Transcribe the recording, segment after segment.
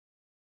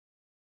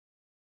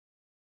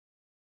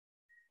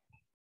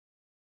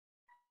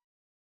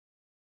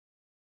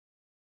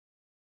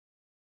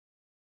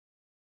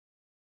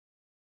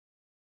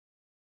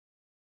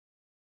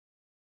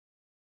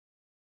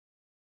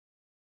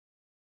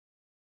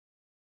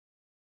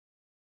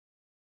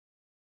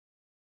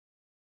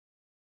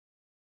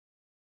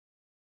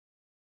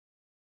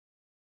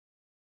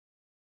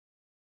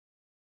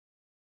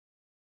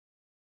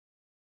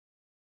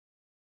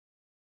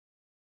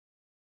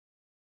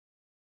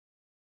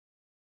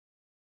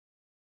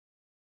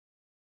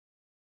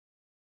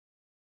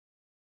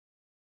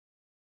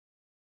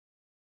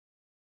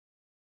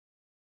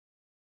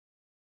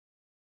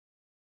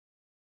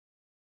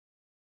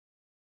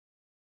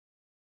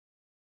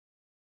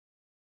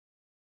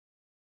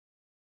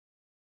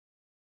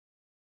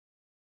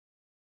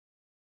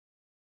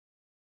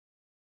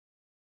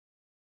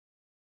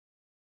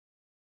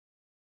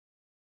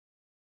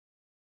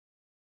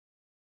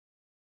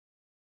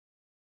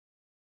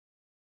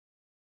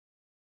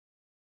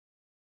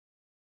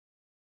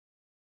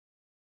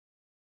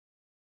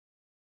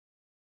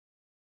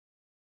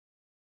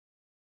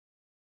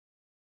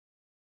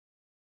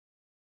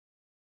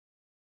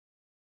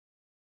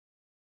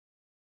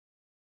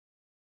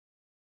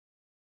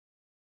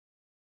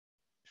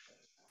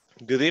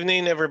Good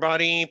evening,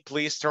 everybody.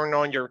 Please turn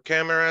on your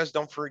cameras.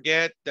 Don't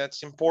forget,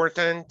 that's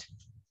important.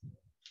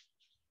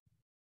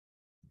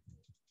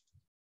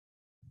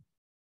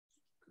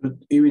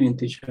 Good evening,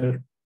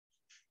 teacher.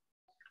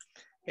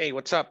 Hey,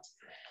 what's up?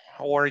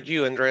 How are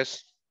you,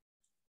 Andres?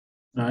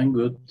 I'm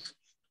good.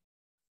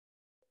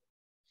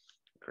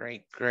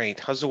 Great, great.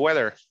 How's the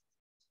weather?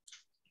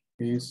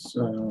 It's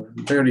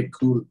very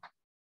cool.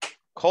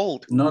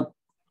 Cold? Not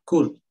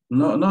cool.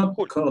 No, not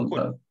cool, cold,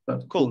 cool.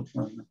 but Cool.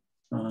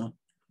 cool.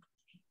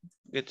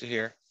 Good to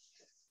hear.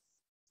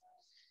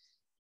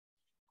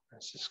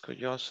 Francisco,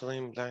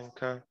 Jocelyn,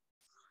 Blanca,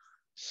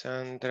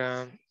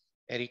 Sandra,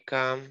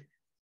 Erika.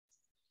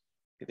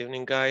 Good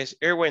evening, guys.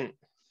 Erwin.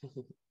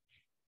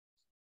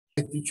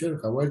 Hi, teacher,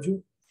 how are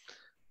you?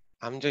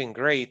 I'm doing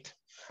great.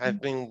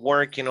 I've been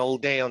working all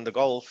day on the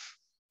golf.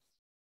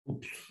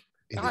 Oops,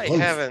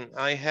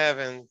 I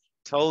haven't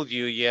told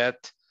you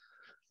yet.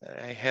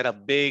 I had a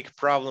big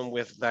problem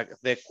with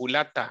the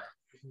culata.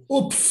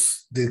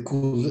 Oops, the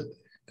cool.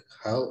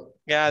 How?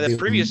 Yeah, the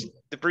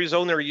previous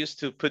owner used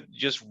to put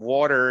just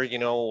water, you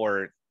know,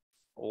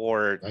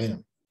 or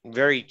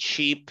very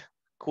cheap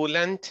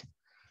coolant.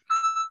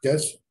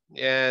 Yes.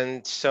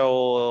 And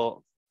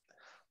so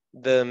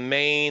the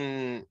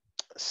main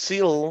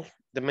seal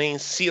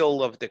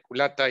of the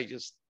culata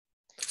just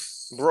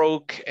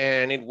broke,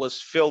 and it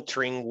was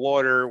filtering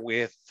water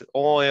with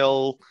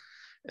oil.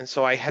 And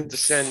so I had to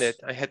send it.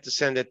 I had to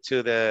send it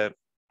to the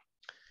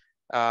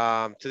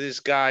to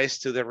these guys,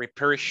 to the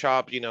repair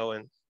shop, you know.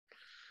 And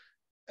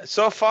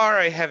so far,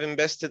 I have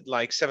invested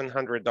like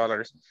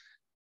 $700.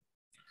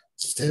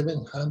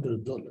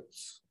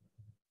 $700.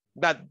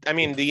 But I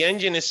mean, the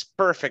engine is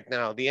perfect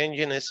now. The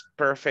engine is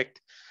perfect.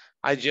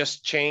 I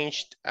just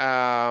changed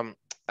a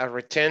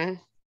retin,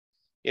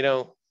 you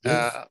know,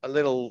 Yes. a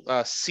little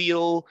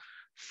seal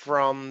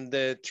from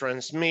the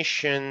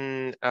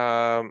transmission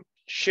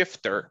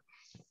shifter.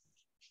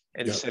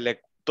 El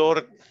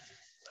selector.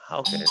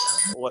 How can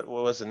what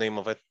was the name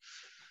of it?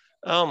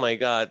 Oh my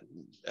God.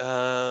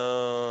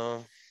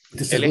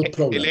 It's a good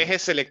problem. El eje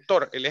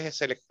selector. It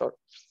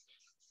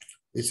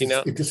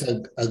is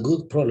a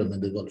good problem in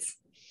the Gulf.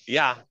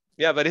 Yeah,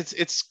 but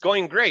it's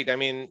going great. I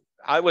mean,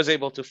 I was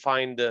able to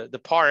find the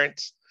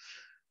parts,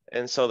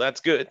 and so that's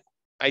good.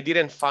 I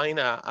didn't find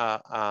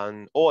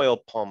an oil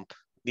pump.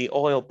 The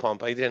oil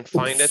pump, I didn't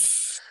find it,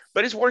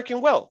 but it's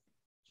working well.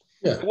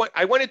 Yeah.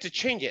 I wanted to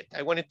change it.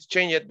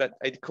 But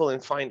I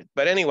couldn't find it.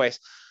 But anyways,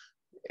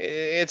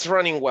 it's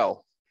running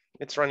well.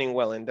 It's running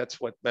well, and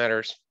that's what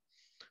matters.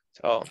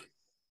 So.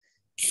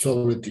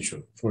 Sorry,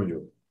 teacher, for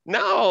you.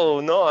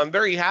 No, I'm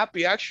very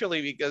happy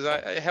actually, because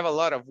I have a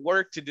lot of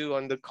work to do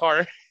on the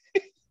car.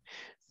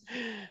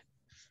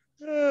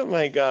 Oh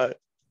my God.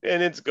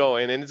 And it's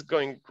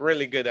going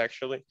really good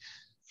actually.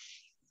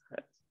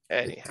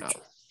 Anyhow,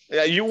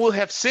 yeah, you will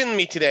have seen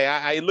me today.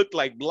 I looked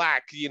like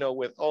black, you know,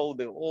 with all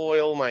the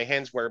oil. My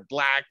hands were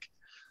black.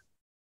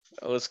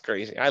 It was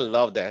crazy. I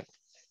love that.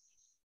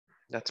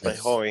 That's my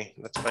hobby.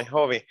 That's my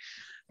hobby.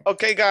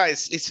 Okay,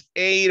 guys, it's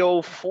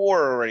 8:04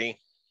 already.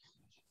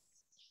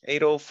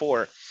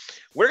 8:04.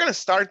 We're going to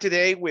start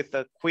today with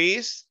a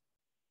quiz,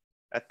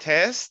 a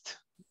test.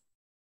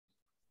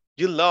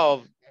 You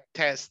love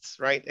tests,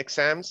 right?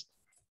 Exams?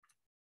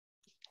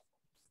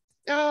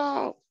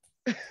 No.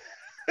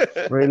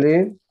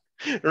 Really?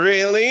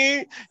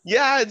 Really?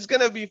 Yeah, it's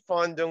going to be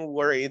fun. Don't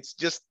worry. It's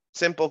just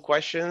simple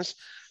questions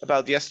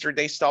about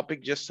yesterday's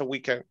topic, just so we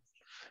can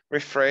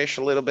refresh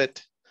a little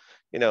bit,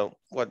 you know,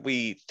 what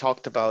we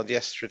talked about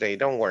yesterday.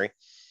 Don't worry.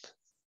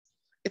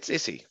 It's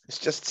easy. It's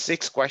just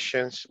 6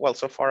 questions. Well,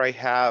 so far I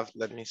have,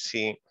 let me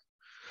see,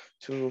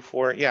 2,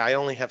 4. Yeah, I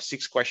only have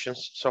 6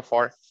 questions so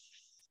far.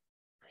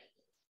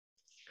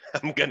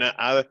 I'm gonna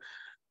add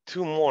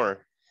 2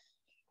 more.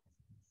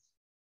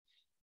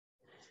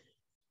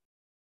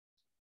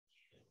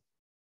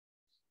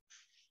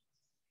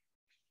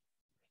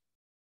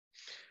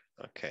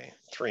 Okay,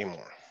 3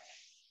 more.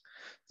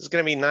 There's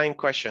gonna be 9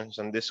 questions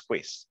on this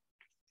quiz.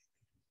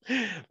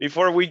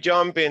 Before we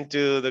jump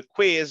into the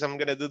quiz, I'm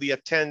gonna do the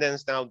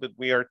attendance now that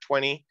we are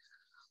 20.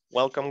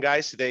 Welcome,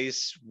 guys. Today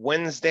is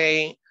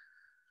Wednesday,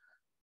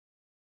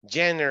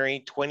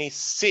 January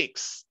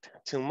 26th.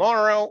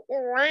 Tomorrow,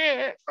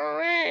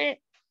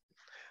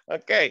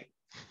 okay.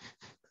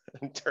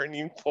 I'm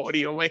turning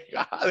 40. Oh my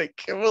God, I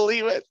can't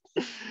believe it.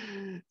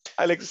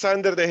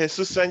 Alexander de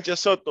Jesus Sanchez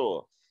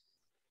Soto.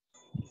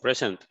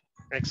 Present.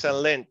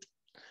 Excellent.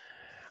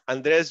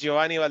 Andres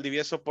Giovanni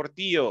Valdivieso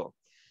Portillo.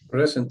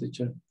 Present,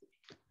 teacher.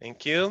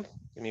 Thank you.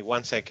 Give me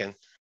 1 second.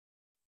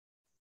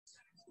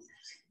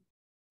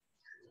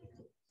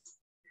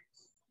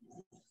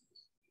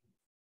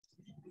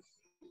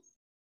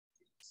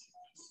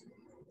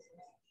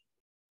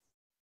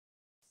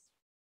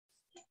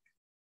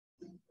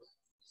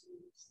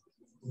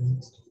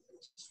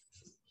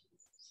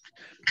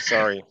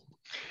 Sorry.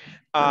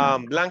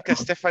 Blanca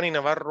Stephanie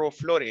Navarro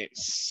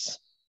Flores.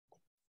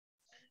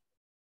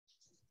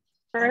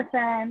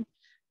 Present.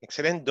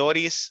 Excellent.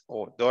 Doris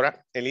o Dora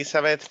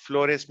Elizabeth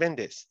Flores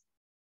Méndez.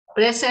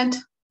 Present.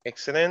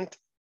 Excellent.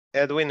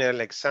 Edwin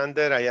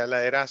Alexander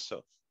Ayala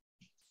Erazo.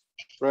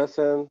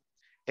 Present.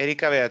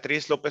 Erika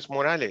Beatriz López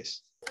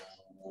Morales.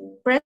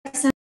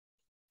 Present.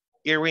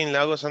 Irwin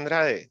Lagos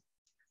Andrade.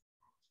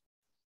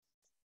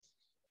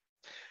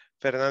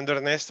 Fernando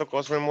Ernesto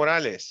Cosme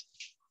Morales.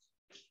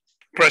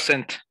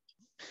 Present.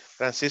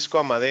 Francisco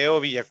Amadeo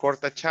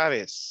Villacorta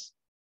Chávez.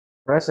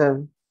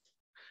 Present.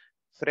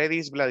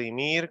 Fredis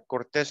Vladimir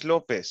Cortés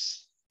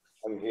López.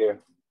 I'm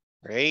here.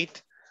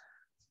 Great.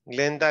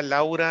 Glenda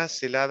Laura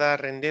Celada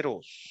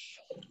Renderos.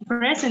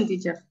 Present,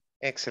 teacher.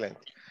 Excellent.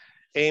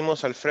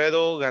 Amos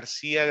Alfredo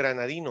García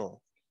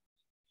Granadino.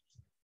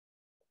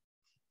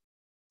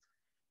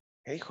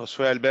 Okay.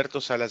 Josué Alberto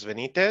Salas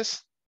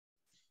Benítez.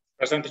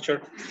 Present,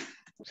 teacher.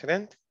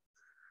 Excelente.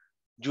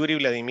 Yuri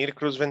Vladimir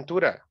Cruz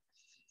Ventura.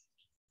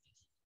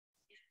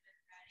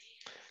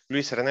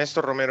 Luis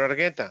Ernesto Romero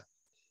Argueta.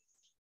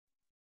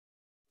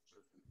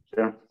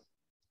 Yeah.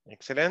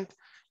 Excelente.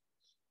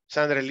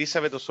 Sandra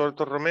Elizabeth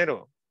Osorto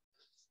Romero.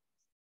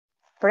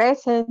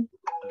 Present.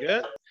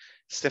 Good.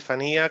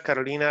 Estefanía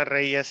Carolina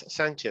Reyes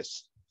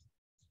Sánchez.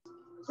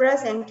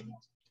 Present.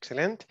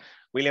 Excelente.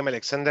 William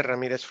Alexander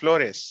Ramírez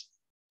Flores.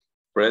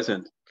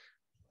 Present.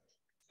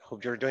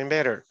 Hope you're doing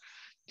better.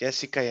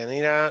 Jessica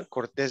Yanira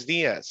Cortés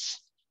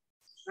Díaz.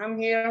 I'm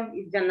here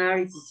with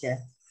January, teacher.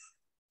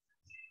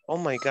 Oh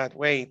my God,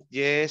 wait.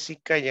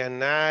 Jessica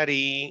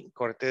Yanari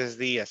Cortés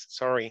Díaz.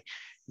 Sorry.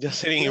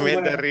 Jocelyn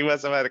Imelda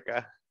Rivas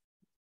Abarca.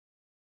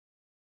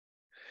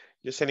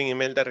 Jocelyn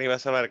Imelda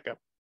Rivas Abarca.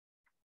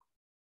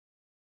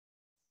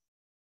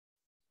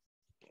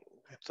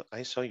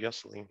 I saw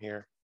Jocelyn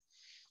here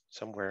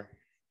somewhere.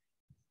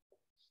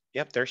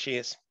 Yep, there she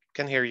is.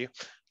 Can hear you.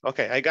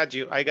 Okay, I got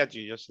you. I got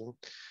you, Jocelyn.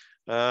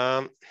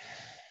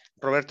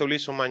 Roberto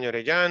Luis Umaño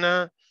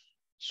Orellana.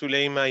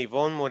 Zuleima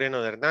Ivonne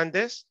Moreno de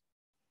Hernández.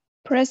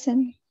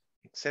 Present.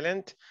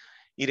 Excelente.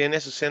 Irene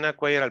Azucena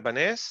Cuellar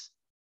Albanés.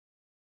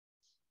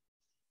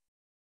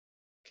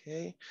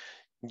 Okay.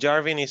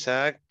 Jarvin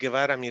Isaac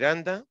Guevara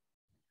Miranda.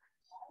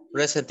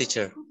 Present,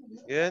 teacher.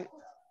 Good.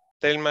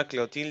 Telma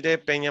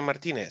Clotilde Peña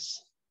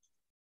Martínez.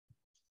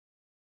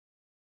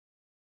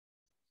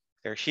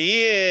 There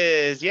she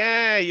is.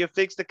 Yeah, you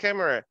fixed the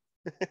camera.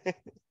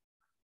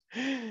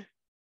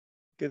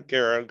 Good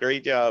girl.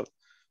 Great job.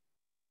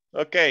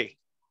 Okay.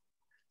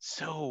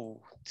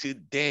 So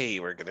today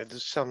we're going to do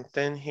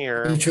something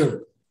here.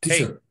 Teacher,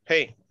 teacher.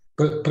 Hey.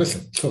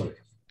 Present, sorry.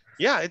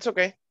 Yeah, it's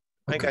okay.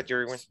 I Okay. got you,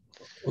 everyone.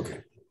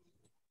 Okay.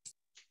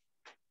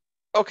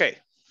 Okay.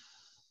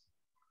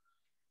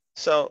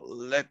 So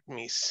let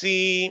me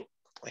see.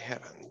 I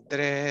have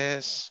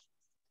Andres.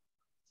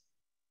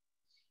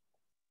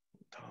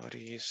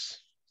 Doris.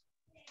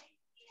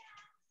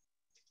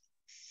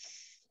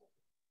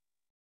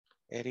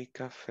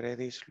 Erika,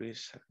 Fredis,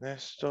 Luis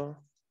Ernesto.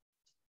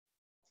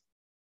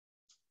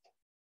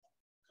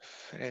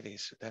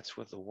 Fredis, that's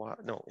with the Y.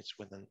 No, it's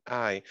with an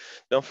I.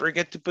 Don't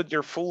forget to put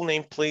your full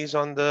name, please,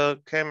 on the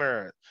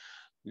camera.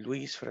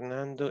 Luis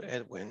Fernando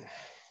Edwin.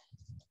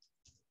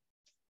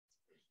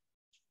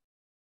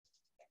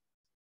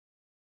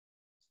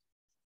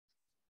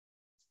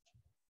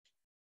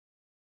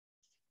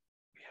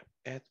 We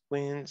have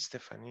Edwin,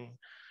 Stephanie,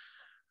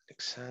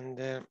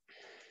 Alexander.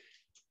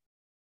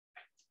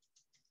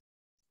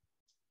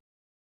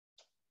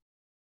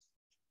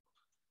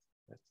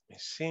 Let me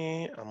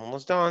see. I'm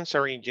almost done.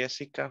 Sorry,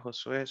 Jessica,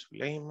 Josue,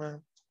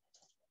 Zuleima.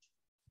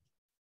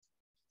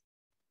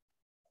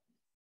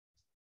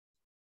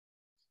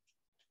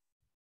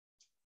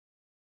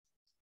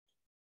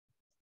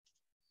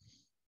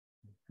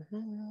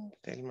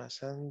 Telma,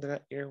 Sandra,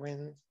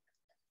 Irwin.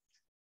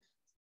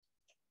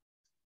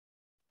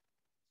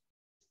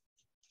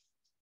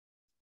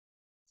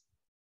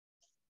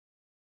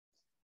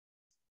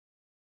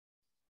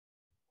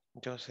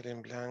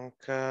 Jocelyn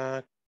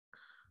Blanca.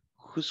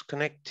 Who's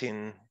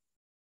connecting?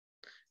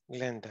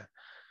 Glenda.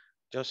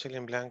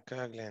 Jocelyn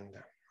Blanca,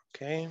 Glenda.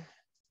 Okay.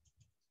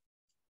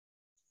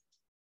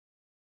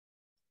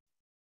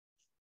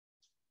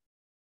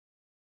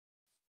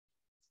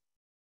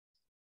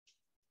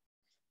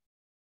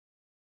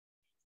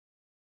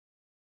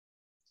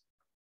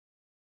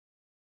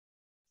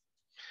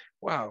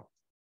 Wow.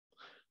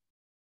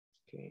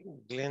 Okay.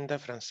 Glenda,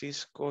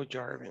 Francisco,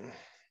 Jarvin.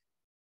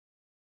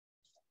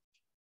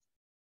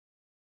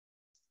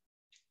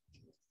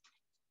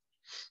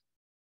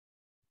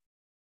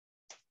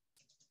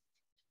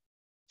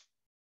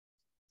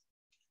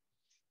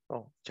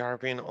 Oh,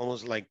 Jarvin,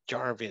 almost like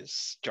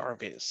Jarvis,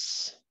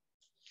 Jarvis.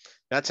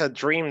 That's a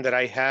dream that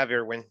I have,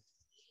 Erwin.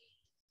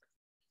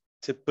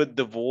 To put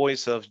the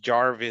voice of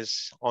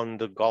Jarvis on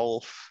the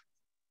golf,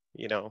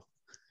 you know.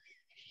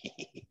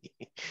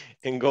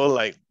 And go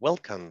like,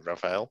 welcome,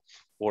 Rafael,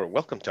 or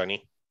welcome,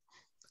 Tony.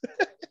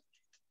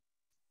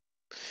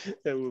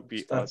 That would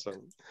be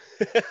awesome.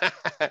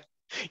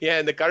 Yeah,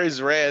 and the car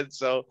is red,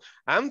 so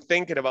I'm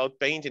thinking about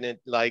painting it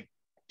like,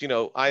 you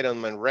know,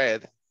 Iron Man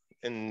red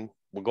and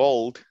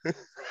gold.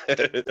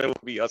 That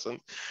would be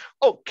awesome.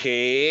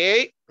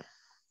 Okay,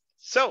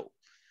 so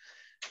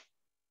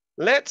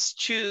Let's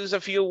choose a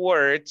few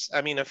words,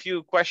 a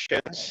few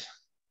questions.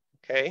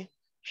 Okay,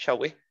 shall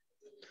we?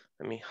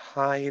 Let me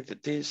hide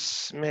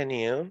this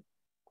menu.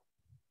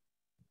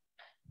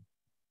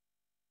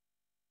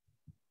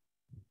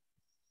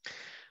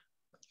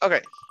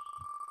 Okay.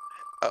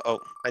 Uh-oh,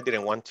 I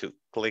didn't want to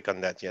click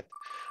on that yet.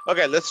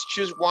 Okay, let's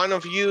choose one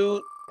of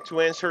you to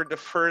answer the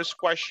first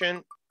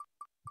question.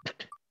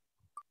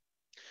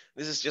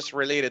 This is just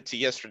related to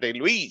yesterday,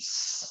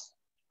 Luis.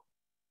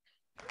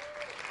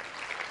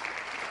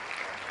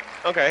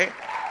 Okay.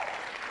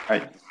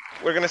 Hi.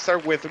 We're gonna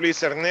start with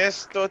Luis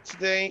Ernesto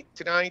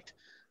tonight.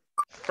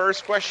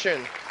 First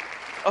question.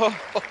 Oh,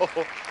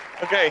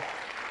 okay.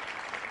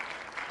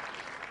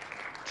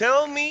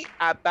 Tell me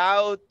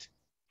about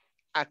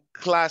a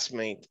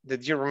classmate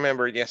that you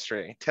remembered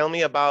yesterday. Tell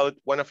me about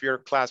one of your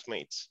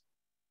classmates.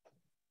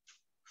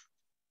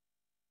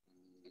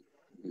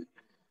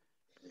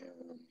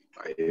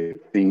 I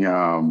think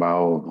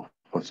about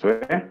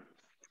Josue.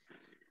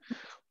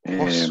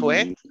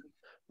 Josue?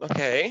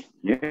 Okay.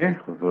 Yeah,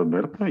 Jose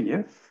Alberto,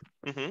 yes.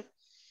 Mm-hmm.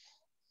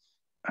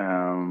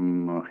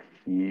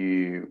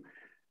 He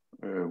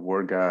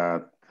worked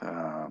at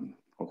a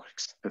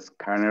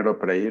scanner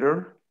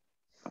operator,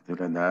 something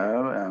like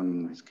that,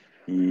 and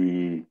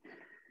he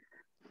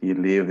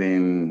lived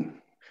in,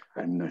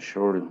 I'm not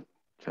sure,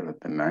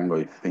 Chalatenango,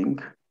 I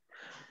think.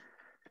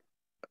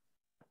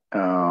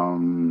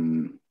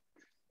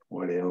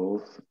 What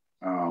else?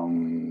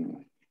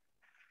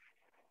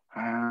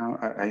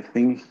 I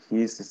think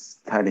he's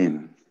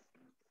studying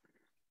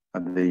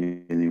at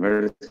the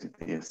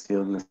university,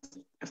 still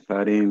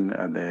studying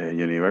at the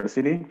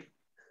university.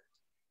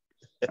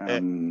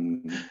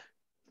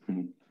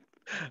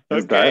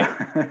 Okay,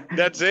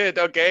 that's it.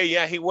 Okay,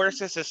 yeah, he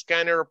works as a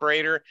scanner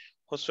operator.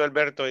 Jose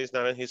Alberto is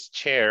not in his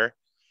chair.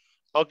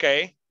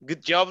 Okay,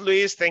 good job,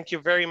 Luis. Thank you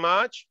very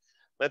much.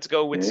 Let's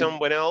go with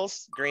someone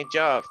else. Great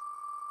job.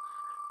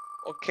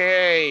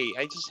 Okay,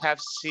 I just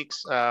have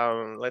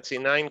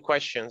 9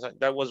 questions.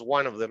 That was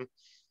one of them.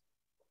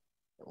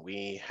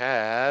 We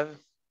have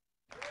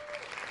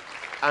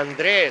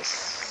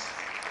Andres.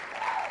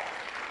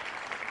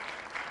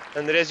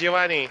 Andres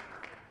Giovanni.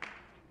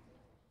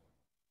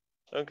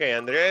 Okay,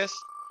 Andres,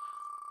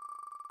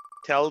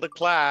 tell the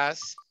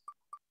class.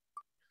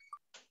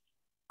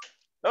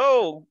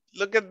 Oh,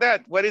 look at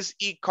that. What is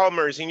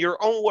e-commerce? In your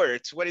own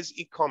words, what is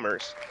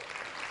e-commerce?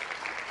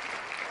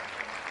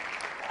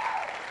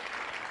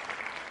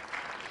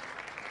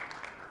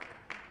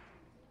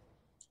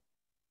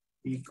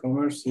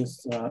 E-commerce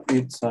is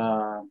it's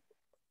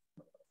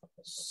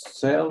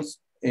sales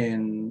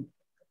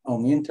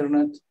on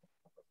internet.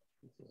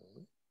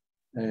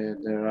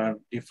 There are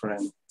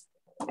different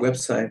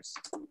websites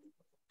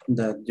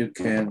that you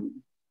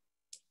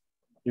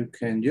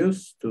can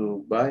use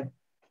to buy,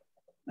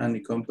 and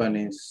the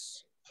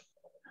companies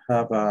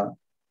have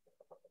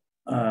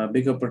a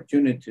big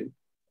opportunity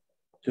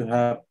to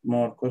have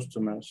more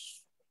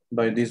customers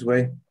by this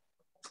way.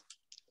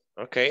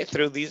 Okay,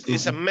 through this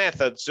is a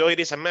method. So it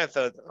is a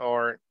method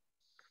or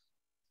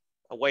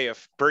a way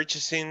of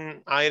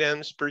purchasing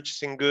items,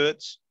 purchasing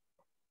goods.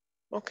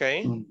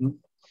 Okay,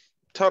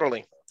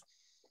 totally.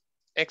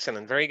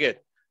 Excellent, very good.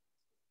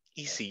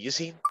 Easy, you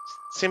see,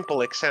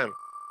 simple exam.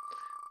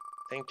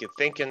 Thank you,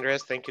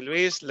 Andres, thank you,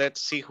 Luis.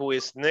 Let's see who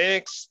is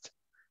next.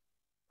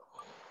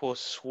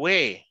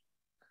 Josue.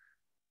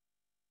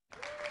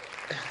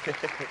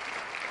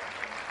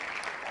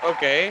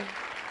 Okay.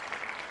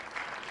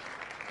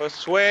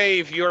 Josue,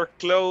 if you're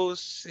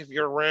close, if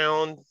you're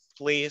around,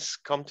 please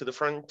come to the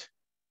front.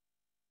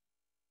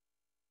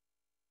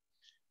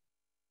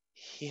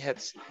 He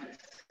had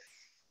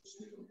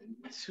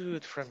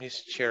stood from his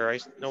chair. I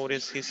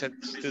noticed he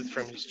had stood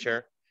from his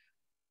chair.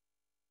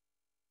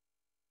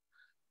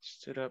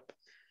 Stood up.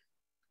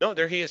 No,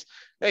 there he is.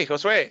 Hey,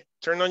 Josue,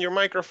 turn on your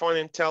microphone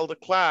and tell the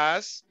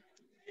class.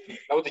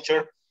 Hello,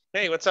 teacher.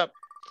 Hey, what's up?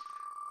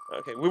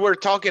 Okay, we were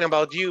talking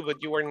about you,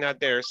 but you were not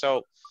there.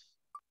 So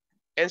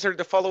answer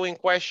the following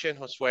question,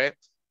 Josue.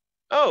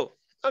 Oh,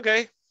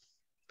 okay.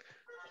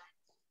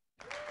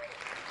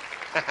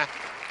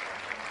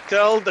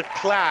 Tell the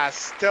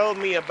class, tell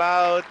me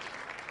about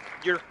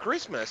your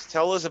Christmas.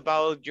 Tell us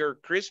about your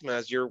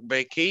Christmas, your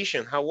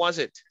vacation. How was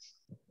it?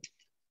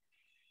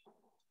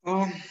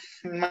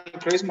 My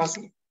Christmas,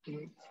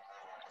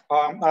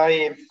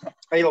 I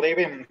live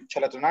in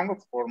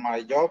Chalatenango for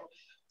my job,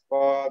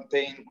 but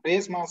in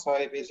Christmas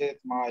I visit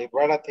my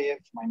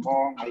relatives, my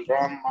mom, my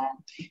grandma,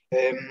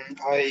 and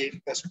I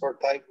spend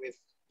time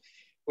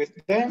with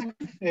them,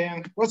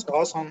 and it was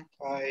awesome.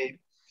 I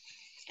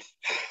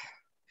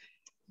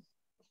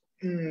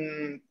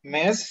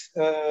miss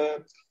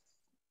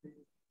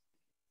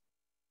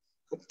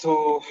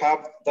to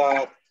have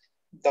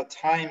the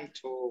time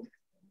to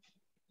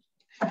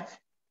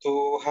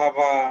have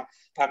a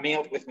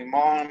meal with my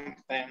mom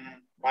and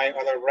my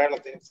other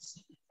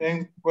relatives.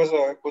 And it was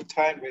a good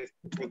time with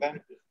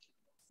them.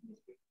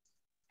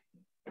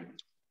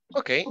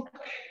 Okay,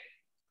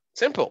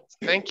 simple.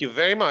 Thank you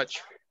very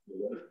much.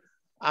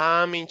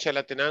 I'm in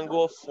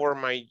Chalatenango for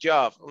my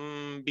job.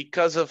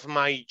 Because of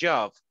my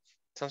job.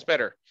 Sounds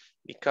better.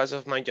 Because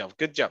of my job.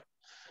 Good job.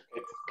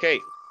 Okay,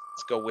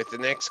 let's go with the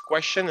next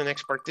question, the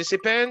next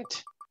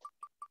participant.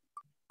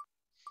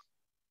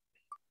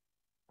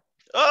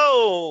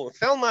 Oh,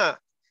 Thelma.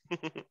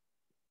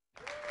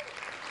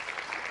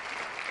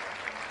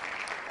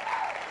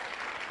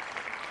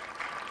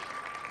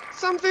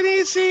 Something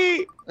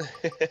easy.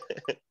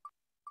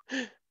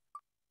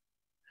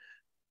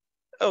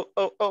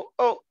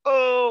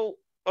 Oh.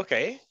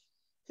 Okay.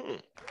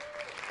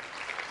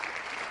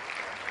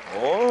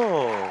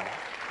 Oh,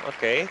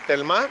 okay.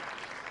 Thelma,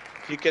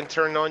 if you can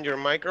turn on your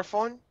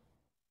microphone.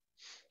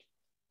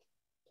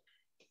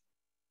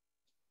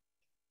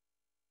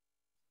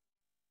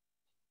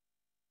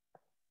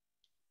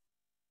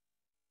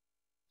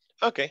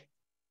 Okay.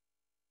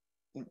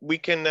 We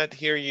cannot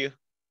hear you.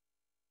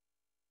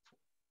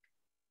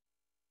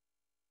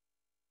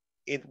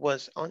 It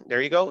was on.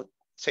 There you go.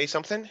 Say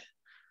something.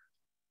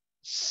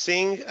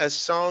 Sing a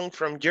song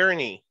from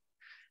Journey.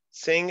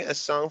 Sing a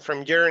song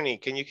from Journey.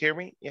 Can you hear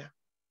me? Yeah.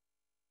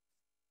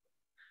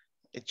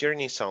 A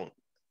Journey song.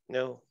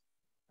 No.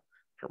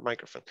 Her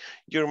microphone.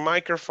 Your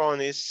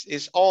microphone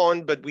is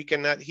on, but we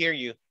cannot hear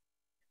you.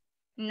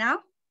 Now?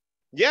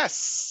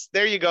 Yes.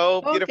 There you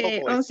go. Beautiful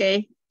voice.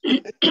 Okay.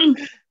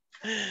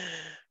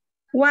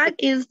 What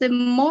is the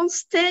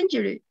most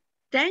dangerous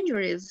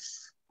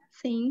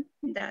thing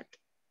that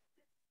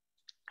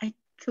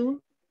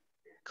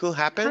could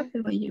happen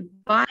when you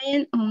buy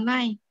it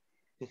online?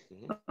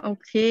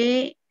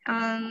 Okay.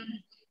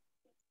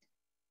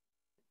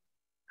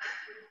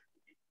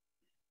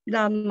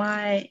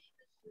 That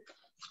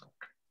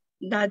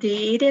the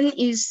eating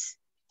is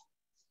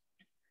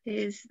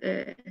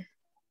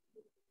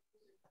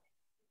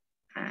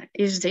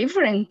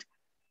different,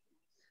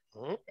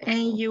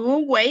 and you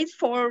will wait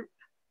for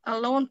a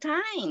long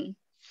time,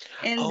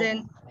 and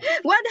then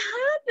what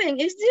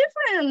happened is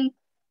different.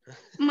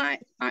 My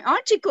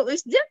article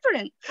is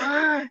different.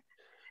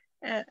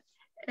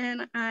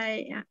 And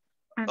I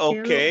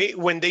okay,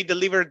 when they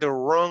deliver the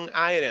wrong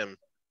item.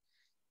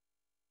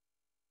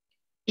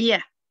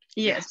 Yeah,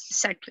 yes,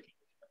 exactly.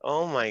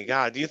 Oh my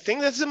God, do you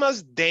think that's the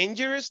most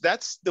dangerous?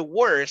 That's the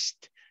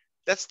worst.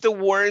 That's the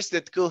worst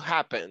that could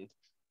happen.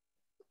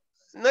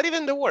 Not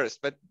even the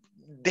worst, but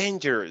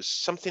dangerous.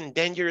 Something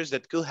dangerous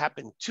that could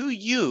happen to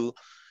you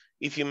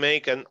if you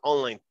make an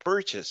online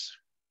purchase.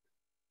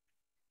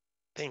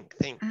 Think.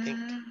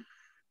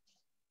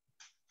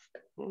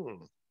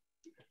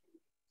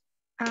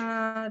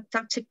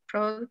 Toxic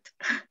product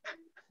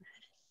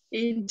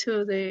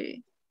into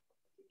the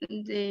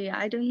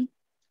item.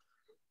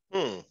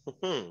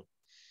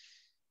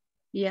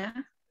 Yeah.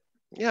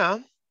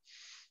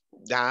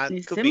 That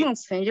it's could the be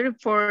most dangerous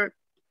for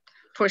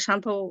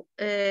example,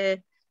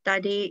 that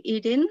they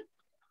didn't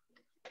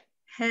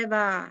have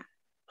a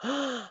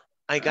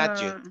I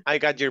got you. I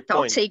got your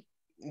toxic.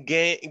 Point.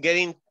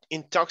 Getting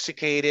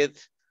intoxicated,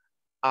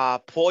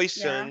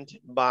 poisoned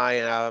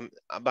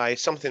by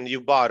something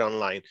you bought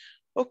online.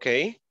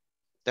 Okay,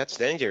 that's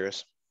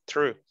dangerous.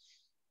 True.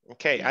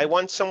 Okay, I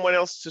want someone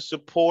else to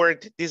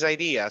support this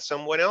idea.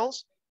 Someone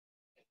else?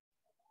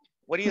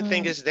 What do you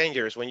think is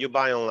dangerous when you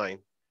buy online?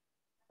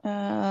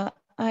 I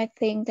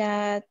think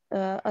that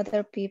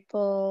other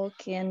people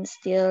can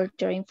steal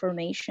your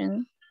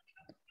information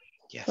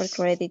for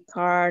credit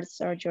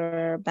cards or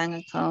your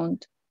bank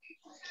account.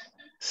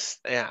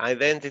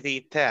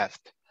 Identity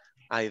theft.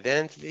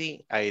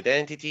 Identity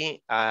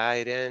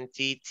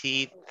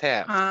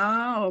theft.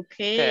 Ah,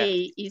 okay.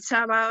 Theft. It's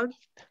about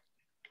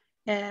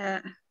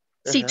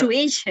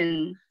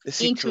situation. The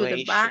situation.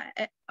 Into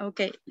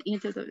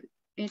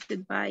the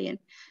buying.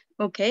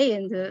 Okay,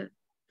 and the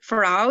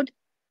fraud.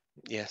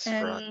 Yes,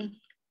 fraud.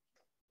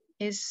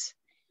 It's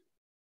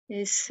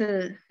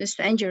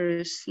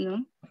dangerous,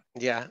 no?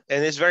 Yeah,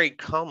 and it's very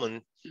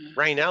common.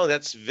 Right now,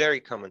 that's very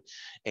common.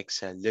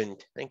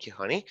 Excellent. Thank you,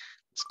 honey.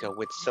 Let's go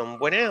with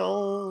someone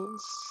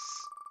else.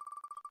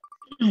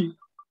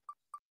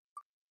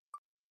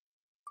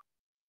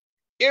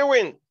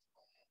 Erwin.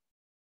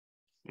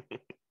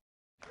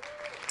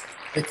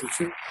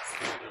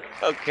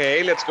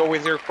 Okay, let's go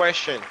with your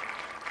question.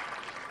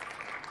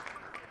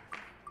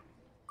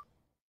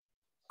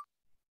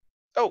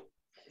 Oh,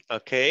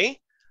 okay.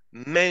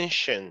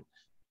 Mention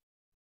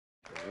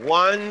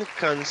one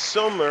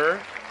consumer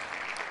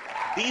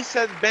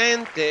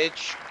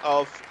disadvantage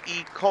of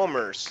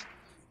e-commerce.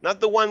 Not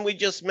the one we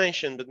just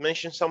mentioned, but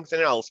mention something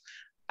else.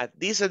 A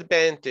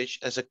disadvantage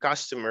as a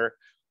customer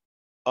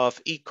of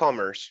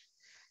e-commerce.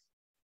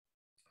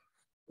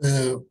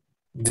 With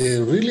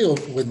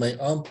my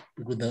own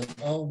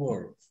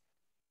words.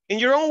 In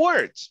your own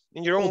words.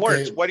 In your own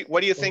words.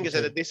 What do you think is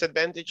at a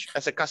disadvantage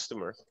as a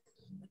customer?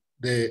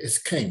 The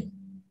scam.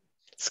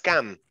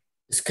 Scam.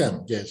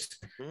 Scam, yes.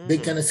 They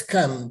can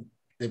scam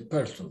the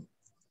person,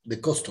 the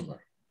customer.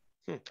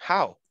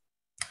 How?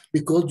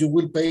 Because you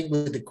will pay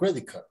with the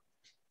credit card.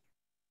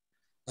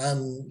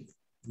 And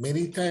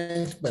many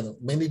times, well,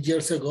 many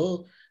years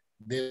ago,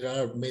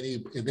 there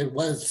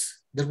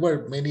was there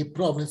were many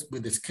problems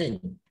with the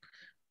scheme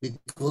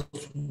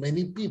because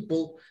many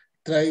people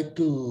try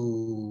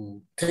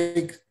to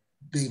take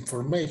the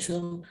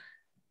information,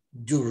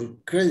 your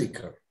credit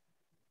card.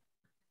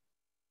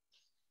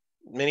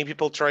 Many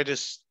people try to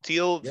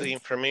steal the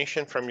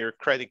information from your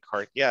credit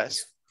card.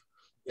 Yes,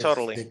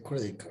 totally. The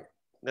credit card.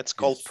 That's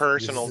called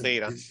personal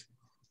data.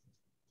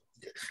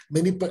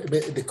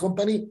 The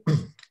company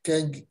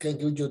can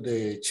give you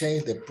the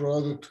change the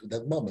product at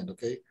that moment,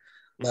 okay?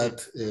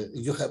 But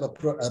you have a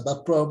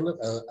bad product,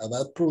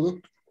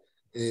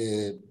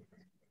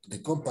 the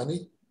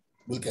company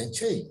will can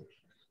change.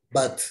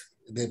 But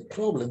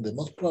the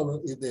most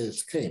problem is the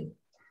scheme.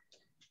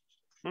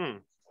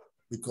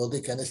 Because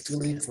they can steal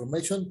the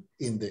information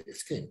in the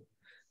scheme.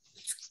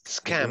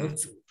 Scam.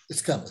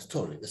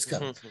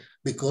 Scam.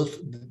 Because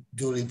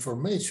your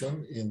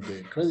information in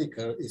the credit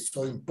card is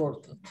so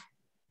important.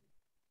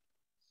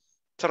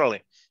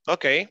 Totally.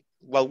 Okay.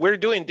 While we're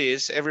doing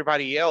this,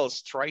 everybody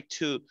else try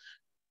to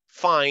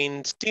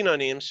find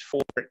synonyms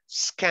for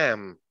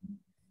scam.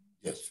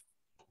 Yes.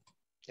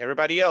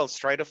 Everybody else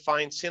try to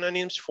find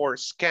synonyms for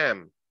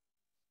scam.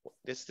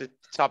 This is the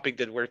topic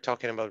that we're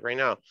talking about right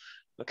now.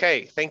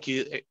 Okay, thank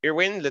you,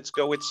 Irwin. Let's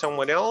go with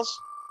someone else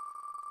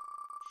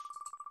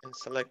and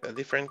select a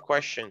different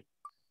question.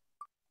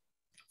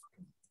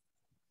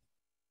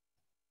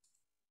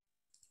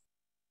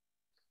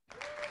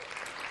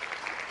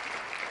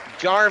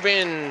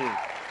 Jarvin,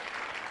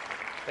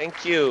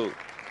 thank you.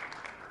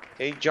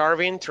 Hey,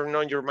 Jarvin, turn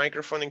on your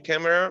microphone and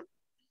camera.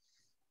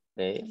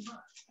 Okay.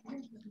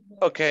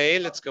 Okay,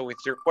 let's go with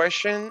your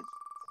question.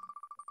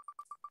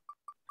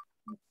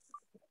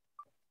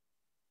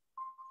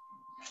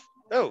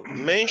 Oh,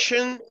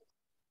 mention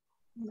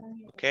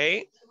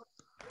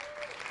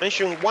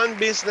one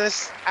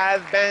business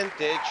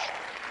advantage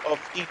of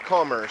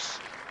e-commerce.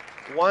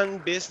 One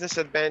business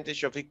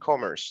advantage of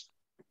e-commerce.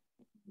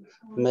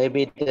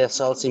 Maybe the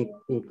sales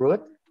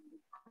improve?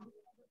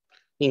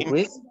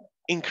 Increase?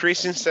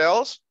 Increasing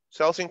sales?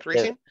 Sales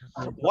increasing?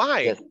 Yes. Why?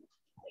 Yes.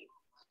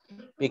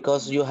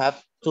 Because you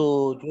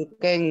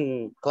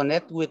can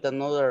connect with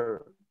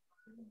another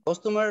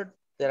customer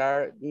that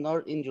are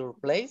not in your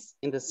place,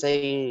 in the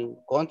same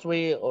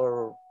country,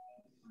 or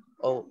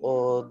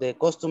the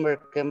customer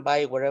can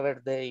buy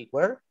wherever they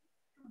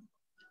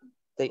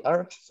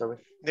are, sorry.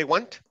 They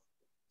want?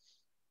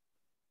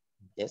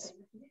 Yes.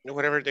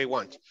 Whatever they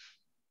want.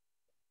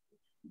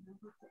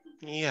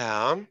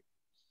 Yeah.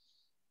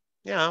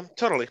 Yeah,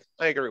 totally.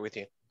 I agree with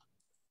you.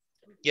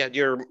 Yeah,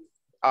 your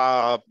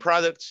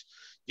products,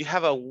 you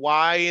have a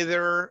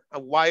wider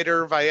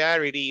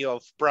variety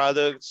of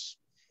products.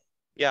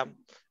 Yeah.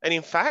 And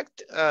in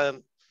fact,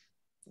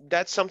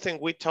 that's something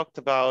we talked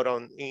about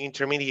on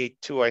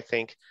intermediate too, I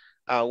think.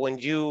 When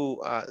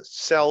you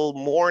sell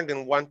more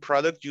than one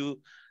product,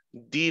 you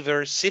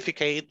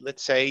diversificate.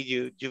 Let's say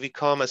you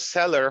become a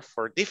seller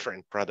for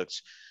different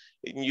products.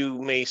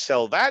 You may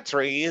sell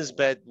batteries,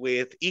 but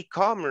with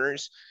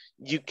e-commerce,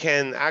 you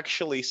can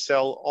actually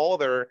sell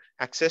other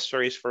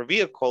accessories for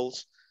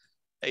vehicles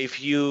if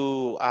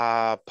you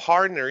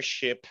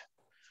partnership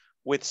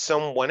with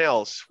someone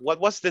else.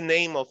 What was the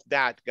name of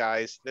that,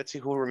 guys? Let's see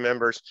who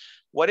remembers.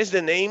 What is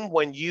the name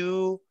when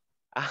you,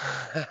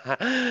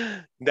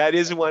 that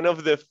is one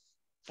of the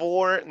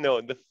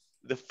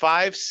the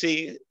 5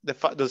 C,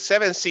 the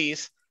 7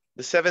 C's,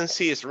 the 7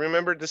 C's,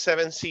 remember the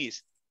 7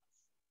 C's?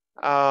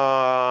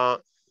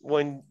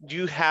 When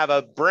you have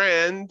a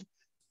brand,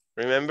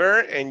 remember,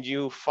 and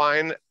you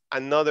find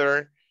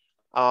another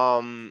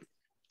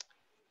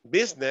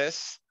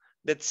business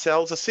that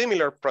sells a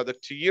similar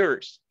product to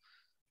yours.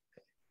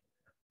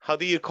 How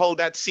do you call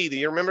that C? Do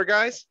you remember,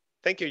 guys?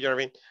 Thank you,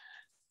 Jarvin.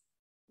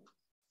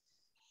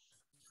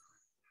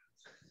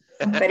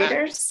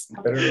 Competitors?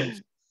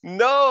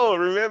 No,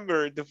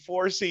 remember the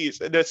 4 C's,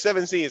 the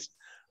 7 C's.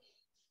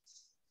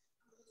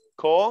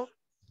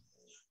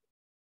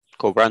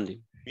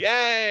 Co-branding.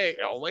 Yay!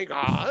 Oh my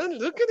God,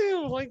 look at him,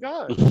 oh my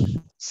God.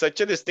 Such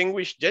a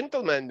distinguished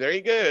gentleman,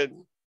 very good.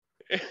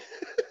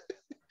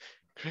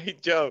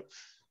 Great job.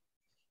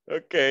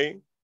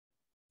 Okay.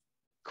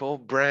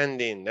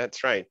 Co-branding,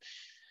 that's right.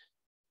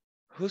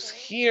 Who's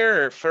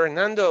here?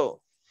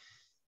 Fernando.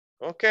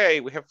 Okay,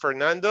 we have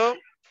Fernando.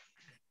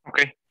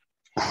 Okay.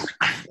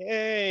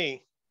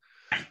 Yay.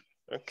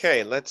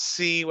 Okay, let's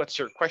see. What's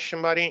your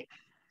question, buddy?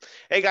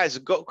 Hey guys,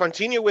 go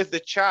continue with the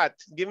chat.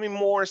 Give me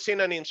more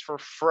synonyms for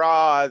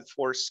fraud,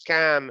 for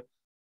scam.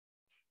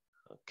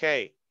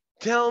 Okay,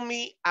 tell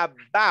me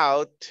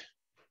about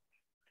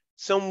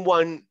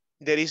someone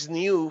that is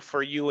new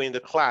for you in the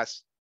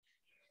class.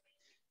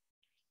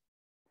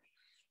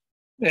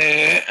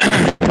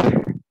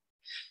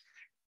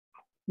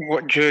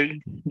 What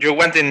you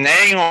want the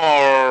name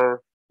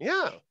or?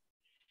 Yeah.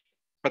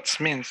 What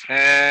means?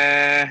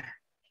 Let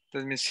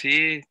me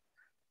see.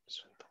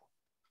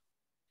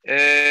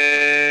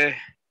 Edwin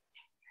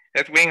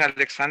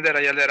Alexander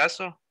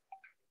Ayala-Erazo.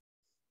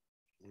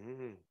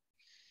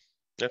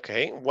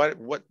 Okay,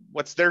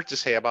 what's there to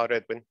say about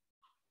Edwin?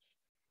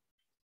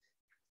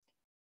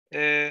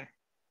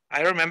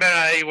 I remember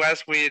I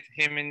was with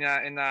him in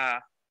a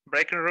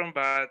breaking room,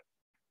 but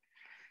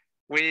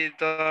we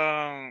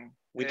don't.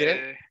 We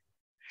didn't.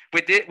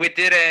 We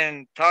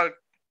didn't talk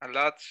a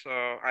lot, so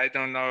I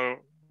don't know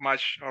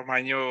much of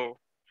my new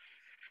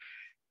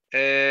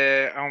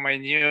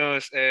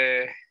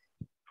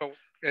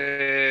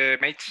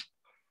mates.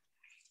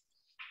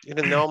 You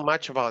didn't know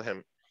much about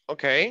him.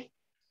 Okay.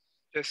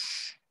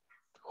 Yes.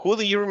 Who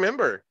do you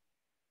remember?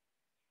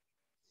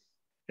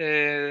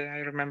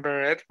 I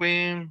remember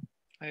Edwin.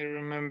 I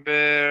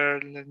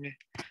remember, let me.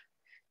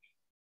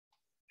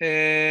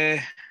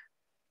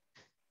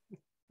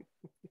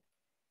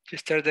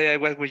 Yesterday I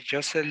was with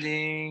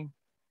Jocelyn.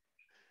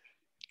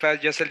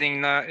 But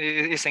Jocelyn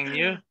isn't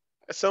new.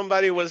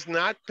 Somebody was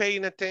not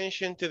paying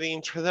attention to the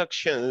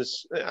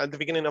introductions at the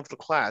beginning of the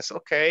class.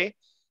 Okay.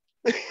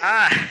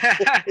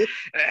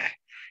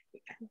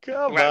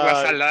 Come on.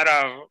 Was a lot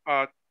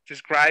of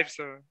describes,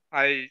 so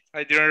I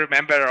didn't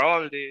remember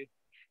all the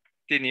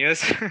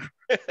news.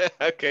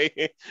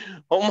 Okay.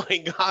 Oh my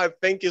God.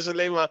 Thank you,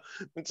 Zulema.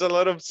 It's a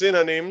lot of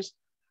synonyms.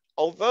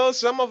 Although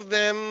some of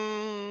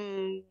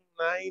them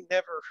I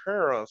never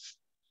heard of.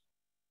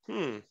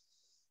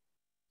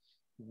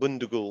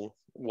 Bundugal.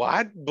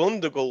 What?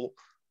 Bundugal.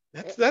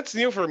 That's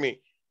new for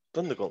me.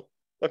 Bundugal.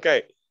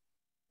 Okay.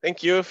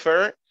 Thank you,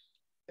 Fer.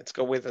 Let's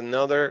go with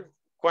another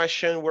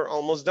question. We're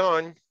almost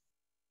done.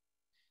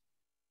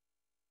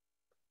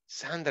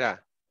 Sandra.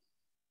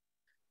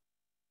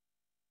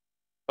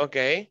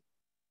 Okay.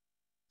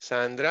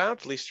 Sandra,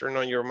 please turn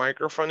on your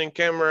microphone and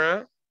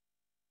camera.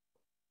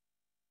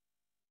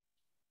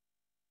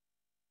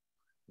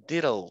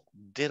 Diddle.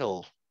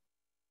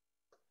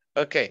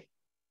 Okay.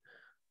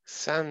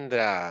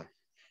 Sandra.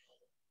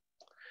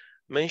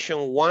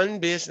 Mention one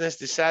business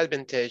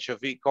disadvantage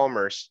of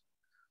e-commerce.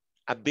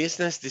 A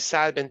business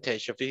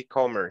disadvantage of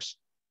e-commerce.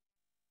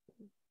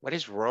 What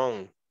is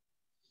wrong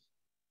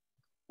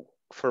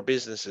for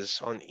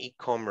businesses on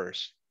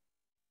e-commerce?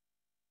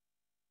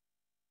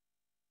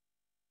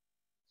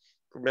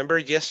 Remember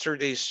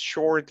yesterday's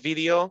short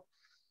video?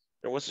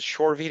 There was a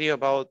short video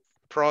about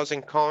pros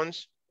and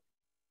cons.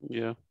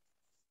 Yeah.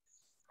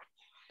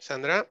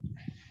 Sandra?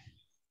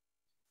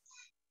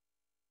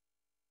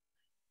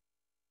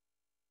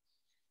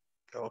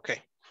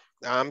 Okay.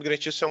 I'm going to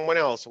choose someone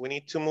else. We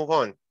need to move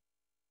on.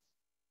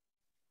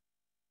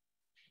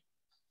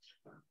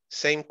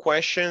 Same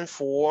question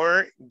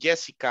for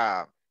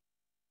Jessica.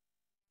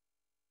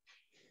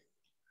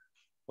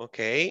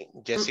 Okay,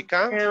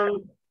 Jessica.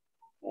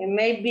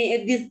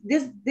 Maybe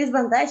this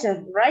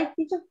disadvantage, right,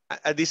 teacher?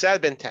 A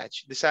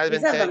disadvantage.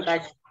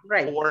 Disadvantage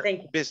right. for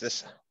Thank you.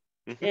 business.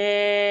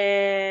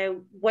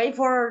 Wait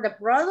for the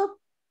product?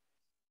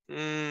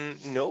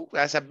 No,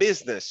 as a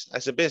business,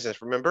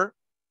 remember?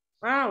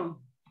 Oh.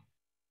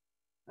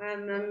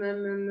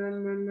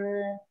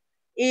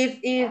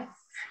 If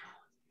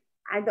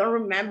I don't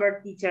remember,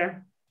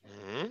 teacher.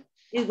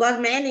 It was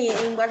many,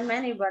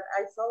 but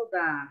I saw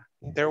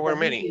there were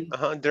many.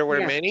 There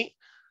were many.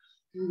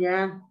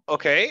 Yeah.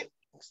 Okay.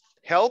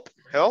 Help.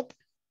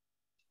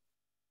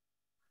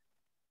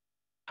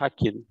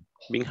 Hacking.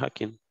 Being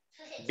hacked.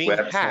 Being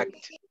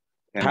hacked.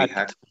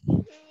 Hacked.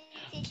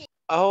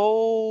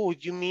 Oh,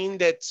 you mean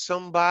that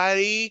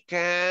somebody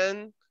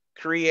can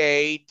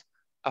create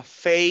a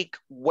fake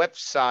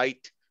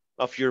website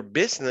of your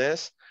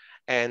business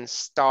and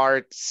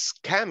start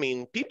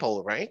scamming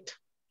people, right?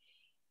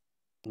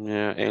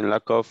 Yeah, and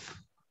lack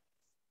of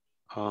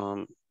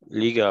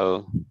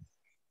legal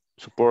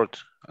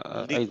support.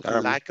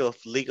 Lack of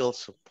legal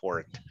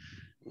support.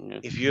 Yeah.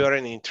 If you are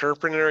an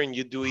entrepreneur and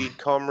you do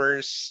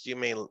e-commerce, you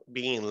may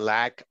be in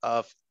lack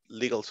of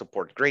legal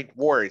support. Great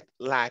word,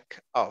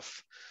 lack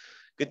of.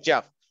 Good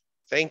job.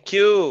 Thank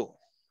you.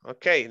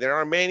 Okay, there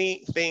are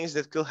many things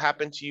that could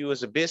happen to you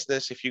as a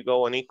business if you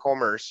go on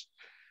e-commerce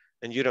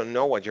and you don't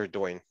know what you're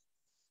doing.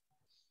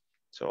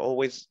 So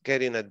always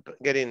getting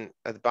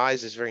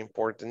advice is very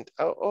important.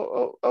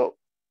 Oh.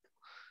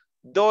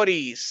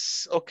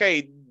 Doris.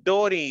 Okay,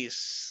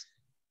 Doris.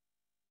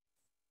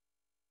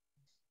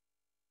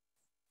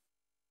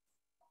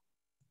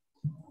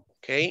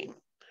 Okay,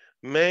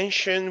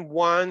 mention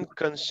one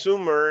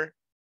consumer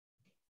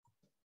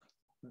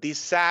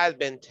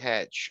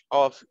disadvantage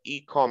of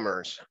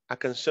e-commerce, a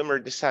consumer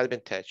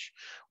disadvantage.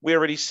 We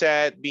already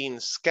said being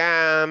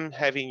scammed,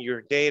 having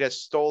your data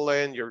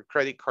stolen, your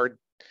credit card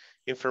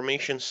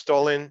information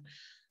stolen.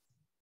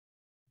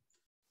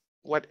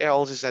 What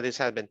else is a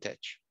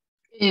disadvantage?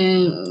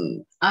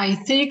 I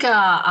think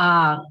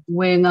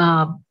when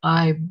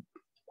I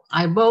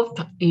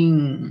bought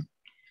in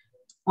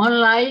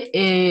online,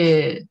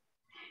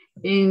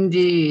 in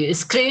the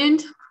screen,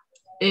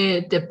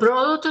 the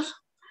product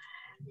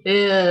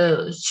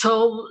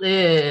show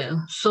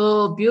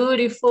so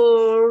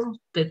beautiful,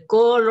 the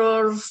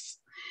colors,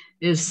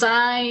 the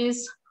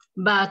size,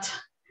 but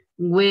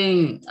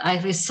when I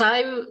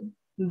receive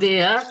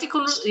the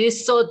article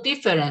is so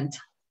different.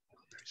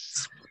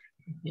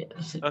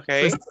 Yes.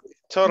 Okay,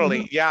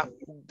 totally. Yeah,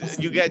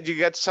 you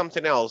get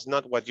something else,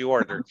 not what you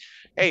ordered.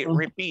 Hey,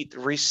 repeat,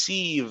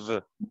 receive.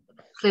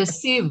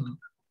 Receive.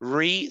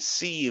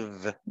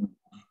 Receive.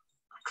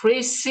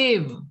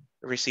 Receive.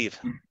 Receive.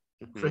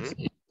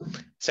 Receive.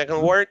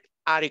 Second word,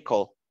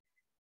 article.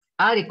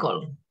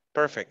 Article.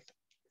 Perfect.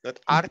 Not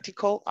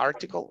article,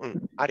 article,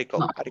 article,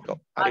 No.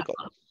 article.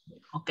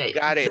 Okay.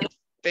 Got it.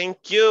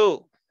 Thank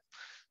you.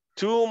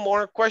 2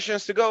 more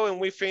questions to go and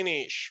we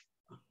finish.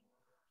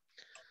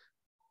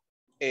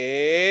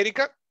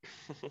 Erika.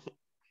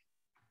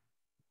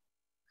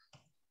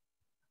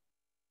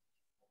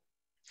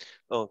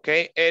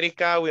 Okay,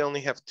 Erika, we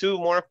only have 2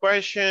 more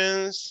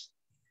questions.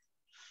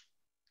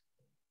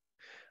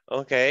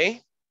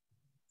 Okay.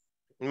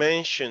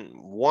 Mention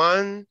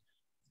one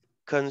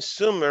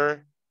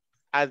consumer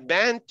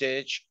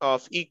advantage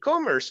of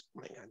e-commerce.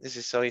 Oh my God, this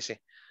is so easy.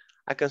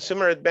 A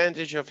consumer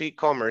advantage of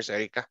e-commerce,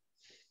 Erika.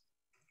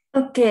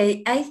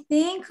 Okay, I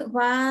think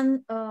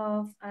one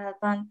of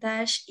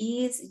advantage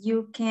is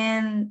you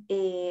can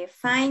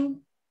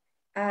find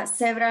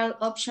several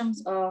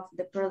options of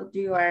the product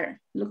you are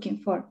looking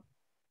for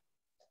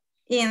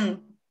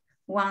in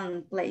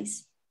one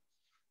place.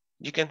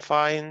 You can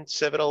find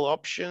several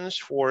options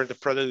for the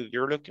product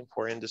you're looking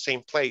for in the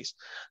same place.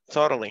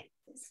 Totally,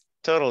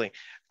 totally.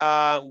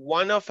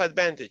 One of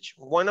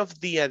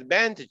the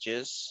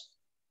advantages,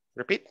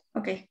 repeat.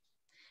 Okay.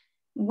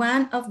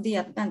 One of the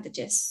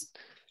advantages.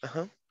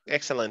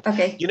 Excellent.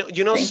 Okay.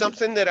 You know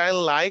something that I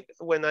like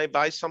when I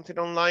buy something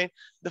online?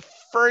 The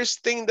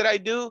first thing that I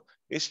do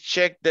is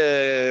check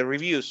the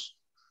reviews.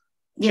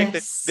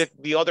 Yes. Check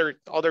the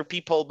other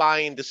people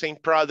buying the same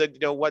product,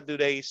 you know, what do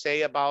they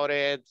say about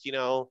it, you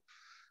know,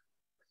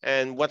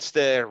 and what's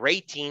the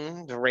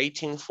rating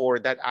for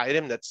that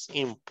item. That's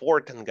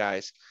important,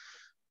 guys.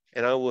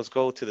 And I always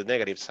go to the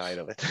negative side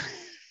of it.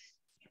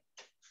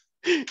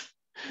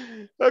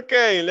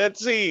 Okay,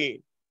 let's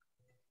see.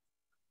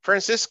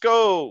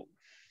 Francisco,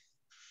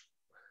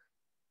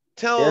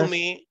 tell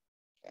me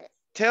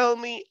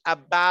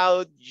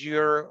about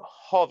your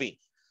hobby.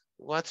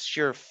 What's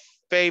your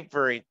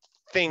favorite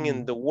thing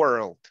in the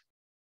world?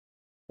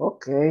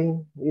 Okay,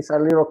 it's a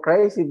little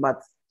crazy,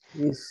 but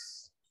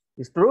it's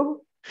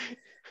true.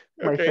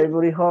 My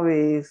favorite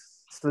hobby is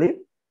sleep.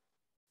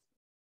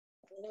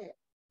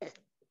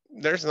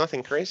 There's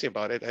nothing crazy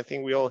about it. I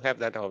think we all have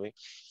that hobby.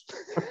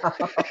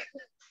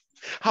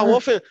 How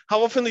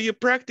often do you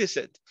practice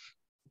it?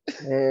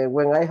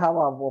 When I have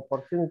an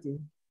opportunity.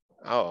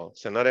 Oh,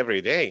 so not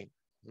every day.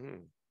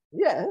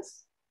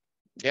 Yes.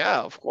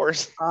 Yeah, of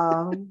course.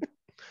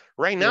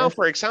 Right now,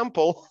 for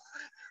example.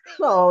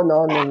 No,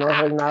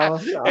 right now.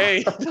 No.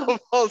 Hey,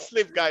 don't fall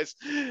asleep, guys.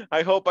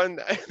 I hope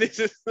this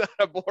is not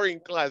a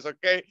boring class,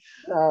 okay?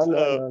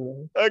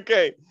 No.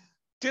 Okay.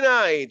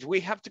 Tonight,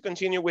 we have to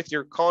continue with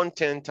your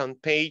content on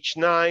page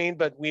 9,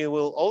 but we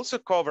will also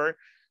cover,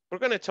 we're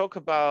going to talk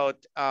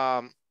about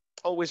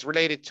always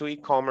related to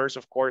e-commerce,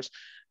 of course,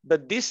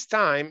 but this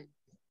time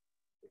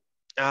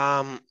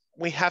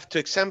we have to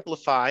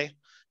exemplify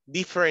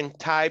different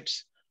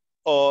types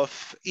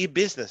of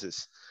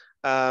e-businesses.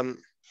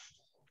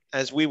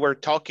 As we were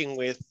talking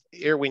with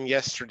Erwin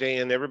yesterday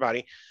and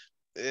everybody,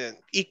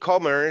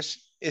 e-commerce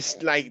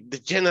is like the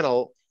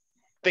general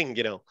thing,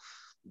 you know,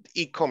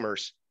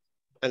 e-commerce.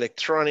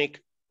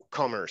 Electronic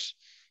commerce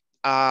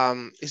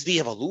is the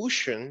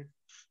evolution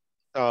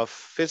of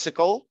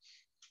physical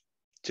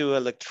to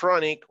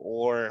electronic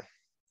or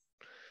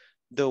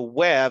the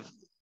web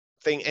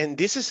thing. And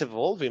this is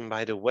evolving,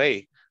 by the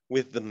way,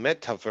 with the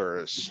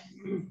metaverse.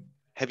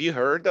 Have you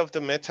heard of the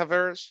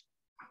metaverse?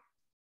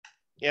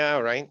 Yeah,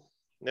 right?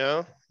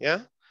 No?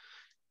 Yeah?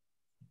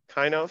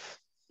 Kind of?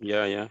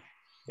 Yeah.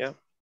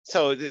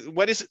 So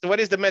what is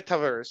the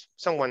metaverse?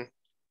 Someone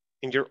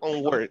in your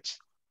own words.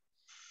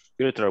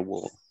 Virtual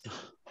world.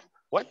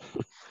 What?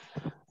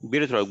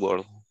 Virtual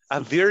world. A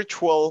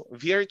virtual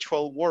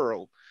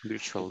world.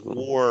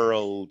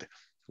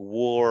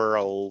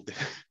 World.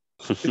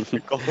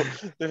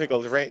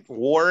 difficult, right?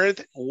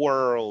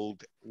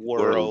 World.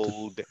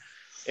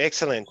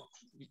 Excellent.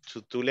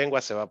 Tu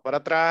lengua se va para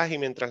atrás y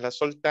mientras la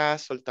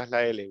soltas la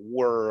L.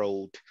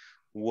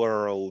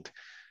 World.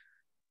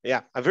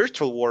 Yeah, a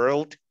virtual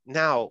world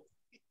now,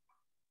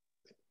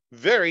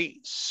 very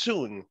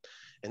soon.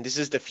 And this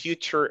is the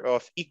future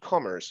of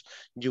e-commerce.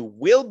 You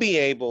will be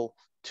able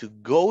to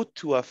go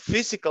to a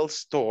physical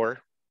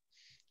store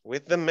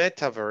with the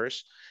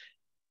metaverse,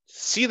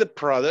 see the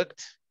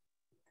product,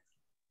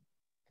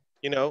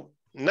 you know,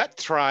 not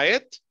try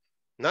it,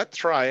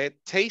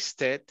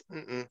 taste it,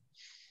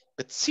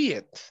 but see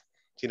it,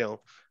 you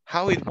know,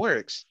 how it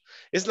works.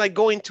 It's like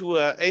going to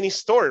any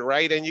store,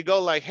 right? And you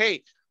go like,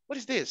 hey, what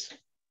is this?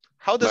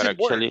 How does it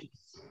work?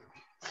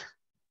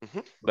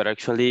 But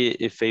actually,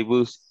 if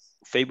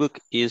Facebook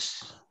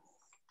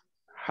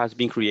has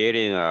been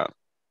creating a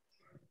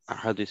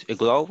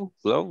globe,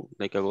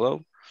 like a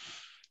globe,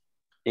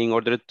 in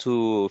order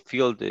to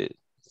feel the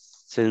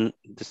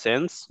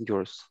sense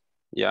yours,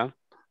 yeah,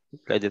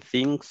 like the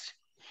things,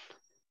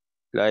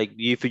 like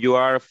if you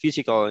are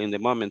physical in the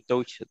moment,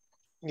 touch it.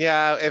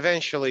 Yeah,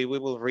 eventually we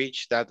will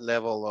reach that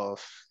level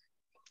of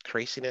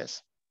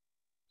craziness.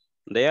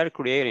 They are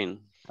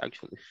creating,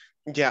 actually.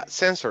 Yeah,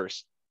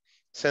 sensors.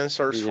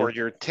 Sensors for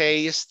your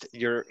taste,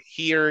 your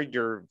hear,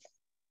 your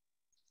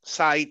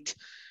sight.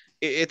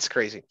 It's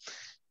crazy.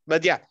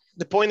 But yeah,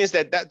 the point is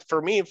that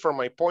for me, from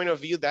my point of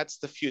view, that's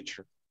the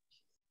future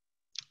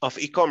of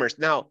e-commerce.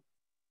 Now,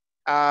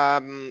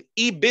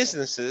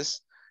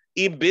 e-businesses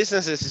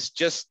is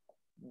just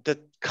the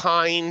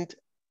kind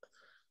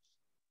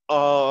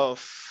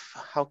of,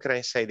 how can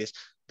I say this?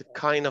 The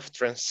kind of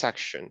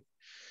transaction.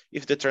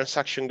 If the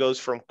transaction goes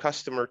from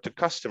customer to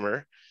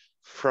customer,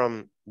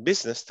 from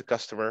business to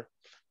customer,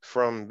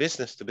 from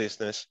business to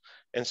business,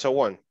 and so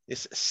on.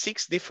 It's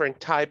 6 different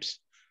types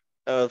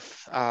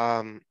of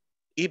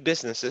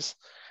e-businesses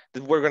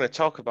that we're going to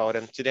talk about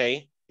them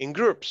today in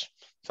groups.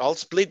 So I'll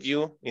split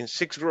you in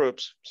 6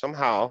 groups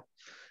somehow,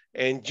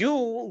 and you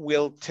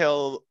will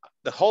tell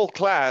the whole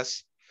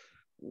class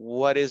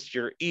what is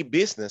your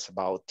e-business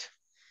about,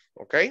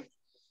 okay?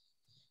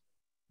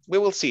 We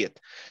will see it.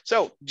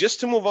 So just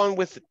to move on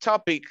with the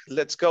topic,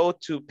 let's go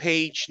to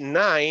page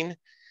 9.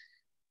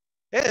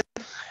 And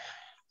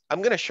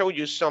I'm going to show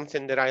you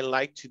something that I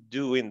like to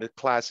do in the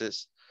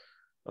classes,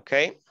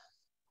 okay?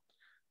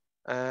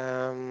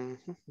 I'm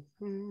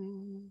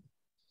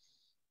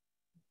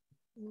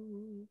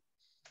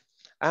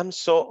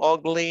so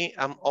ugly,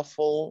 I'm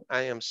awful.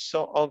 I am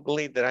so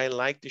ugly that I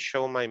like to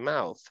show my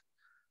mouth,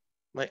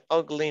 my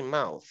ugly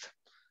mouth.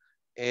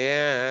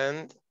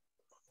 And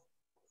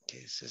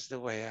this is the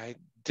way I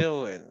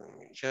do it.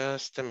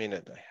 Just a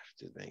minute, I have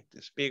to make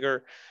this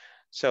bigger.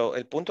 So,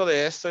 el punto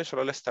de esto, y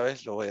solo esta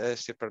vez lo voy a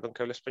decir, perdón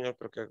que hable español,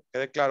 pero que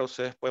quede claro,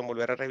 ustedes pueden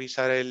volver a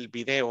revisar el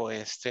video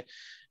en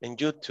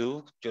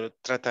YouTube. Yo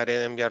trataré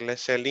de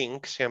enviarles el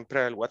link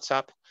siempre al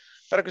WhatsApp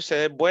para que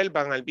ustedes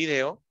vuelvan al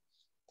video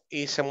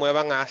y se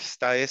muevan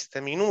hasta este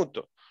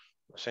minuto.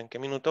 No sé en qué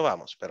minuto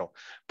vamos, pero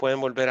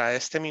pueden volver a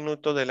este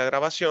minuto de la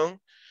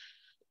grabación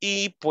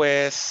y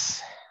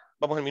pues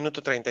vamos al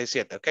minuto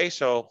 37, ¿ok?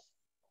 So,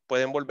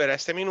 pueden volver a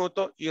este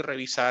minuto y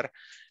revisar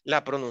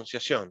la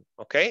pronunciación,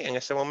 ¿ok? En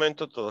este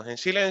momento todos en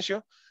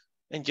silencio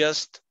and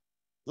just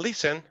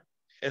listen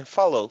and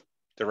follow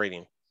the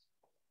reading.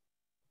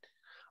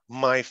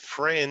 My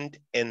friend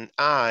and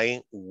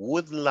I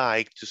would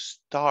like to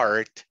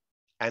start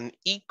an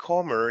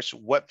e-commerce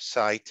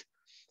website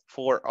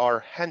for our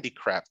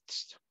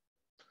handicrafts.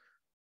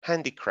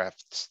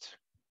 Handicrafts.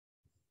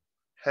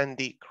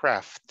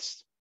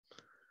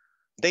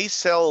 They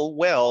sell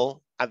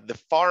well at the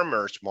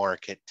farmer's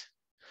market,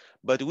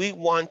 but we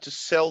want to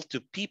sell to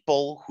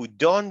people who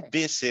don't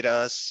visit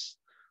us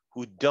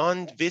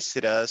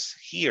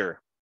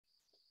here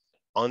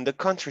on the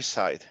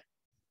countryside.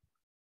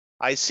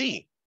 I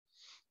see.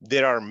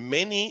 There are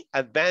many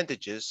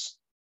advantages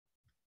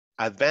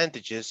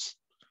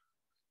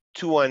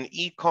to an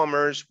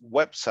e-commerce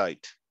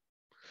website.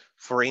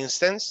 For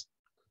instance,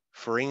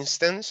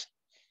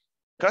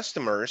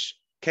 customers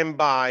can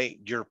buy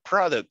your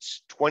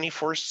products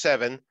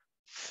 24/7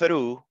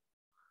 through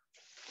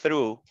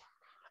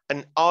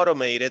an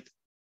automated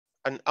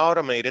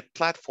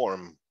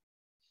platform.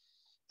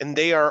 And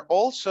they are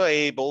also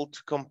able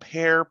to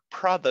compare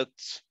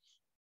products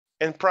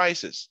and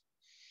prices.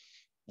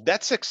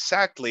 That's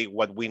exactly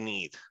what we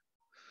need.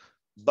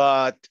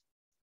 But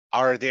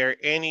are there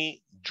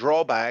any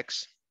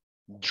drawbacks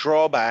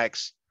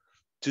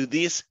to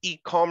this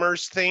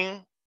e-commerce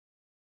thing?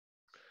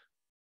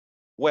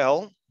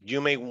 Well,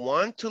 you may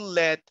want to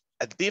let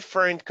a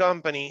different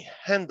company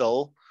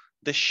handle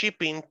the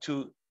shipping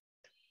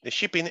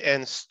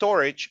and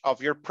storage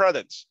of your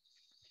products.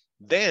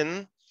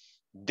 Then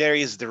there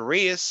is the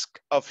risk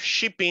of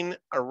shipping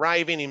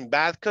arriving in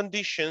bad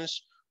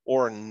conditions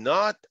or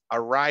not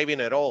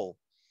arriving at all,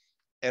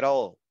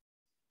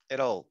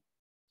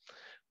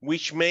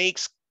 which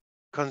makes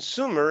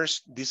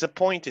consumers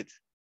disappointed.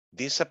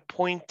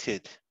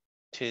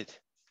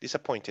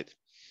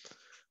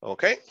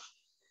 Okay?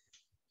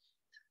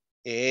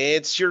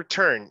 It's your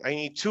turn. I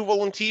need 2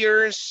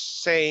 volunteers.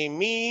 Say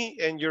me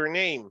and your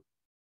name.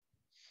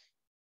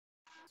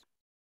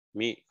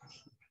 Me,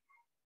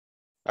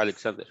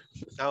 Alexander.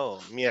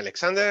 Oh, me,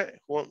 Alexander.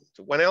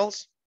 One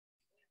else?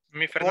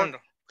 Me, Fernando.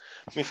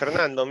 Me,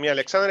 Fernando. Me,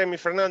 Alexander, and me,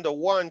 Fernando.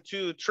 1,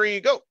 2,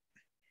 3, go.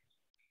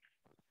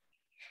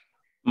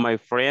 My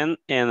friend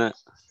and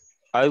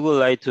I would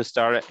like to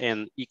start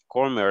an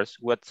e-commerce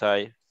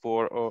website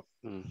for.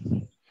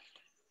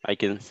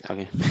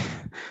 Okay.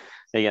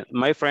 Again,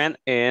 my friend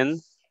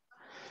and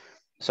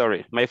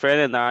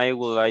I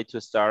would like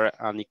to start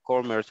an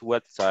e-commerce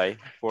website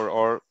for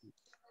our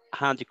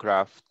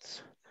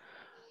handicrafts.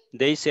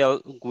 They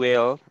sell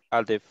well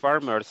at the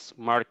farmer's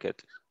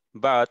market,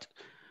 but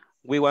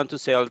we want to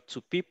sell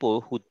to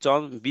people who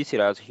don't visit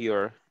us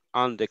here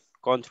on the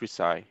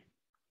countryside.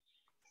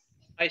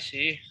 I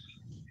see.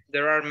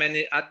 There are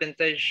many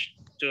advantages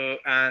to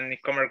an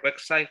e-commerce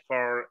website.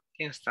 For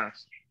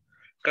instance,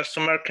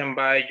 customer can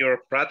buy your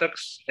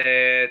products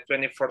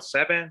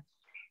 24/7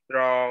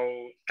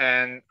 through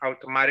an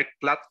automatic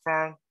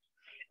platform,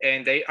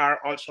 and they are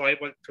also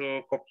able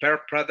to compare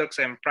products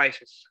and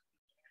prices.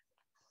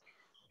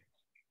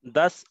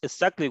 That's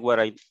exactly what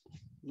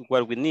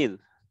we need.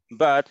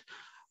 But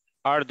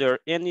are there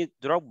any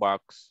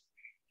drawbacks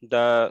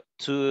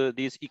to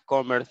this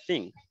e-commerce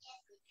thing?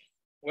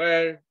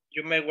 Well,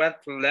 you may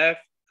want to leave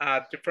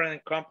a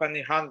different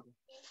company handle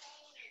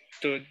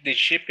to the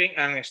shipping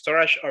and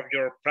storage of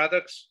your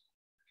products.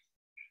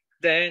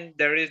 Then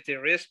there is the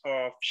risk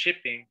of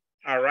shipping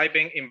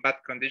arriving in bad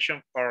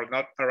condition or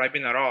not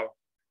arriving at all,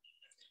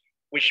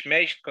 which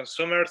makes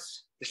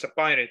consumers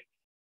disappointed.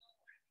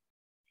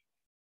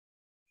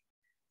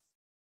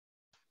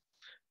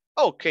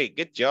 Okay,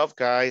 good job,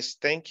 guys.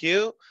 Thank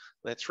you.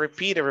 Let's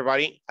repeat,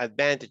 everybody.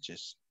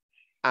 Advantages.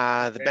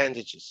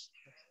 Advantages.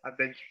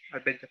 Advantages.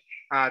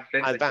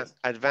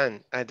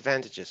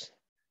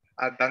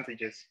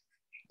 Advantages.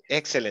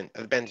 Excellent.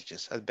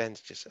 Advantages.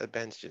 Advantages.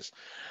 Advantages.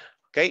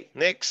 Okay,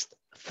 next.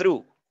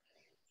 Through.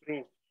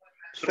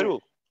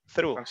 Through.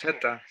 Through.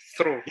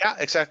 Yeah,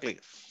 exactly.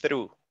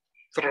 Through.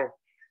 Through.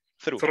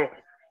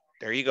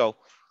 There you go.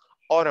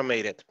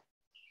 Automated.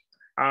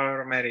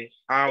 Automated.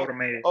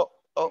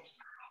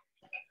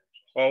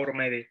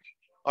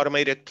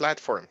 Automated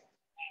platform.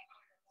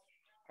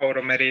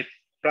 Automated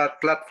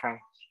platform.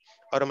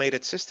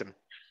 Automated system.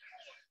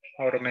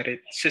 Automated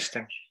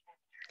system.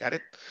 Got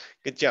it?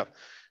 Good job.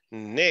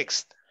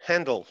 Next,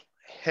 handle.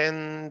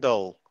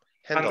 Handle.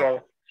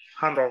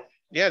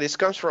 Yeah, this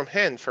comes from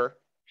hand for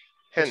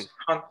hand.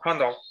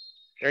 Handle.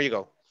 There you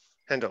go.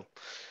 Handle.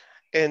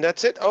 And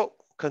that's it. Oh,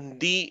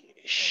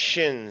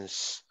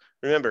 conditions.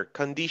 Remember,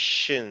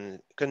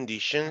 conditions,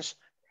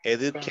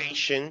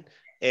 education.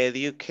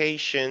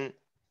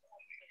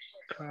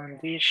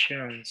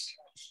 Conditions.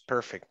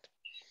 Perfect.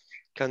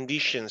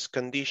 Conditions.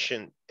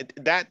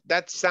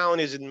 That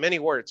sound is in many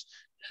words.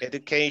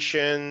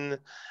 Education,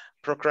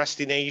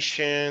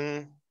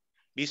 procrastination,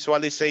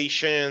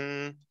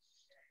 visualization,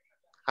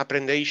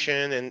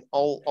 apprendation, and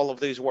all of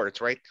these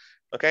words, right?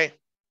 Okay.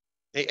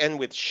 They end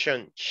with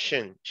shun.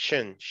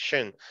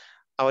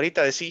 Ahorita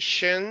decís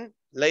shun,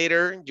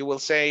 later you will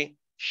say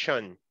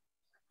shun.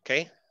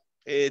 Okay.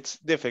 It's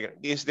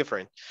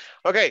different.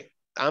 Okay.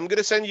 I'm going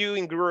to send you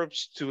in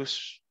groups to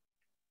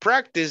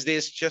practice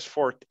this just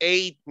for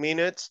 8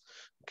 minutes.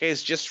 Okay.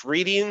 It's just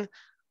reading.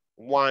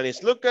 One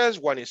is Lucas,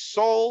 one is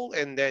Sol,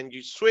 and then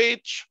you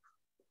switch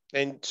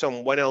and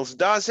someone else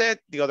does it.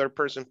 The other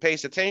person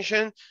pays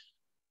attention.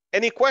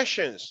 Any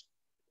questions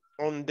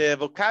on the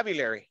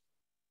vocabulary?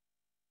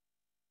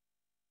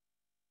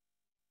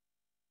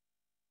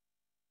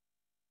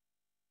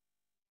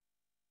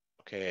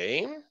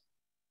 Okay.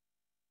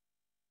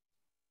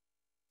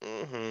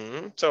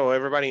 So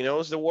everybody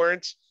knows the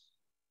words.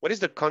 What is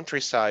the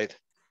countryside?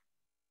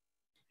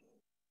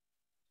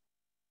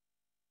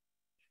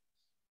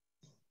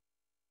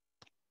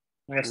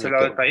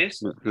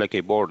 Like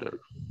a border.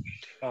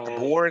 A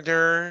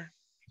border.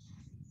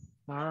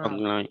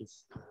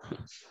 Nice.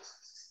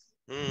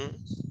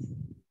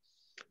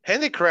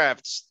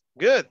 Handicrafts.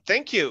 Good.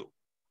 Thank you.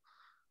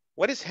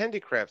 What is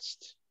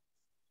handicrafts?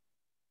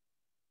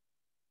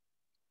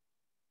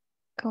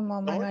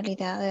 Como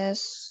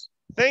manualidades.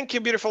 Thank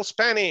you, beautiful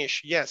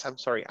Spanish. Yes, I'm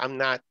sorry. I'm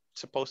not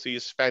supposed to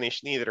use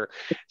Spanish neither.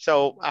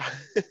 So,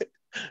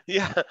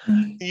 yeah,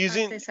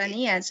 using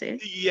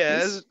artesanías.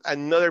 Yes,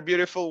 another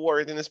beautiful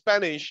word in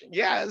Spanish.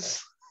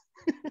 Yes.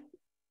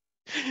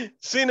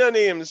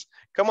 Synonyms.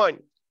 Come on.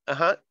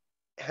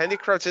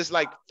 Handicrafts is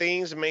like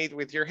things made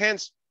with your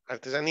hands.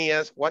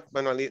 Artesanías. What?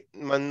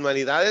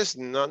 Manualidades?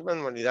 Not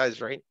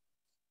manualidades, right?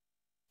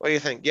 What do you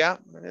think? Yeah,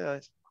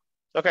 manualidades.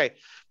 Okay,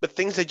 but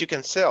things that you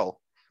can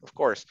sell, of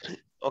course.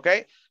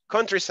 Okay,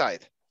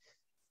 countryside.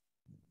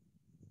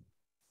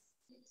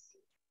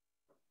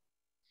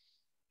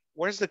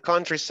 Where's the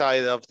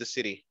countryside of the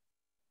city?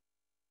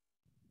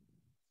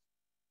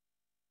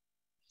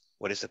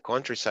 What is the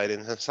countryside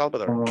in San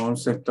Salvador? Como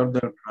sector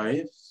del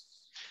país.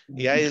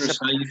 Yeah, is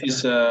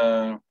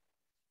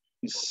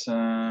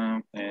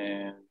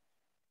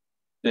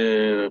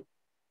the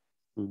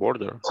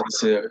border.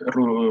 It's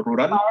rural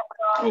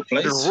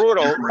place. The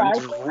rural,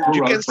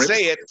 you can place.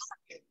 say it.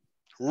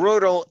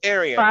 Rural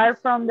area. Far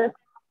from the.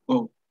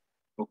 Oh,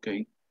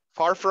 okay.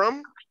 Far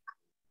from?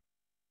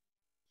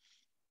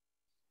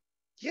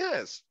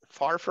 Yes,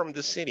 far from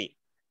the city.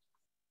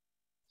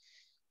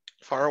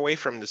 Far away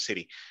from the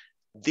city.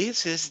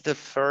 This is the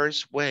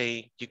first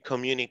way you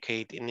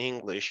communicate in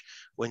English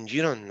when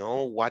you don't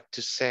know what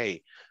to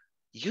say.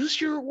 Use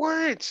your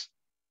words.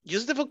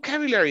 Use the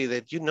vocabulary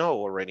that you know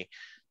already.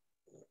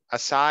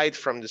 Aside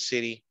from the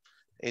city,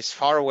 is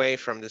far away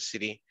from the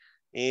city,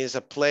 is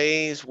a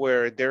place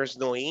where there's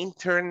no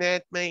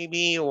internet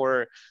maybe,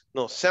 or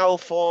no cell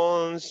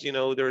phones, you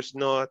know, there's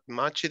not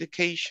much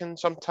education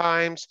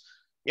sometimes.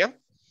 Yeah,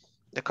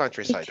 the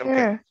countryside.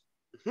 Teacher,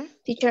 okay.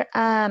 Teacher,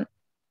 I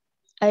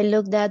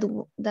looked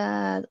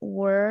that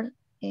word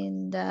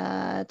in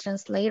the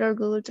translator,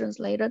 Google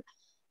Translator,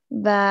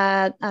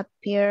 but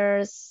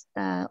appears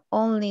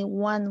only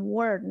one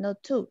word,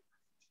 not two.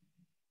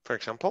 For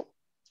example?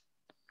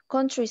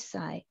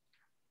 Countryside.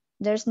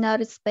 There's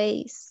not a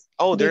space.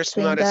 Oh, there's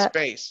not a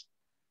space.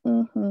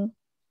 Mm-hmm.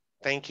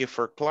 Thank you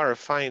for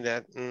clarifying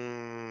that.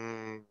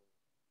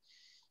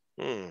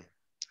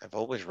 I've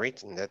always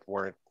written that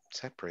word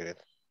separated.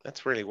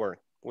 That's really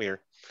weird.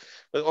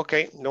 But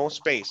okay, no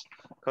space.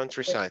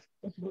 Countryside.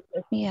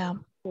 Yeah.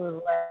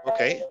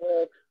 Okay.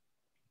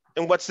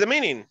 And what's the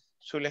meaning,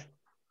 Sule?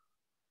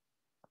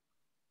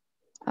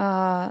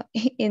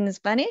 In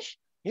Spanish?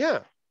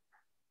 Yeah.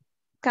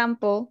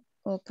 Campo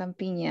o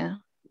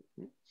campiña.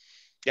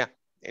 Yeah,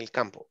 el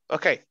campo.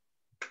 Okay.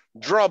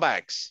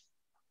 Drawbacks.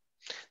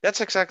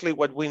 That's exactly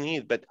what we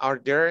need, but are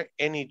there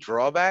any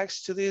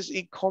drawbacks to this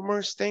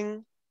e-commerce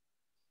thing?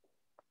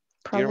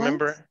 Do you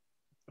remember?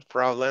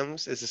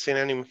 Problems is a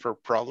synonym for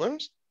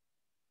problems.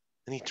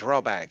 Any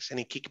drawbacks,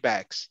 any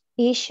kickbacks?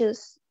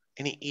 Issues.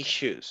 Any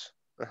issues?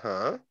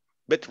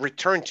 But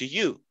return to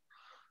you.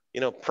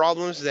 You know,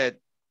 problems that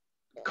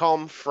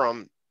come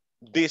from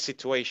this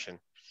situation.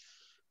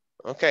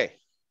 Okay.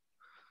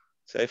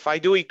 So if I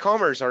do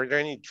e-commerce, are there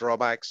any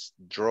drawbacks?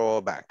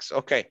 Drawbacks.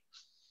 Okay.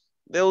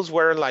 Those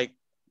were like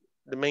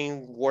the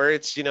main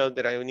words, you know,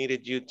 that I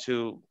needed you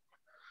to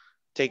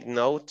take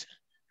note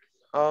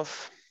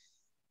of.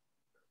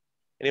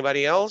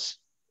 Anybody else?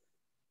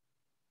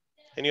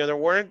 Any other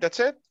word? That's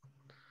it?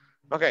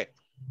 Okay.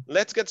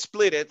 Let's get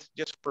splitted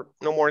just for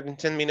no more than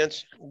 10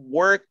 minutes.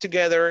 Work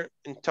together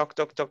and talk.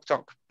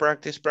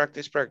 Practice.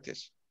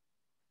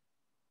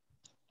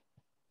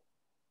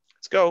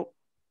 Let's go.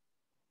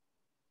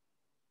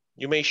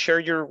 You may share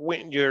your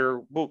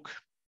book.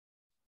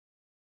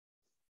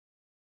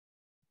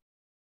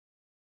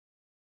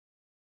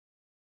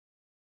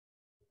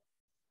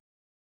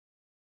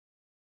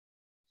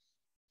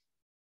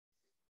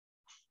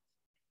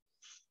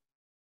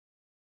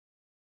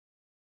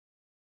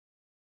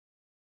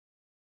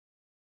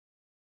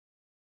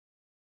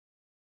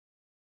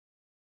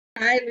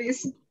 Hi,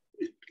 Luis.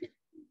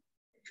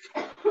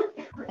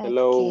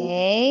 Hello.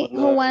 Okay.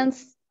 Who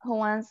wants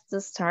to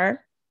start?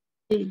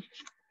 We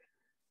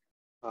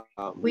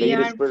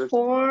are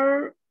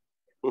four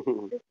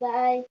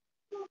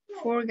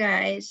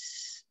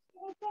guys.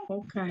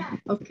 Okay.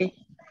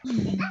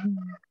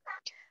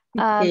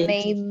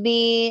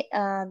 Maybe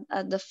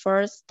at the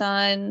first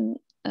time,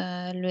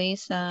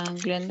 Luis and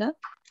Glenda.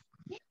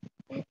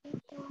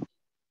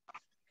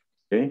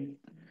 Okay.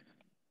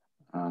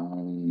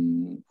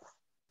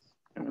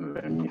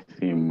 Let me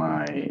see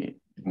my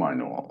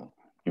manual.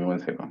 Give me 1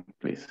 second,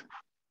 please.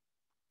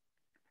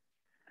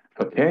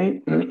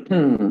 Okay,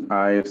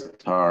 I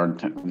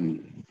start.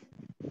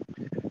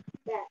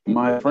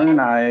 My friend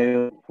and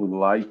I would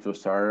like to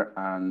start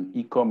an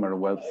e-commerce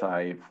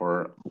website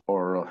for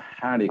our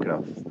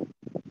handicrafts.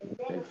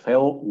 They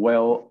sell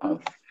well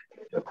at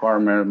the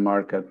farmer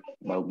market,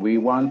 but we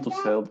want to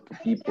sell to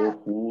people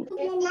who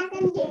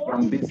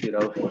can visit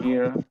us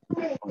here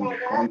on the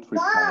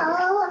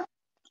countryside.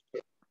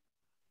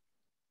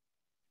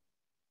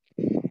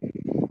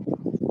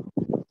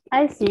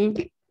 I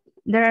see.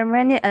 There are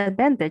many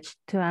advantages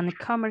to an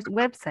e-commerce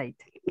website.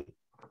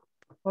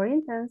 For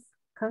instance,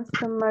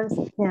 customers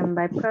can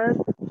buy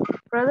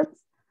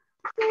products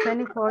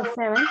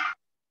 24/7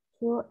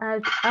 through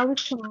an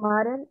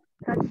automated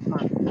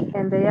platform,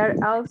 and they are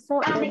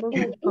also able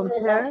to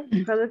compare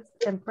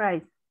products and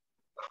price.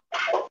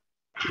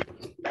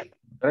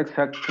 That's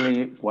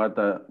exactly what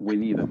we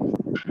need.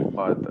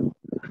 But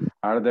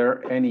are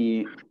there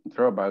any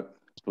drawbacks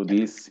to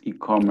this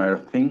e-commerce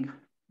thing?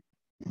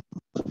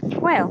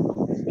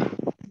 Well,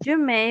 you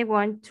may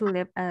want to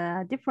let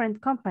a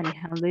different company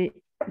handle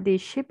the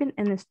shipping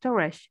and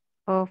storage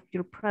of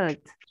your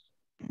product.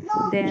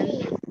 Then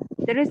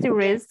there is the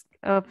risk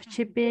of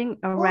shipping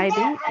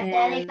arriving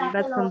in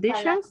bad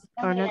conditions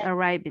or not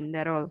arriving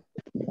at all,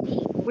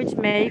 which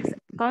makes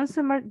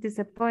consumers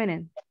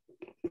disappointed.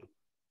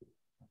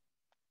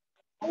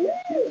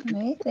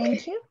 Okay,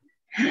 thank you.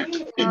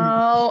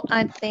 Oh,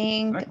 I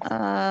think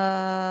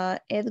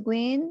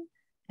Edwin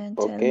and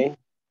Okay.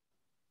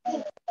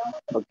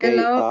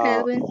 Hello,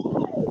 Edwin.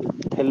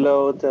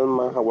 Hello,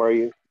 Thelma. How are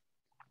you?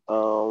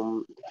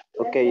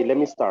 Okay, let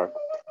me start.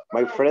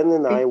 My friend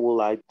and I would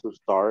like to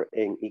start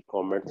an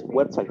e-commerce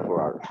website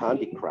for our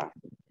handicraft.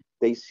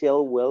 They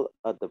sell well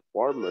at the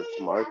farmers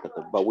market,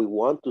 but we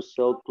want to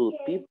sell to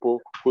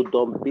people who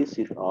don't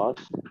visit us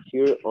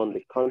here on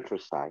the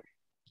countryside.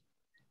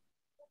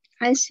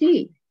 I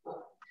see.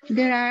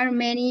 There are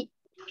many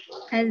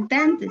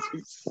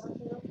advantages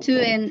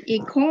to an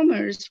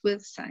e-commerce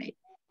website.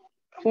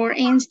 For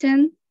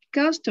instance,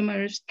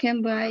 customers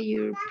can buy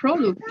your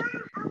product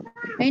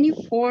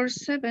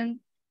 24/7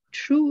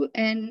 through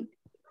an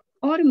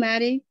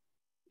automatic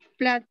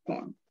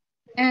platform,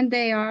 and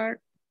they are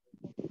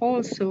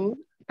also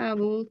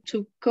able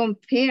to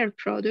compare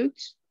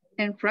products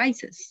and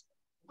prices.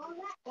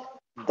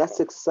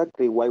 That's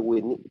exactly what we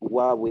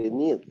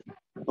need.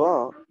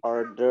 But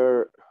are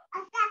there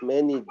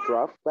many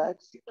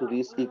drawbacks to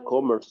this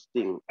e-commerce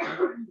thing?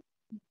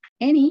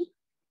 Any?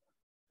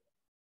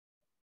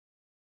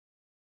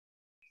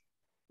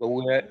 But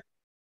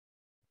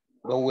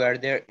were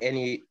there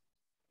any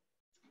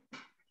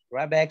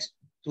drawbacks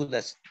to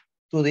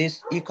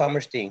these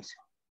e-commerce things?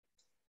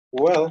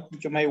 Well,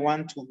 you may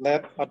want to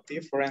let a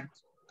different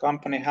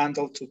company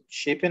handle to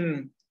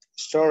shipping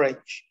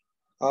storage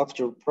of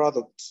your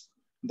products.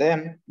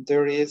 Then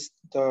there is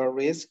the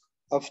risk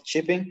of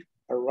shipping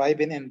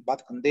arriving in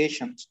bad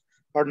conditions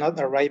or not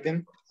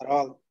arriving at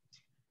all,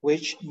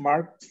 which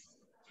makes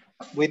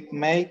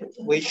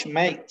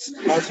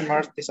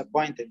customers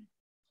disappointed.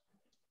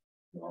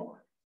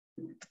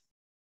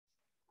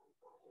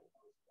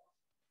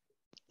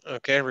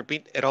 Okay,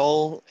 repeat it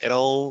all.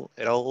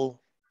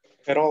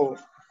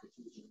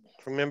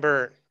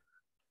 Remember,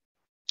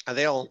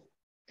 Adele.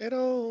 It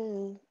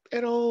all.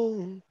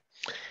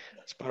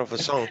 It's part of a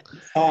song.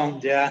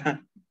 Yeah.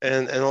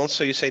 And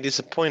also you say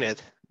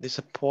disappointed.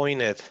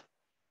 Disappointed.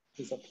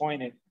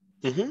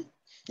 Mm-hmm.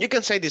 You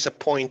can say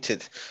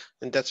disappointed,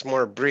 and that's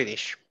more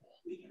British.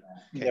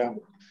 Okay. Yeah.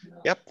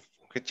 Yep.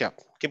 Good job.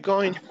 Keep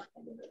going.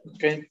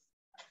 Okay.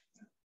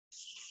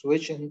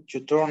 Switching to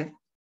turn,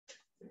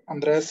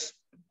 Andres.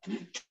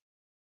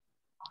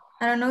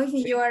 I don't know if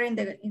you are in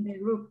the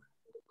group.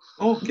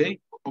 Okay.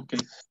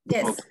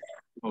 Yes.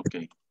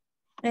 Okay.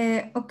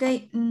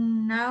 Okay.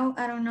 Now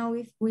I don't know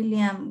if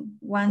William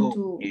want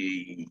to.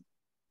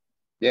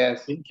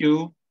 Yes. Thank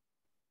you.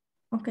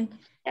 Okay.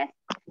 Yes.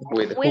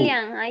 With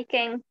William, I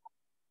can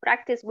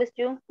practice with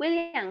you.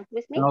 William,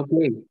 with me.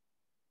 Okay.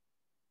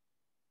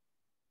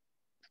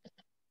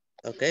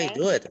 Okay,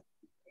 do it.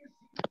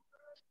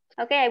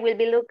 Okay, I will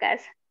be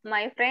Lucas.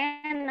 My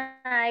friend and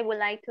I would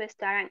like to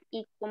start an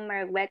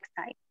e-commerce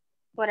website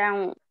for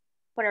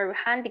our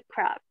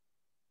handicraft.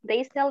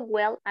 They sell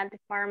well at the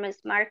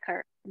farmer's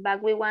market,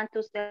 but we want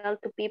to sell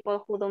to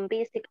people who don't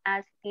visit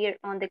us here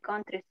on the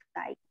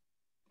countryside.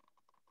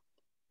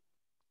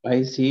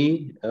 I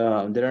see.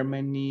 There are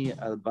many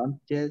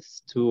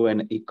advantages to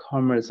an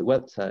e-commerce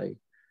website.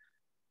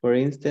 For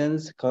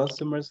instance,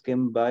 customers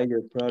can buy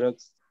your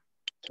products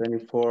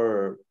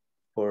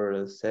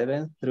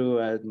 24/7 through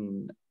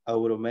an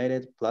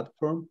automated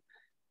platform,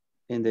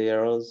 and they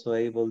are also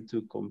able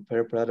to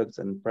compare products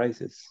and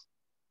prices.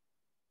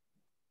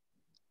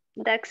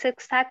 That's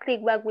exactly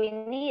what we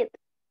need.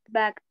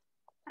 But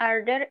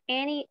are there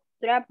any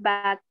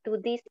drawbacks to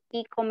this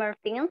e-commerce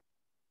thing?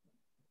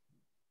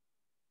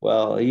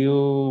 Well,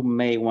 you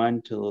may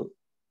want to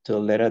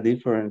let a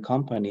different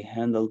company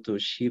handle the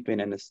shipping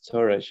and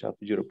storage of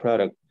your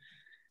product.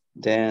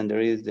 Then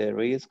there is the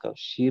risk of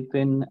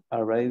shipping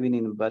arriving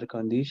in bad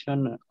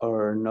condition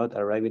or not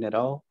arriving at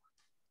all,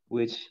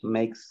 which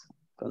makes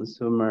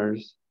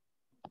consumers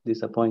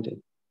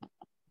disappointed.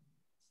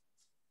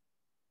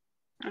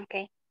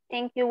 Okay,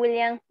 thank you,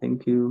 William.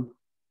 Thank you.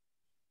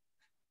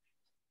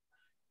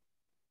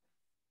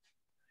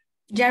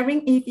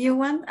 Jarvin, if you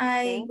want,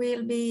 I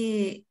will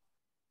be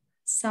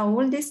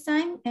Saul this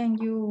time and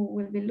you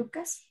will be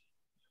Lucas.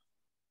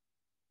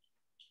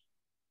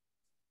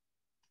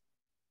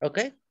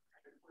 Okay.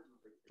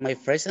 My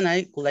friends and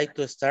I would like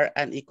to start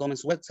an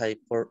e-commerce website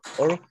for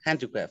our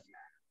handicraft.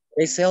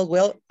 They sell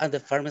well at the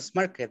farmer's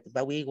market,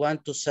 but we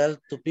want to sell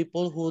to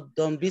people who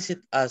don't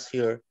visit us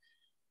here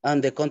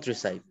on the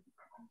countryside.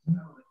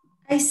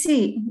 I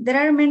see. There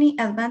are many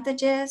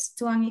advantages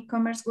to an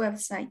e-commerce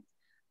website.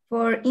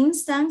 For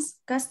instance,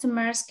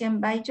 customers can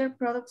buy your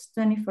products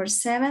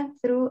 24/7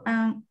 through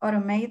an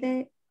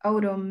automated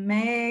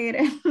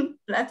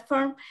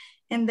platform,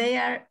 and they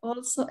are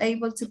also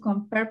able to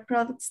compare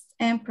products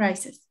and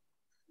prices.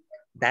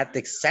 That's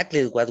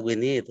exactly what we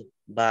need.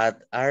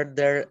 But are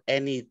there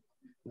any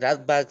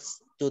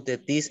drawbacks to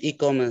this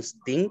e-commerce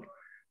thing?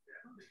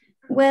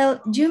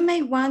 Well, you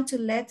may want to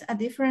let a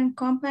different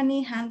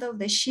company handle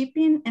the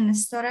shipping and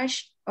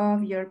storage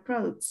of your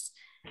products.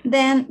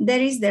 Then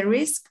there is the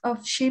risk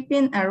of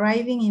shipping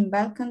arriving in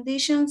bad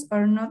conditions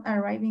or not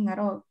arriving at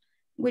all,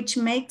 which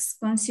makes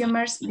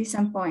consumers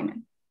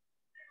disappointed.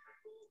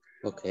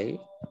 Okay,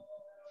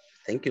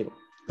 thank you.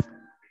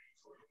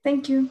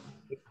 Thank you.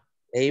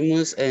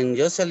 Amos and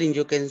Jocelyn,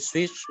 you can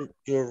switch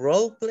your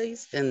role,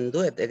 please, and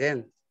do it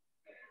again.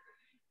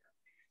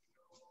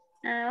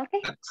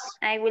 Okay,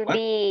 I will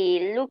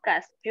be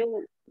Lucas.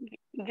 You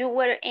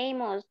were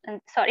Amos,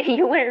 and sorry,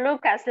 you were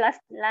Lucas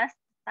last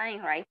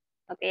time, right?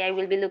 Okay, I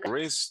will be Lucas.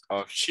 Risk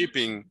of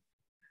shipping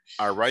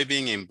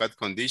arriving in bad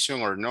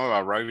condition or not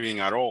arriving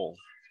at all,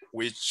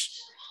 which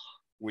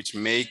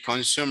make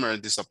consumers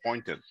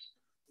disappointed.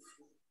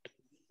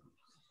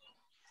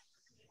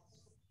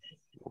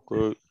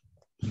 Okay.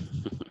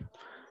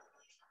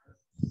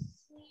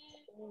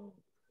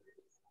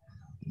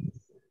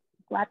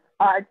 What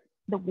are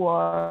the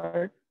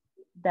words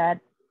that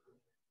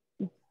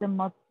is the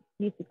most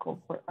difficult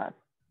for us?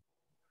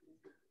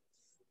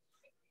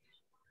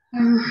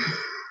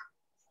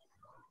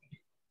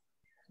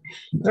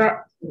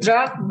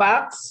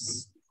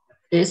 Drawbacks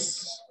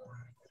is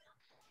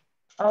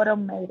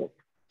automated.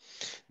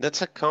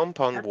 That's a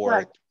compound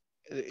word.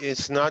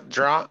 It's not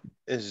draw,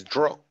 it's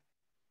draw.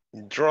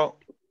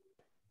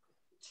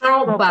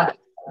 Drawback.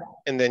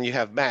 And then you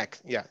have back.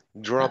 Yeah,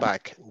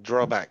 drawbacks.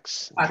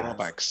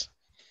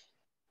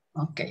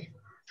 Okay.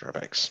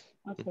 Drawbacks.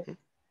 Okay.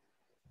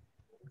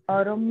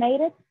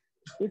 Automated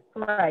is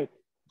right.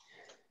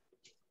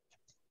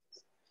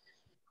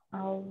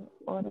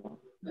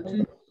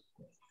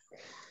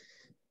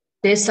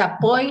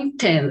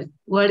 Disappointed.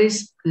 What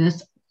is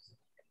this?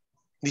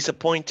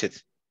 Disappointed.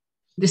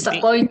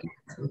 Disappointed.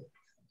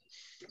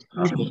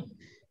 Okay.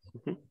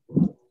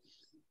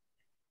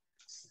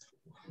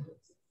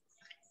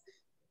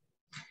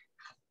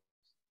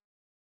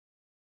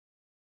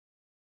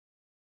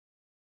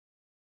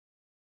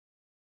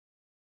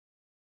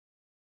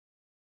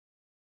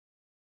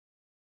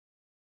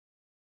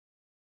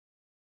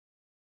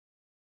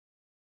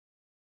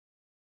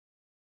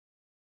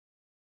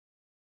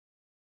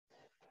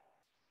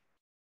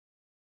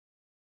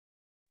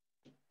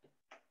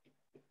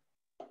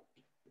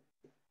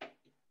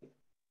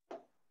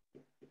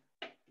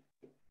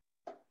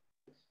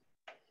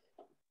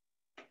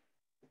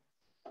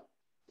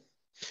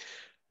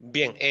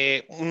 Bien,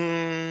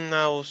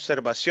 una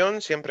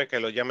observación, siempre que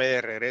lo llame de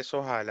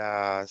regreso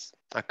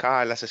acá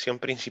a la sesión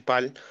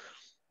principal,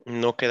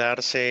 no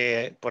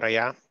quedarse por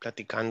allá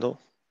platicando.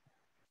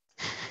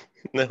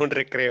 No es un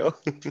recreo.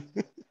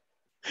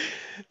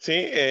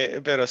 Sí,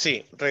 pero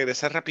sí,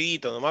 regresar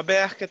rapidito. Nomás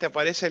veas que te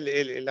aparece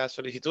la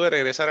solicitud de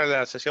regresar a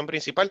la sesión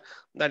principal,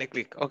 dale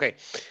clic, ok.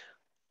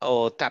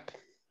 O tap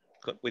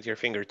with your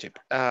fingertip.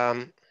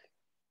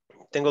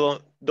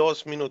 Tengo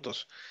 2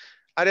 minutos.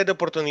 Áreas de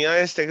oportunidad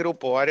de este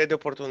grupo, áreas de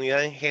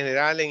oportunidad en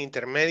general, en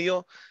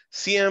intermedio,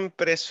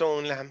 siempre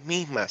son las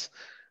mismas.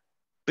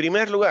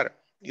 Primer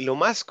lugar, y lo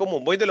más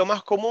común, voy de lo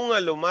más común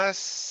a lo más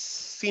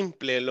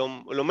simple, lo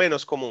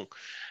menos común.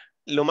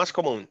 Lo más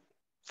común,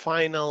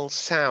 final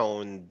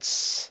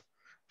sounds.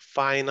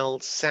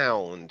 Final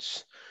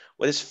sounds.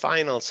 What is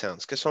final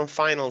sounds? ¿Qué son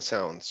final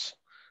sounds?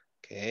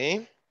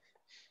 Ok.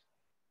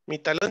 Mi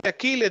talón de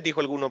Aquiles,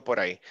 dijo alguno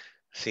por ahí.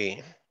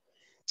 Sí,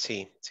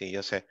 sí, sí,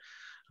 yo sé.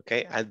 Ok,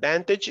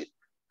 advantage,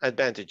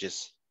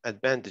 advantages,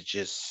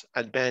 advantages,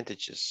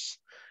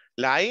 advantages.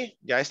 Lie,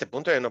 ya a este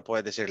punto ya no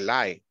puedes decir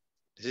lie.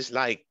 This is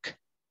like,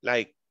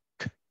 like.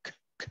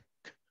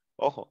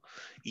 Ojo,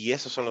 y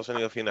esos son los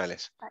sonidos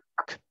finales.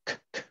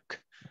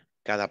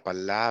 Cada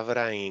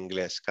palabra en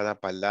inglés, cada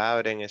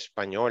palabra en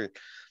español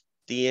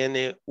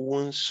tiene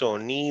un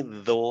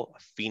sonido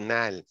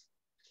final.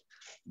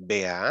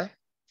 Vea.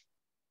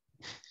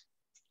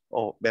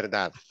 Oh,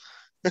 verdad.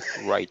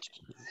 Right.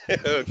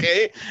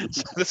 Okay,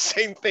 so the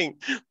same thing.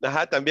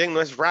 Ajá, también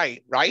no es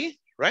right, right,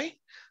 right,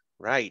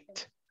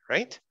 right,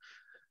 right.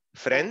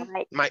 Friend,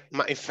 my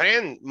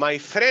friend, my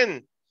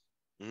friend.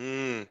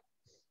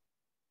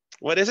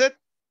 What is it?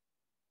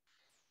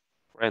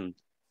 Friend.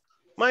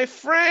 My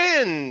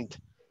friend,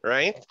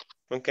 right?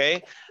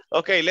 Okay,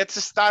 okay, let's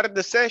start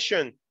the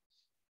session.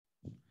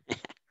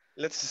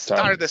 Let's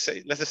start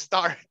let's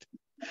start.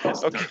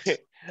 Okay,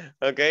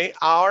 okay,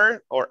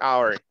 our or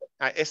our.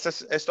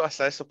 Esto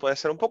hasta eso puede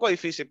ser un poco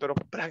difícil, pero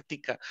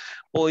práctica.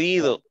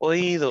 Oído,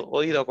 oído,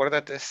 oído.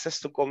 Acuérdate, esa es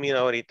tu comida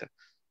ahorita.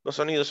 Los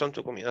sonidos son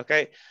tu comida, ¿ok?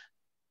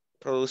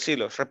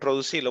 Producirlos,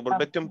 reproducirlos.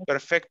 Volvete un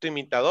perfecto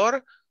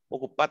imitador.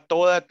 Ocupa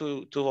toda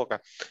tu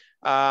boca.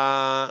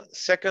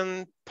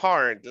 Second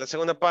part, la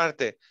segunda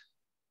parte.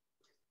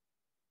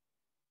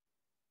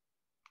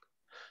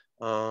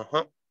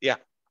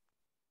 Ya.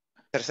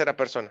 Tercera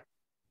persona.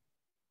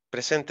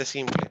 Presente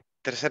simple.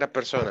 Tercera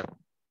persona.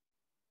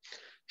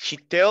 She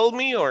tells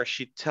me or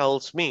she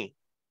tells me.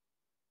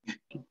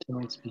 She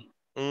tells me.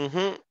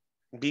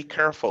 Be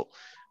careful.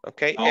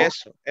 Ok,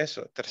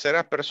 eso.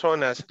 Terceras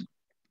personas.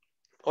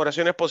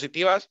 Oraciones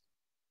positivas.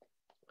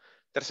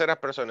 Terceras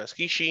personas.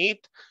 He, she,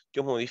 it.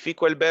 Yo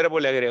modifico el verbo,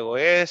 le agrego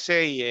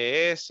S y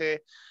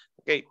ES.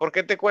 Ok, ¿por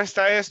qué te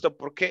cuesta esto?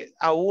 ¿Por qué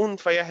aún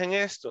fallas en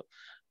esto?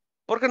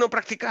 ¿Por qué no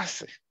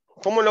practicaste?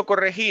 ¿Cómo lo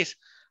corregís?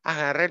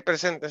 Agarré el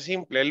presente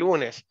simple el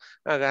lunes.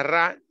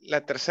 Agarrá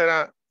la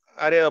tercera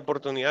área de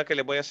oportunidad que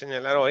les voy a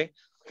señalar hoy.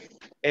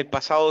 El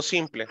pasado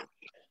simple.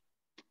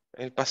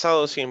 El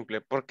pasado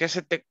simple. ¿Por qué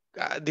se te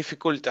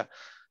dificulta?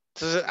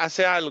 Entonces,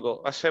 hace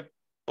algo. Hace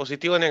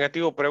positivo,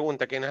 negativo,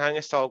 pregunta. Quienes han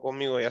estado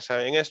conmigo ya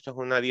saben esto. Es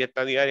una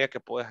dieta diaria que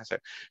puedes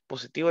hacer.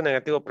 Positivo,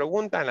 negativo,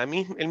 pregunta. El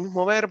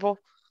mismo verbo.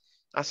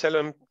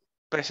 Hacerlo en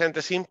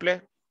presente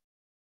simple.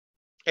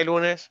 El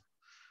lunes.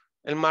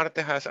 El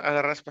martes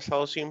agarras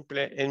pasado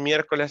simple. El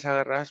miércoles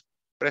agarras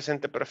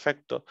presente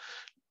perfecto.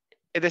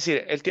 Es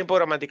decir, el tiempo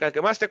gramatical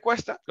que más te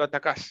cuesta, lo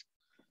atacás.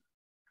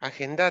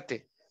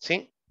 Agendate,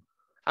 ¿sí?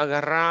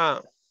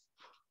 Agarra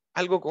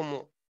algo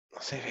como,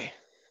 no se ve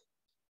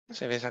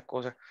esa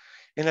cosa.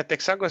 En la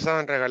Texaco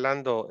estaban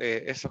regalando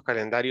estos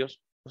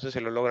calendarios, no sé si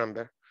lo logran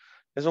ver.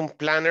 Es un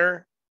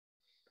planner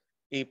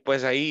y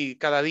pues ahí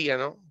cada día,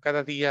 ¿no?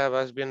 Cada día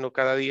vas viendo,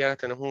 cada día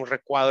tenés un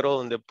recuadro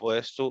donde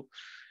puedes tú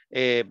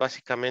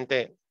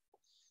básicamente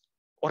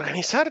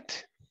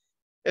organizarte.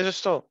 Eso es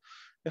todo.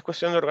 Es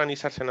cuestión de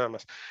organizarse nada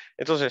más.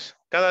 Entonces,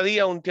 cada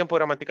día un tiempo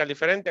gramatical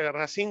diferente,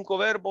 agarras 5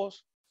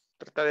 verbos,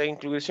 trata de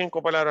incluir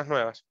 5 palabras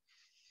nuevas.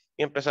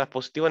 Y empezás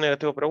positivo,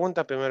 negativo,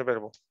 pregunta, primer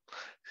verbo.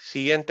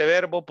 Siguiente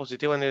verbo,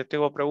 positivo,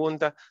 negativo,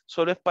 pregunta.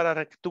 Solo es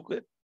para que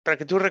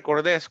tú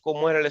recordes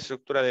cómo era la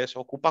estructura de eso.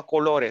 Ocupa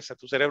colores. A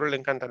tu cerebro le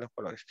encantan los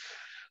colores.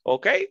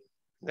 Ok,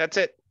 that's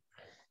it.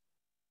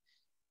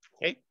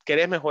 Okay.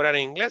 ¿Querés mejorar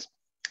en inglés?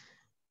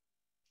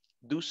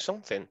 Do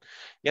something.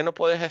 Ya no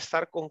puedes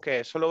estar con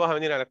que solo vas a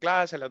venir a la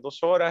clase a las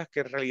 2 horas, que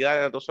en realidad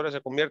las 2 horas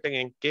se convierten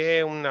en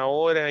 ¿qué? 1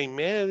 hora y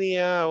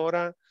media,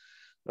 hora.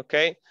 Ok.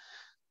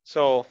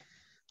 So,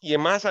 y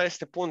más a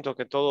este punto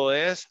que todo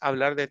es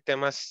hablar de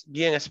temas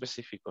bien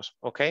específicos.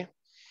 Ok.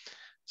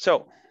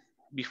 So,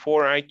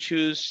 before I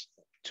choose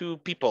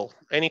 2 people,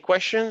 any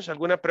questions?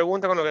 ¿Alguna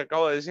pregunta con lo que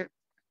acabo de decir?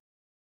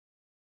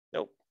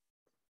 No.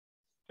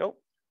 No.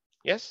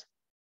 Yes.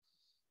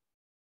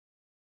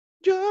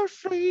 You're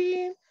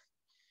free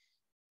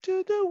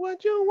to do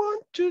what you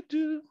want to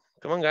do.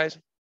 Come on, guys.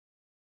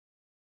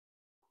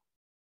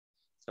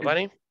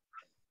 Nobody?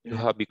 You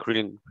have been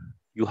clear.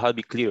 You have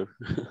been clear.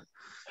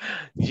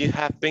 You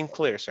have been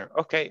clear, sir.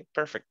 Okay,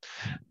 perfect.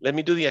 Let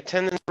me do the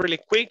attendance really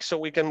quick so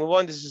we can move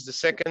on. This is the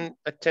second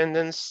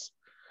attendance.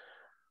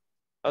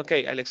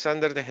 Okay,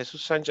 Alexander de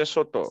Jesús Sánchez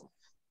Soto.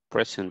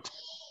 Present.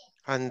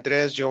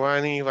 Andrés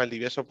Giovanni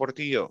Valdivieso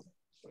Portillo.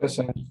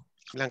 Present.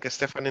 Blanca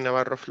Estefany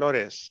Navarro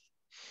Flores.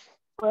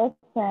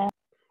 Present.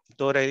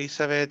 Dora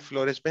Elizabeth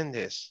Flores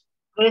Méndez.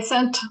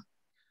 Present.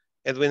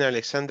 Edwin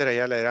Alexander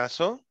Ayala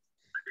Erazo.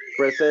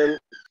 Present.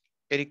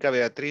 Erika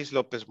Beatriz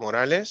López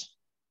Morales.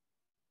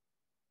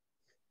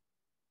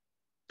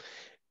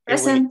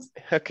 Present.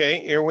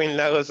 Okay, Irwin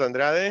Lagos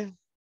Andrade.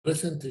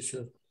 Present,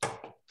 teacher.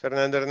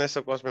 Fernando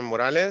Ernesto Cosme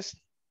Morales.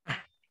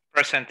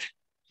 Present.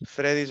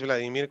 Fredis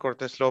Vladimir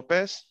Cortés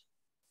López.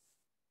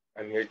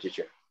 I'm here,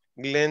 teacher.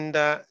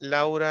 Glenda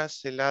Laura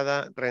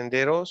Celada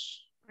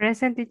Renderos.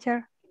 Present,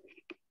 teacher.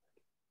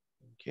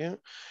 Thank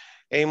you.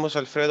 Amos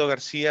Alfredo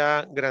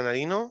García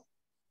Granadino.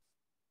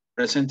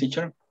 Present,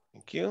 teacher.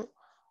 Thank you.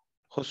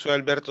 Josué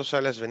Alberto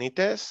Salas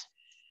Benítez.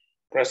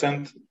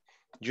 Present.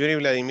 Yuri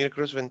Vladimir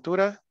Cruz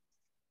Ventura.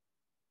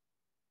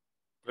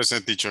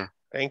 Present, teacher.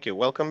 Thank you.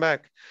 Welcome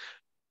back.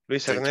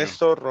 Luis Thank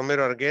Ernesto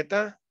Romero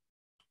Argueta.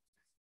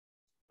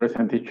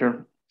 Present,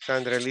 teacher.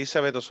 Sandra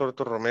Elizabeth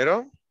Osorto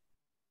Romero.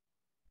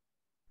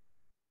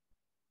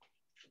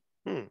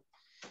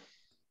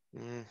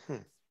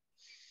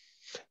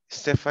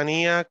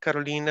 Estefanía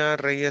Carolina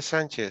Reyes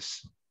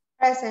Sánchez.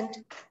 Present.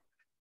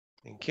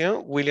 Thank you.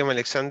 William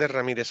Alexander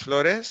Ramírez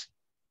Flores.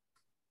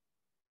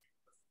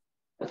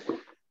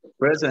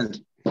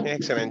 Present.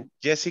 Excellent.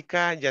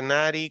 Jessica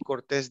Yanari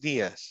Cortés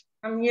Díaz.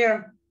 I'm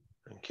here.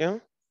 Thank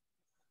you.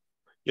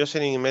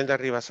 Jocelyn Imelda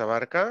Rivas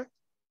Abarca.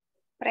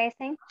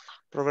 Present.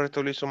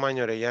 Roberto Luis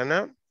Umaño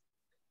Orellana.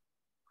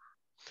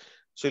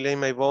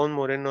 Zuleima Ivonne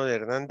Moreno de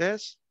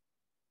Hernández.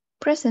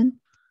 Present.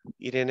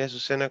 Irene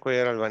Azucena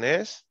Cuellar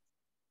Albanés.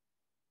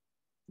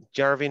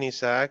 Jarvin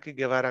Isaac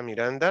Guevara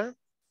Miranda.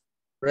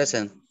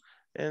 Present.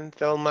 And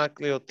Thelma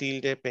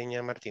Cleotilde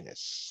Peña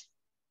Martínez.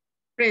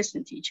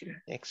 Present,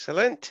 teacher.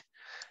 Excellent.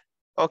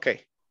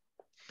 Okay.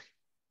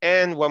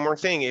 And one more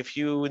thing, if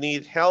you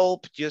need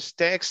help, just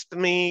text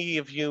me.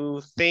 If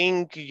you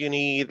think you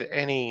need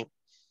any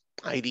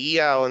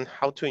idea on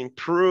how to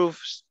improve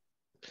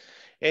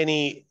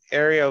any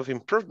area of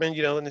improvement,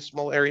 you know, in a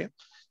small area,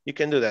 you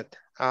can do that.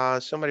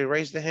 Somebody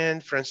raised the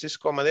hand.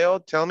 Francisco Amadeo,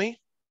 tell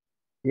me.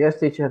 Yes,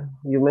 teacher.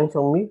 You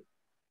mentioned me.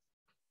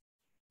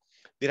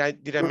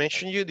 Did I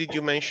mention you? Did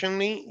you mention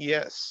me?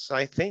 Yes,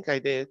 I think I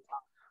did.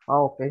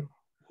 Oh, okay.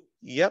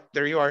 Yep,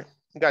 there you are.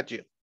 Got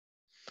you.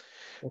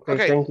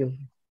 Okay, thank you.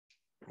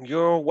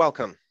 You're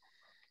welcome.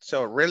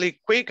 So really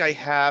quick, I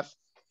have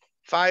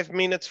 5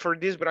 minutes for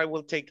this, but I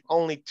will take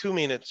only 2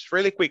 minutes.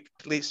 Really quick,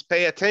 please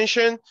pay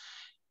attention.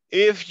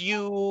 If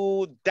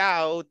you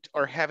doubt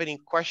or have any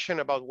question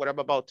about what I'm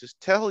about to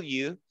tell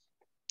you,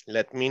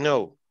 let me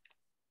know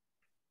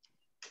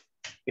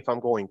if I'm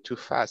going too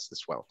fast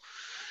as well.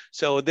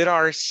 So there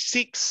are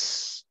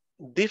 6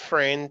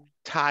 different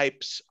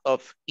types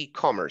of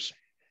e-commerce.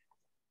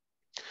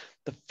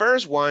 The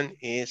first one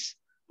is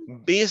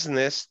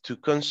business to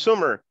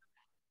consumer.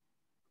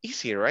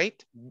 Easy,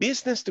 right?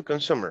 Business to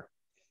consumer.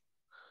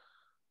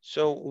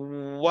 So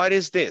what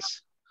is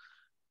this?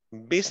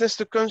 Business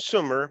to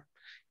consumer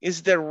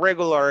is the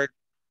regular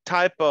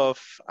type of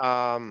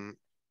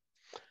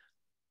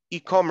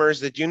e-commerce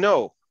that you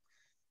know.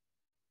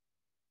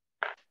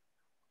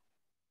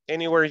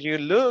 Anywhere you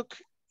look,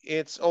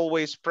 it's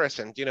always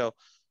present, you know.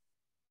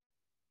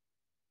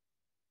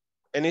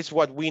 And it's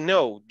what we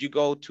know. You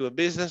go to a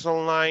business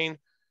online,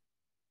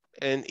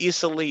 and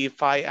easily,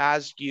 if I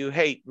ask you,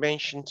 hey,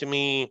 mention to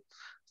me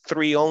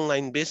 3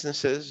 online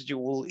businesses, you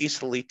will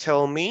easily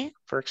tell me,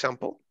 for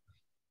example.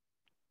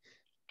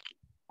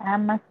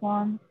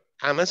 Amazon.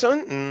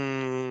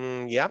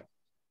 Amazon, yeah.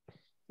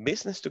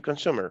 Business to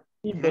consumer.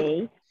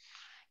 eBay.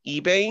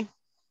 eBay.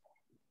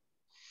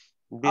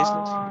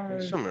 Business to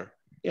consumer,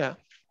 yeah.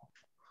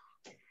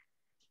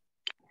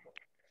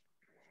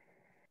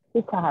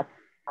 Pizza Hut.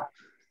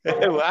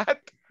 What?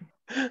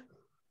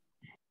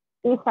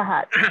 Pizza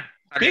Hut.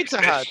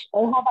 Pizza Hut.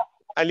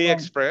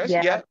 AliExpress,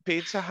 yeah.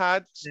 Pizza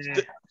Hut,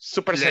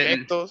 Super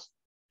Selectos.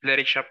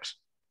 Lady shops.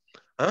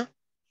 Huh?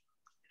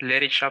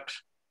 Lady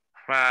shops.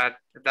 But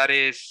that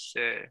is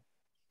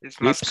it's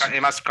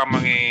most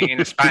common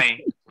in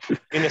Spain.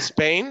 In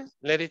Spain,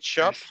 lady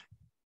shops.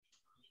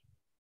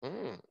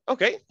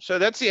 Okay, so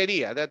that's the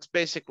idea. That's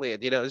basically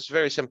it. You know, it's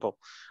very simple.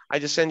 I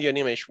just send you an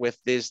image with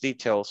these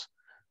details,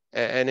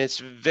 and it's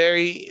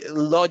very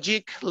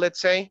logic,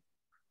 let's say.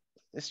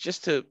 It's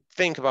just to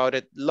think about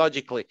it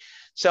logically.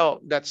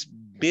 So that's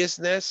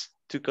business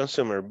to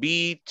consumer,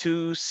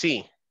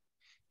 B2C,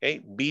 okay,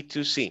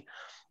 B2C.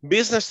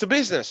 Business to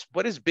business.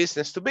 What is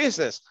business to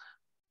business?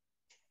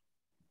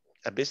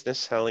 A business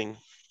selling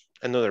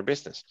another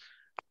business.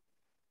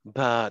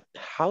 But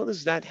how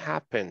does that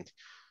happen?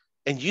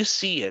 And you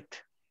see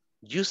it,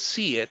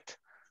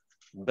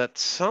 but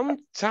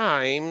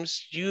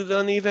sometimes you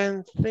don't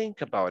even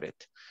think about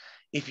it.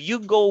 If you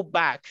go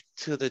back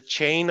to the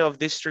chain of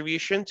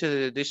distribution, to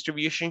the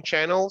distribution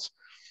channels,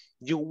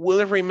 you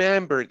will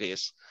remember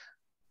this.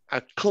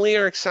 A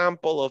clear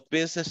example of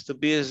business to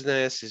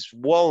business is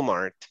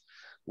Walmart.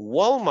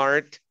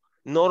 Walmart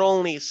not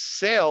only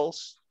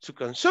sells to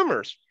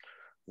consumers,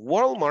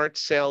 Walmart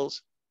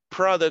sells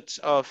products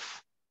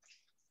of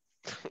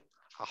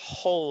a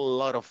whole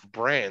lot of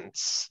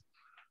brands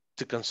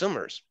to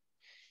consumers.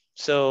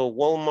 So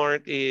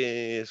Walmart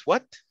is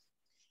what?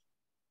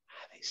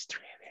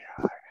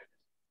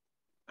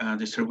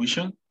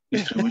 Distribution.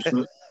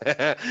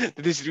 The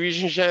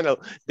distribution channel.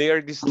 They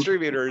are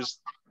distributors.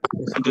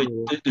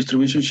 The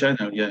distribution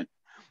channel, yeah.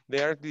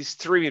 They are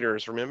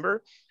distributors,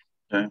 remember?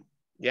 Okay.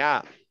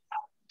 Yeah.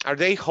 Are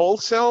they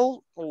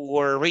wholesale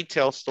or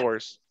retail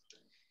stores?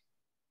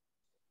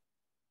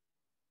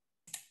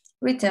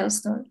 Retail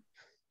store.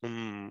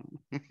 Man.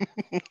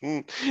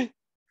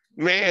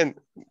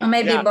 Or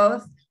maybe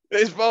both.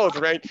 It's both,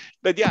 right?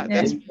 But yeah,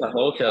 It's a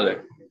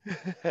wholesaler.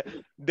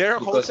 They're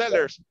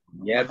wholesalers.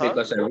 Yeah,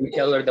 because a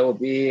retailer, that would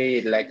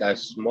be like a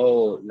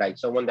small, like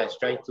someone that's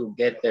trying to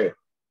get there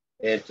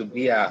to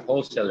be a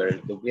wholesaler,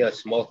 to be a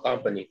small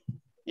company.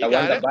 The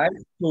one that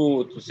buys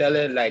to sell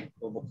it like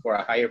for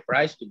a higher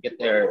price to get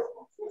their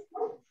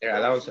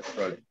allowance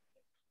from it.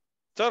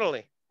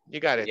 Totally, you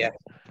got it. Yeah.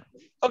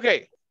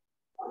 Okay,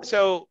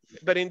 so,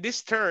 but in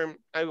this term,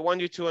 I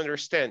want you to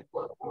understand,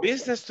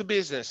 business to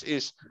business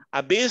is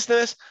a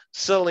business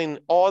selling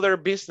other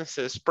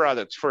businesses'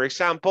 products. For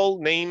example,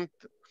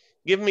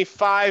 give me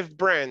 5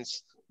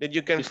 brands that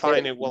you can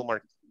find in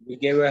Walmart. We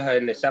gave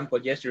an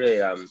example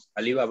yesterday,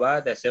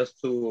 Alibaba that sells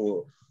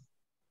to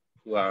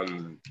what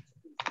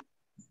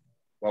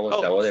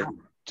was the other?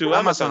 To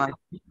Amazon.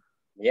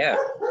 Yeah.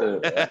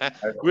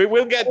 We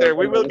will get there,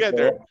 we will get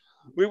there.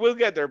 We will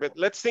get there, but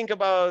let's think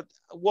about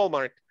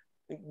Walmart.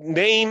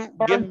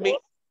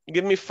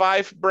 Give me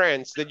 5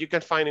 brands that you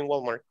can find in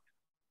Walmart.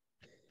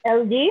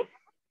 LG.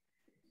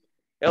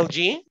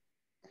 LG.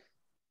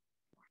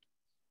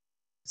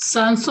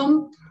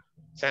 Samsung.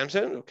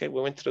 Samsung, okay,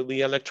 we went through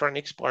the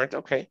electronics part,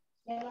 okay.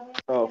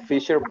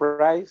 Fisher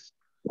Price.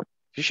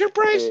 Fisher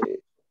Price?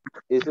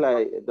 It's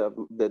like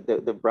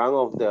the brand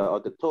of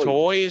the toys.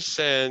 Toys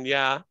and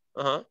yeah.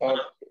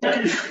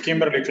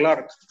 Kimberly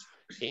Clark.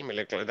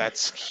 Kimberly Clark,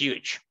 that's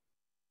huge.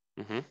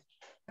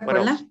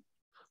 Coca-Cola.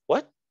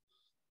 What?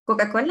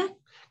 Coca-Cola.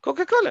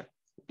 Coca-Cola,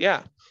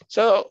 yeah.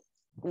 So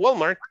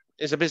Walmart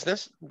is a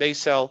business. They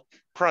sell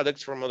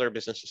products from other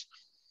businesses.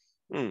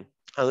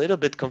 A little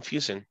bit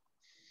confusing.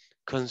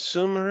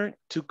 Consumer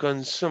to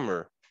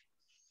consumer.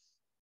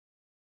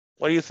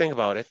 What do you think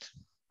about it?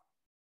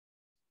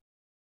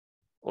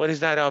 What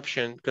is that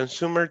option?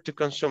 Consumer to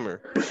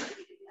consumer.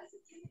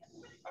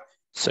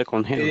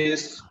 Second hand.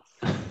 Is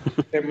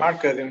the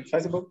market in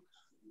Facebook?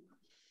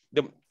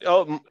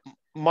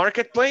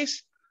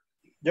 Marketplace?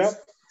 Yep.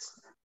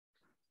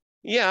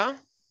 Yeah,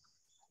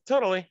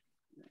 totally.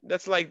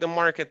 That's like the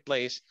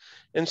marketplace.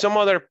 And some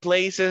other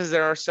places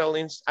that are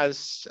selling,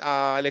 as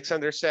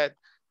Alexander said,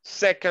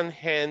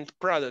 second-hand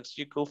products.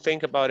 You could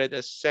think about it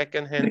as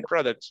second-hand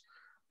products.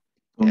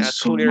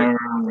 Consumer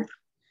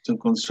to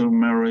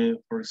consumer,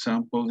 for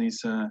example,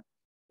 is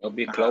it'll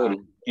be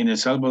clothing. In El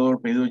Salvador,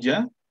 pedido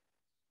ya.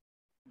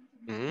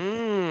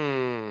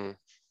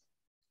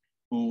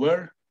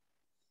 Uber.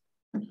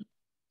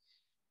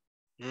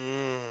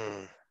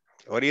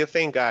 What do you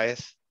think,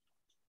 guys?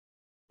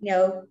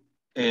 No.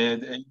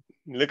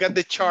 Look at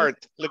the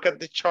chart. Look at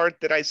the chart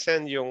that I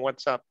send you on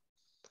WhatsApp.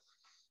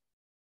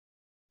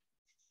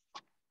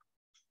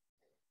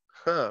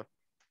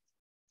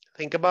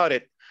 Think about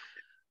it.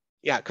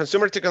 Yeah,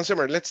 consumer to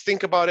consumer. Let's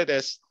think about it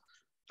as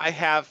I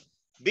have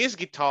this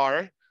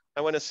guitar.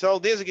 I want to sell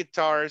this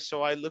guitar,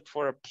 so I look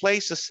for a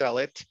place to sell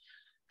it.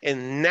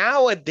 And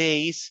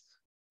nowadays,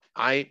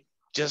 I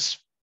just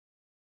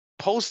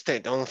post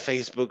it on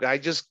Facebook. I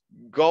just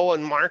go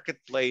on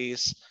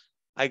Marketplace.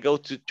 I go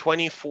to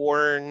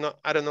 24,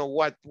 I don't know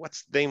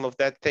what's the name of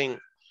that thing.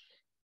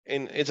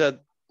 And it's a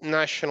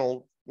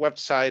national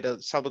website, a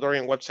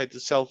Salvadorian website to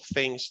sell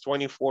things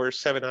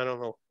 24/7. I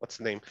don't know what's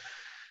the name.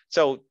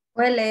 So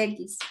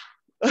OLX.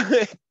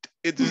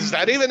 Does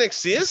that even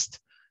exist?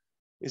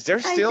 Is there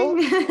still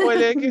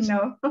OLX?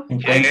 No.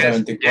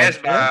 Yes,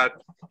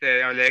 but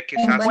the OLX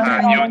has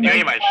a new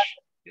image.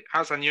 It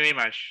has a new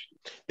image.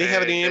 They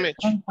have a new image.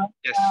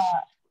 Yes.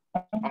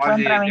 All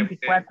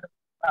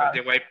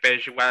the web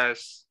page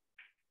was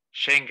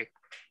changed.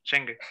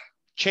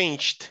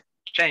 Changed.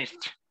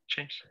 Changed.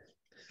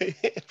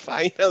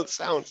 Final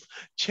sounds.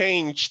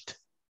 Changed.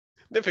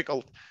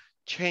 Difficult.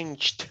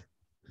 Changed.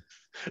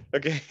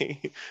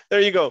 Okay, there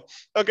you go.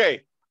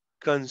 Okay,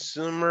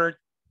 consumer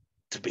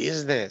to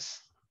business.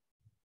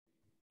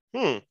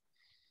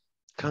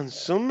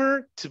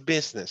 Consumer to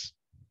business.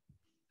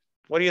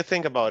 What do you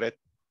think about it?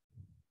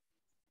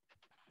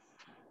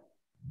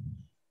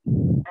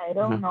 I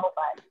don't know,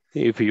 but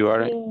if you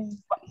are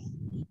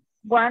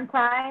one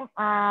time,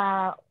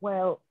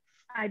 well,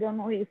 I don't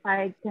know if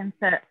I can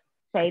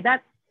say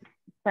that,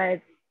 but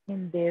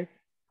in this,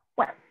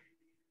 well,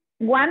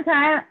 one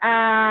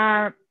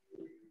time,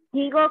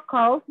 Tigo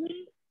called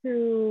me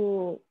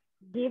to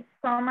give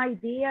some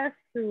ideas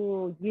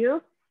to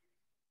use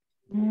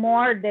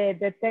more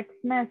the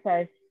text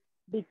message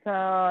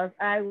because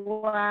I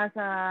was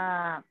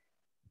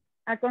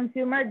a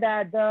consumer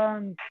that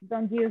don't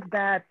use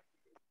that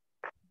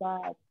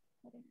well,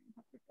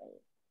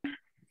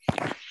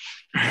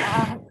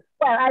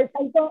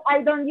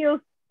 I don't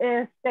use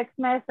text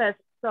message,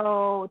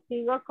 so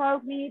Tigo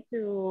called me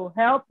to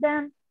help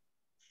them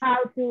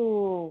how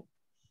to.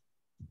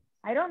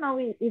 I don't know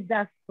if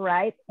that's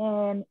right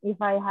and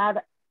if I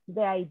had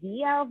the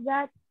idea of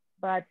that,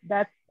 but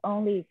that's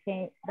only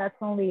came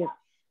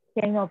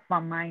off my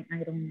mind.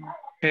 I don't know.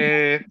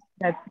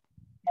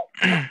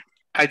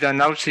 I don't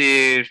know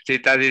if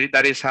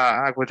that is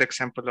a good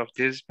example of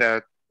this,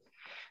 but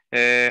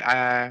in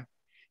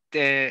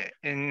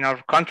our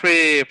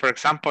country, for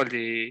example,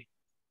 the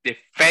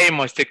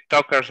famous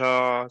TikTokers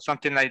or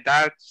something like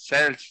that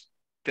sells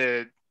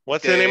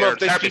What's the name of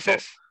the services.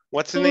 people?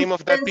 What's the name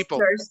of that people?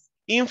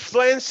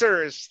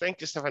 Influencers.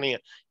 Thank you, Stefania.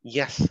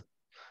 Yes,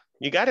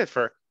 you got it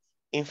for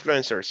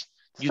influencers,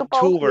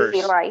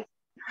 YouTubers. Right.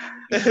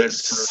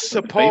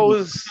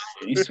 Suppose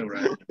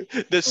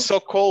the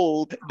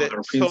so-called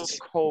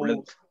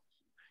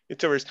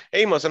YouTubers.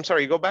 Amos, I'm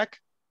sorry, go back.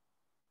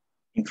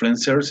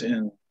 Influencers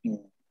in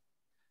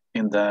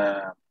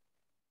the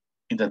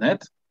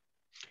net.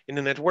 In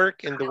the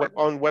network, in the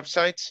on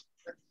websites,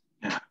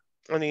 yeah.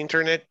 On the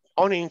internet.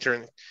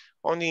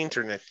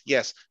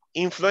 Yes,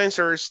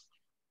 influencers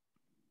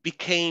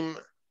became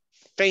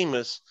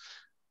famous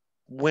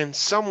when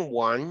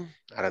someone,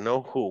 I don't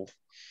know who,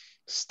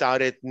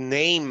 started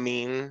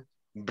naming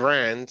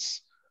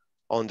brands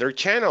on their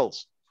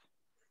channels.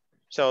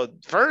 So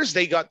first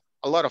they got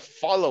a lot of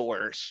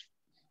followers,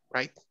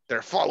 right?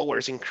 Their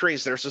followers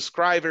increased, their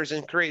subscribers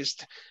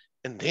increased,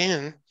 and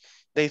then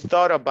they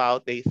thought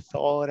about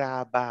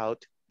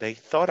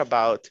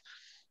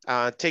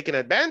taking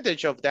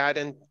advantage of that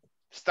and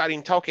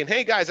starting talking.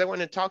 Hey guys, I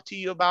want to talk to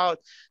you about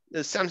the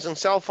Samsung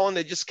cell phone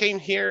that just came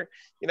here.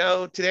 You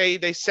know, today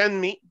they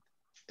send me,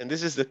 and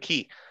this is the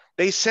key.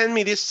 They send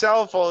me this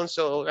cell phone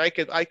so I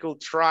could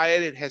try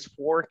it. It has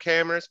 4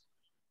 cameras.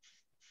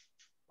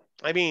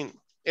 I mean,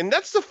 and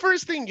that's the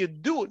first thing you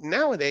do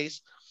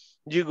nowadays.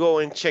 You go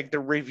and check the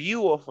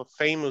review of a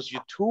famous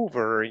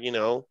YouTuber, you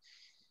know,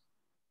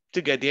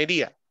 to get the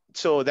idea.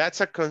 So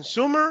that's a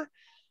consumer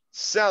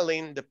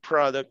selling the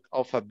product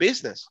of a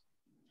business.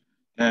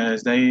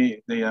 As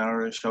they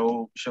are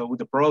show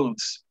the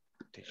products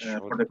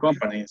for the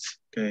companies.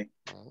 Okay.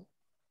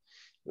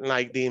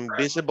 Like the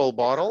invisible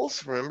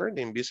bottles, remember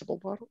the invisible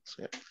bottles?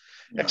 Yeah.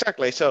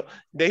 Exactly. So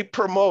they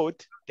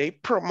promote the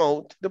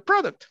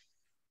product.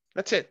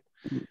 That's it.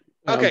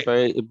 Okay.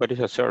 But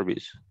it's a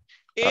service.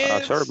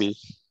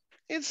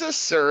 It's a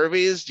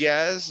service,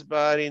 yes,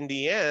 but in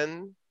the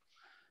end,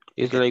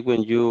 it's like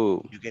when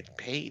you get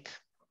paid.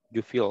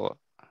 You feel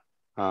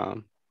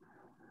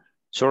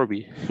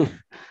survey.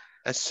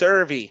 A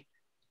survey.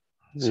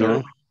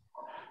 Yeah.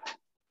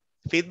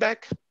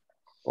 Feedback?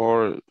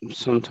 Or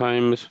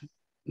sometimes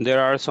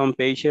there are some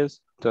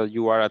pages that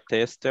you are a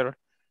tester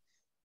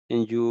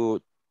and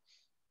you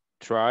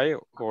try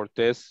or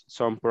test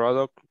some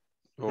product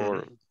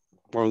or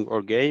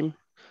game,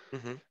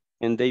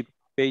 and they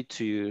pay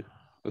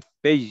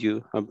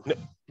you. No,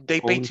 they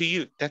pay to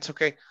you. That's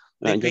okay.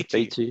 They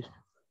pay to you.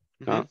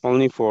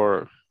 Only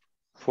for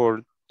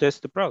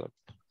test the product.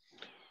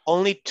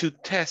 Only to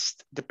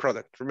test the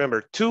product.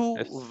 Remember, to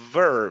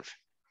verb,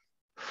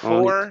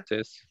 for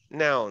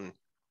noun.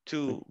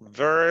 To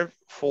verb,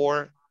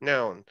 for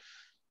noun.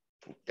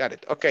 Got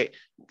it. Okay,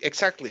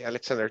 exactly,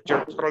 Alexander.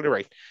 You're totally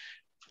right.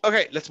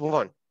 Okay, let's move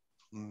on.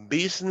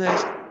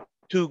 Business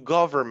to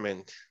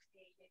government.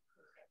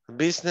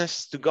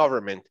 Business to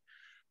government.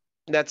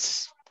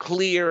 That's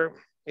clear,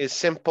 is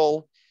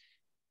simple.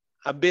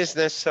 A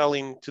business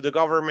selling to the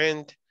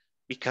government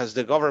because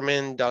the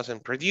government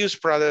doesn't produce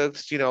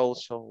products, you know,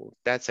 so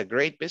that's a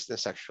great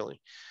business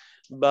actually.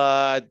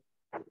 But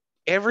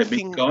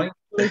everything...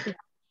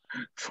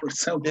 For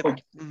example.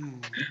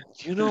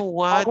 You know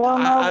what?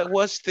 I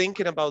was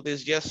thinking about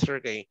this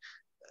yesterday.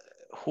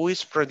 Who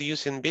is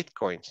producing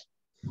Bitcoins?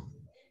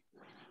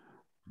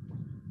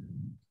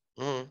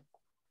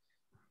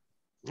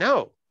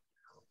 No,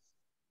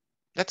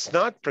 that's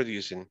not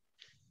producing.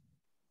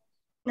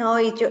 No,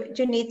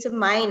 you need to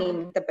mine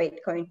in the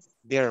Bitcoins.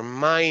 They're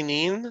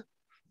mining.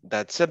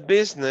 That's a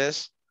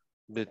business.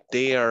 but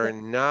they are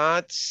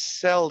not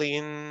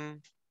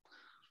selling.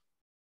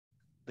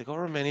 The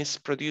government is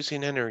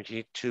producing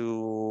energy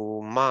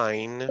to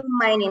mine.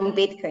 Mining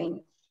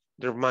Bitcoin.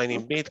 They're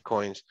mining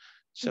Bitcoins.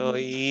 So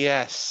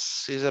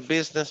yes, it's a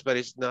business, but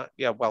it's not,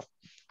 yeah, well,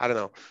 I don't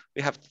know.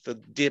 We have to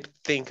deep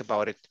think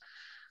about it.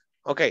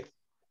 Okay.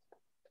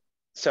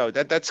 So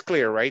that's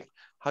clear, right?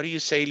 How do you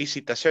say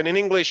licitación in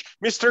English?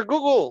 Mr.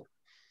 Google.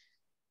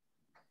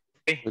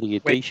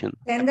 Litigation.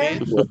 Tender.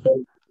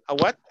 A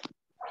what?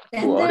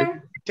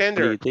 Tender.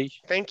 Tender.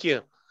 Litigation. Thank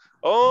you.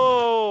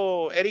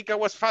 Oh, Erika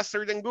was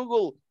faster than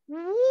Google.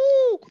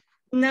 Woo!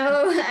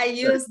 No, I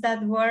use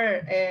that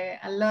word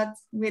a lot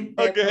with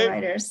the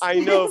providers. I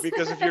know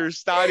because of your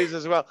studies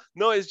as well.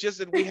 No, it's just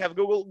that we have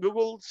Google.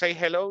 Google, say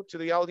hello to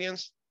the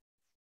audience.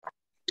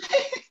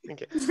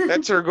 Okay,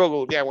 that's our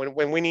Google. Yeah,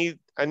 when we need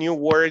a new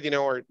word, you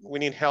know, or we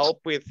need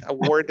help with a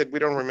word that we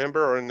don't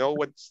remember or know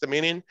what's the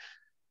meaning,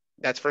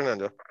 that's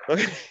Fernando.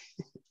 Okay,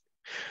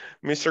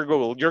 Mr.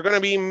 Google. You're gonna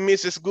be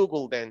Mrs.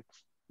 Google then.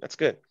 That's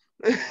good.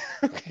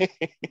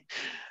 Okay.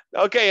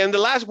 Okay, and the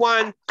last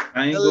one.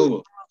 I'm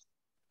Google.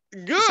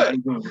 Good.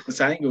 Send Google.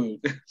 Send Google.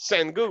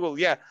 Send Google.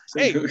 Yeah.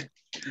 Send hey, Google.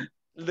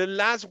 The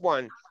last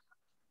one.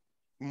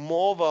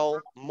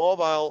 Mobile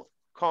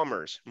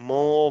commerce.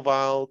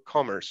 Mobile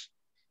commerce.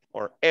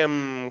 Or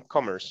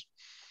M-commerce.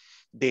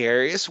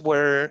 There is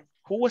where,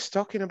 who was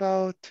talking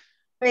about?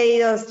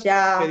 Pedidos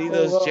ya,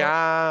 Pedidos Hugo.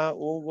 ya,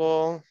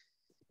 Hugo.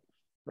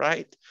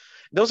 Right?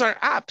 Those are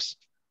apps.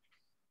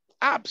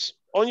 Apps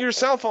on your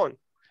cell phone.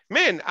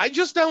 Man, I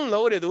just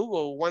downloaded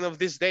Hugo one of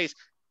these days.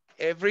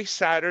 Every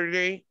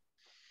Saturday,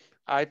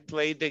 I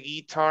play the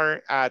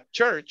guitar at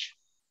church.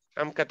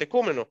 I'm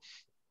catecúmeno.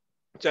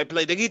 So I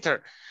play the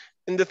guitar.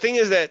 And the thing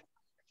is that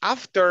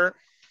after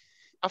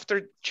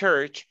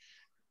church,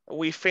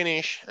 we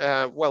finish,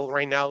 well,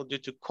 right now, due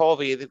to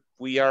COVID,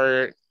 we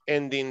are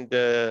ending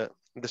the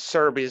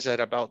service at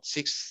about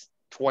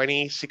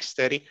 6:20,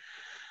 6:30.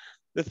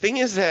 The thing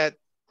is that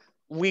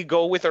we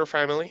go with our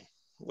family,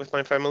 with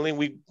my family.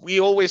 We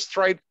always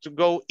try to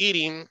go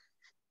eating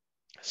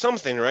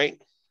something, right?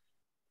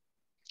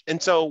 And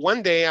so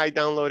one day I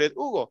downloaded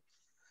Hugo,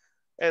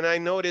 and I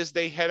noticed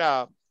they had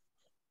a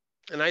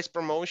nice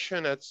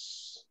promotion at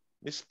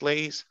this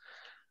place.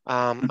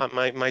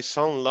 My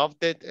son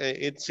loved it.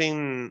 It's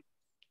in,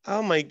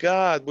 oh my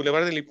God,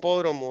 Boulevard del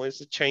Hipódromo. It's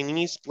a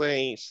Chinese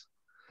place.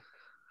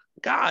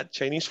 God,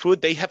 Chinese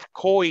food. They have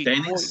koi.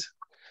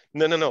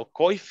 No,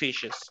 koi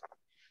fishes.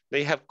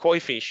 They have koi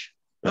fish.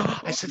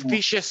 Oh, I said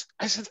fishes.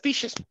 I said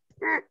fishes.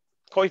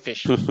 Koi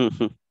fish.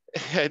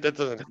 That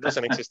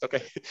doesn't exist.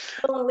 Okay.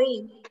 Don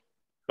Lee.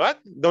 What?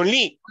 Don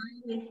Lee.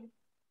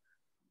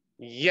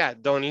 Yeah,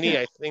 Don Lee.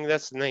 I think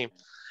that's the name.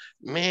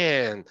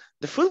 Man,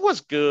 the food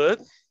was good,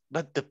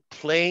 but the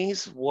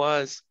place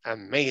was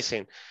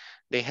amazing.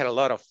 They had a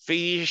lot of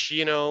fish,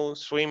 you know,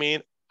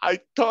 swimming. I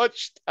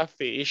touched a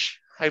fish.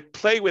 I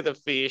played with a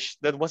fish.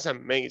 That was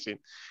amazing.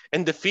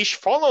 And the fish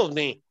followed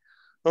me.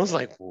 I was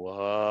like,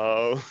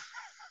 whoa.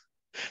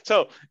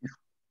 So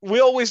we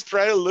always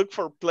try to look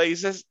for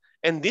places.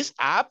 And this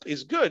app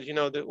is good. You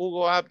know, the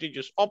Hugo app, you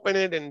just open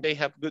it and they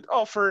have good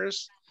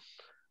offers.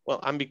 Well,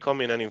 I'm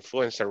becoming an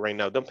influencer right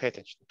now. Don't pay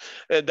attention.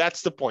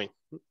 That's the point.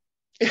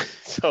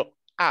 So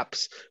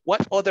apps.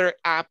 What other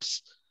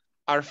apps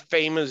are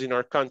famous in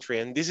our country?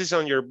 And this is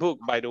on your book,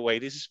 by the way.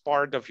 This is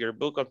part of your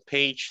book on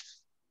page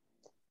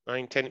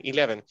 9, 10,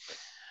 11.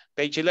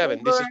 Page 11.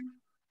 Uber. This is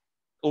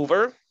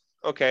Uber.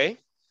 Okay.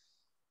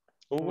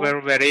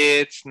 Uber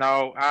Eats,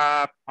 Now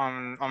app,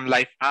 on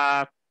Live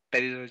app,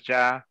 Pedidos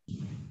ya.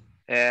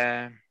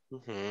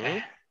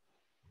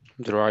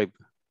 Drive.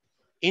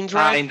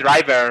 InDrive.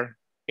 InDriver.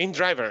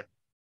 InDriver.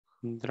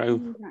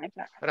 Drive.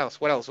 What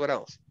else? What else? What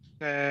else?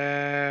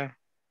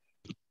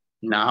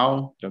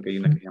 Now, creo que hay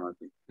una que se llama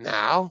así.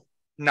 Now.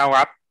 Now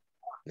app.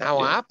 Now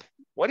Yeah. app.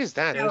 What is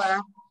that?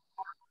 Yes.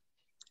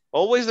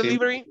 Always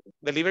delivery?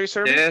 Delivery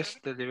service? Yes,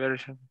 delivery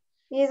service.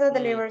 It's a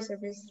delivery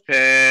service.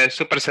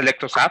 Super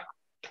Selectos app.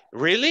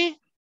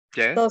 Really?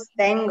 Yes. Los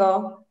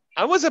tengo.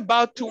 I was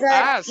about to It's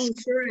ask.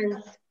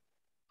 Insurance.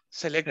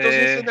 Selectos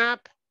is an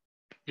app?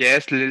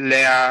 Yes,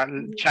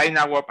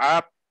 China web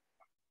app.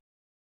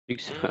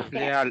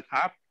 Leal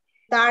app.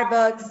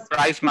 Starbucks.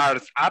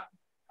 PriceMart app.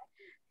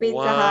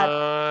 Pizza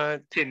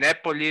Hut.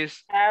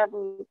 Cinepolis.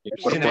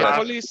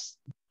 Cinepolis?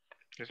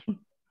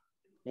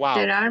 Wow.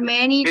 There are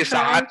many Pizza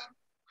Hut.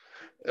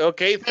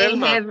 Okay, They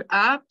Thelma. have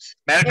apps.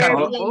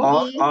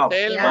 Thelma.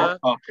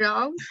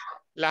 Yeah.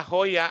 La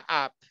Jolla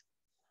app.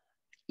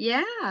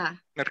 Yeah.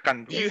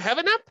 Do you have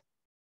an app?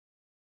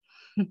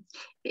 No?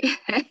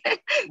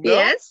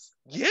 Yes.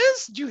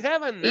 Yes, you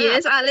have an app.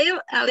 Yes, a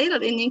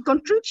little in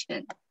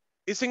construction.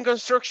 It's in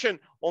construction.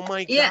 Oh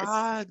my Yes.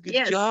 God, good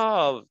Yes.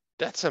 job.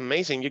 That's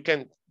amazing. You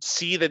can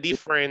see the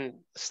different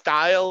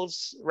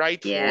styles,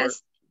 right? Yes.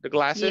 For the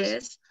glasses.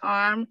 Yes.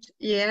 Armed.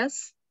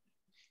 Yes.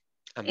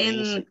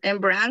 Amazing. And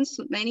brands,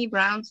 many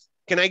brands.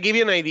 Can I give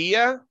you an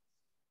idea,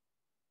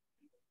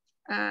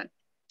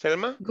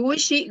 Thelma?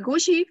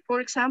 Gucci,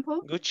 for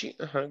example. Gucci,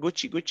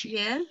 Gucci.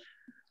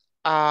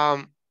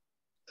 Yeah.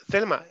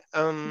 Thelma,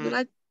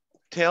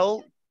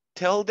 tell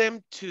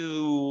them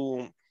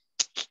to,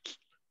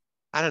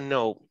 I don't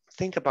know,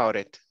 think about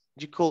it.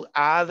 You could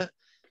add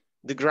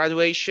the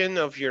graduation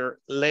of your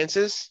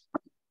lenses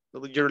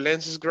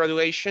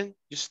graduation.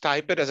 Just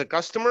type it as a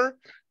customer.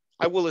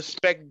 I will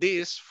expect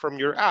this from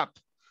your app.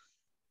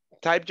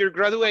 Type your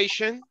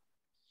graduation,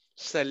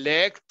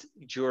 select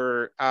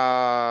your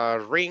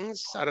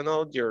rings, I don't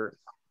know,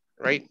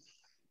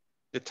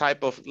 the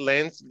type of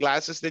lens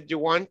glasses that you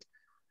want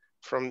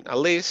from a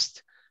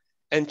list,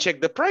 and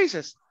check the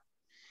prices.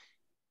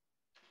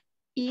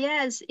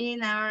 Yes,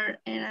 in our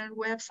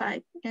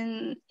website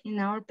and in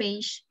our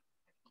page,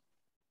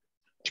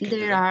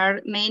 there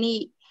are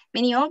many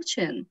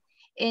options.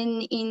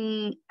 And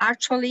in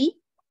actually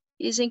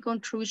is in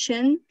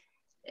conclusion,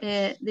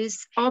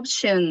 this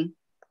option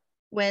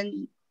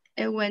when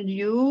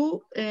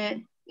you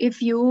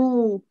if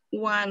you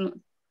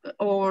want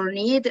or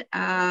need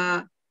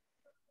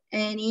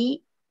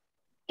any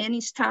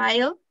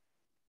style,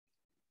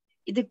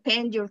 it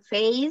depends your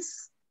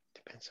face.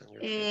 Depends on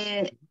your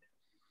face.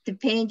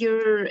 Depend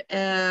your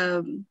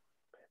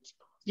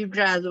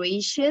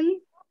graduation.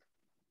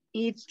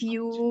 If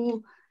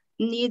you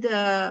need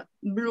a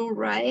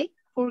Blu-ray,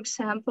 for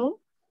example,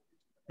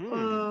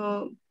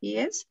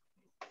 yes.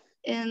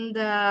 And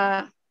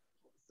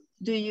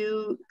do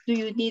you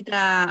need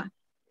a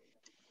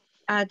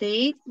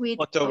date with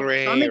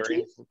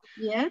optometry?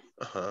 Yeah.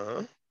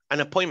 An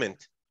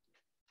appointment.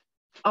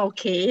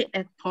 Okay,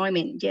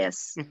 appointment.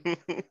 Yes.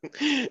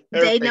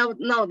 They know.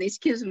 No,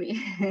 excuse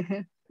me.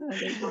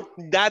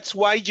 That's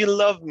why you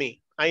love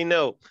me. I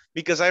know,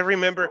 because I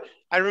remember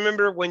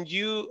when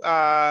you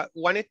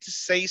wanted to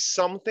say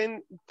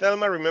something,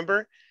 Thelma,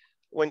 remember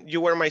when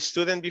you were my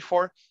student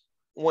before,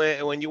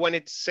 when you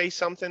wanted to say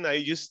something, I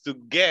used to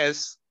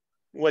guess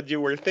what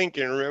you were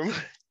thinking, remember?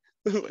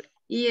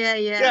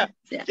 Yeah.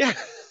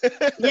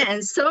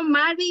 And so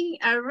Marvin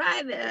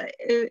arrived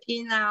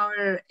in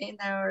our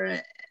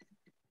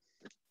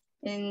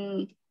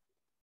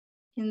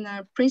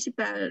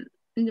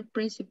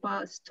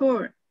principal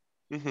store.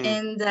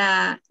 And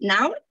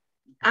now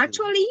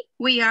actually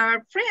we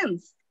are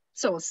friends.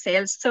 So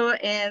Celso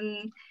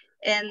and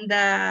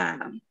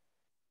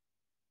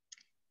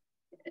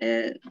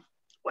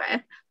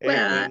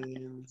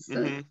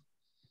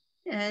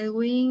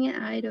Edwin,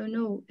 I don't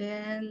know,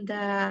 and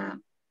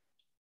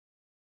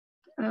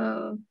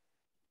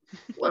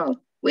well,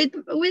 with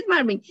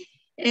Marvin,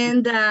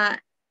 and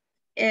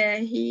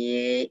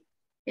he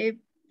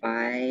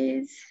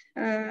buys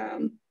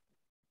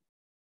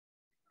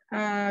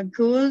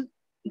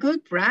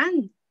good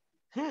brand.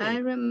 I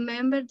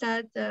remember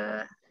that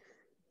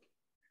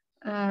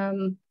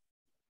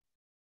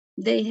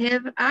they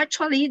have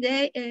actually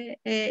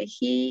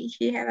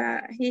he had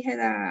a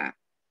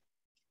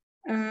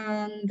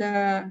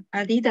the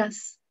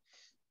Adidas.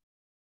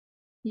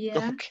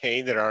 Yeah.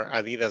 Okay, there are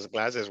Adidas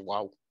glasses.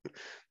 Wow.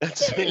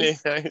 That's really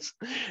nice.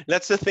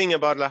 That's the thing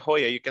about La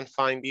Jolla. You can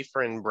find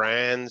different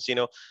brands, you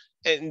know,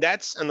 and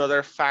that's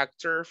another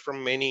factor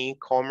from many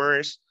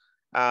e-commerce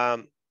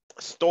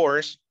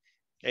stores,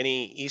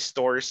 any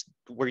e-stores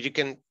where you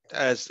can,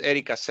 as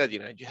Erica said, you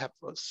know, you have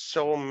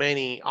so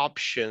many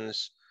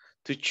options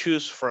to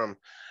choose from.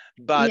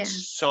 But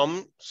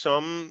some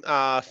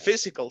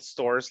physical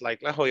stores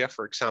like La Jolla,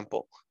 for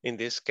example, in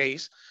this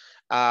case,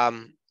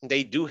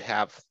 they do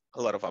have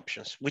a lot of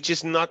options, which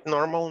is not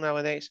normal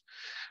nowadays.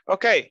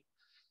 Okay.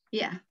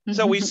 Yeah.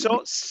 So we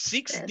saw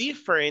 6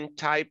 different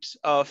types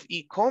of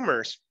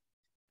e-commerce,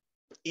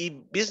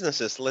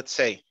 e-businesses, let's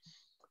say.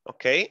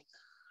 Okay.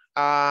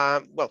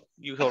 Well,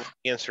 you will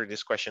answer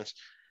these questions.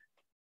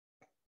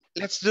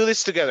 Let's do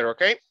this together,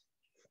 okay?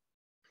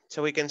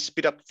 So we can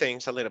speed up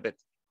things a little bit.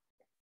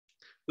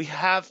 We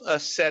have a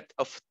set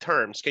of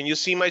terms. Can you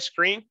see my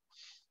screen?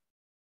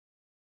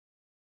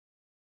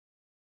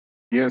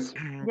 Yes.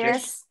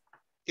 Yes.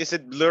 Is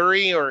it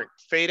blurry or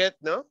faded?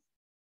 No?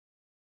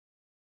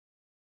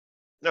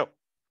 No.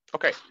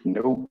 Okay.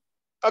 No.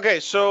 Okay,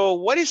 so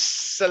what is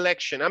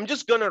selection? I'm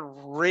just gonna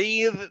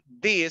read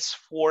this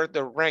for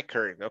the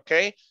record,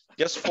 okay?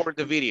 Just for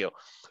the video.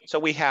 So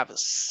we have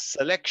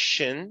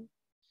selection,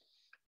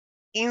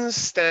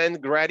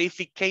 instant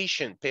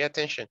gratification. Pay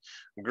attention.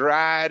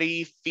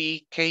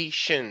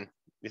 Gratification.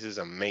 This is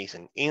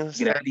amazing.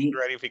 Instant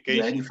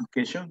gratification.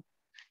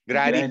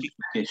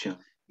 Gratification.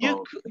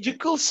 You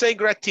could say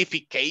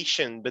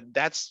gratification, but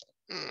that's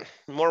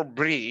more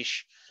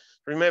British.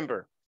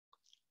 Remember,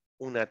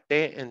 una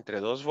T entre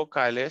dos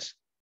vocales,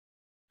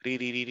 ri,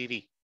 ri, ri, ri,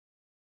 ri.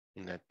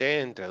 Una T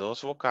entre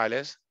dos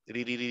vocales,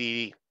 ri, ri, ri, ri,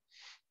 ri.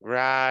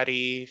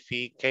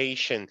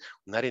 Gratification.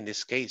 Not in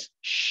this case.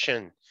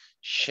 Shin.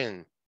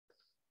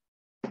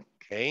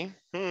 Okay.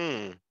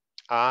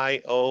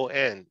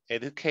 I-O-N.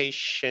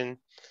 Education.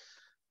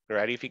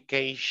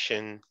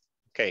 Gratification.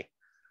 Okay.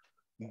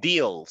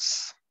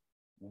 Deals.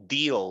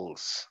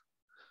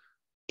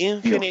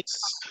 Infinite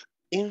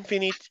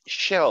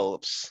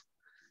shelves.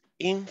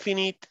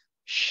 Infinite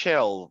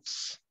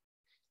shelves.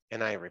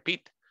 And I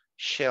repeat,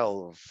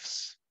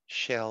 shelves.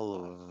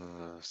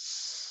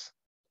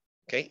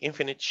 Okay,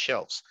 infinite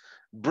shelves.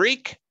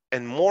 Brick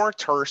and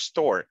mortar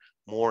store.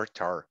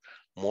 Mortar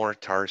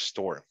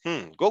store.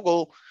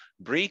 Google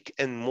brick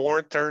and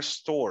mortar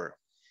store.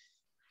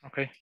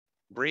 Okay.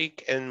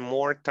 Brick and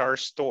mortar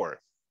store.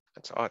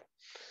 That's odd.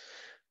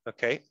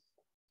 Okay.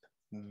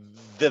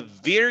 The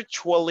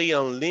virtually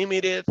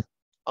unlimited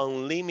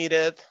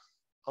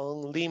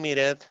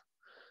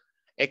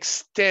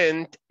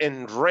extent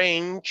and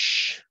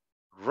range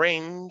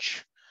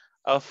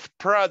of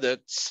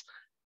products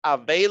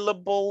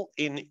available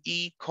in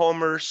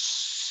e-commerce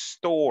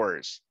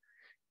stores.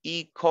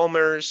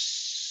 E-commerce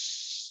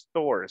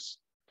stores.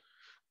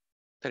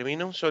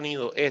 Termina un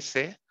sonido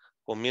S,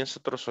 comienza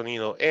otro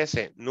sonido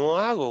S. No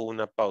hago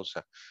una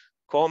pausa.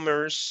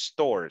 Commerce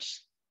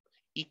stores.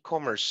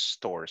 E-commerce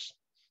stores.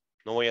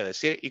 No voy a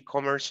decir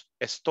e-commerce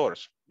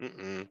stores.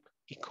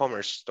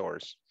 E-commerce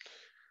stores.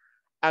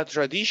 A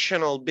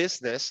traditional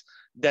business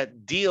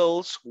that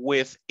deals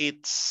with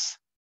its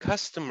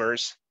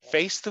customers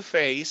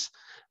face-to-face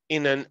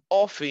in an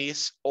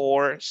office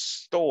or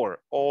store.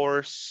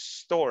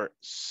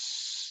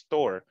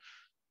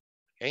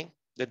 Okay,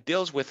 that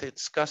deals with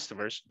its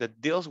customers. That's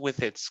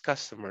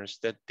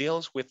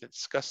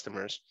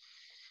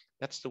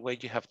the way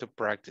you have to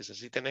practice.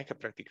 Así tenés que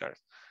practicar.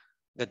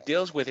 That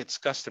deals with its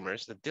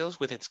customers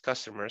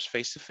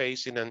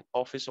face-to-face in an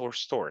office or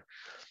store.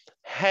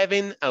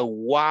 Having a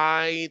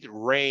wide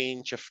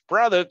range of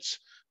products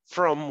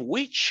from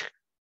which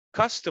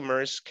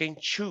customers can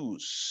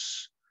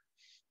choose.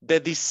 The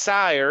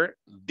desire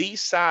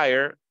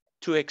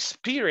to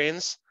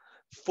experience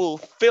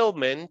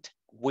fulfillment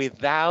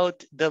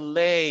without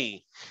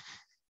delay.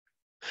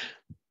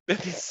 The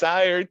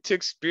desire to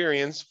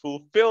experience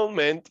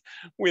fulfillment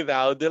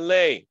without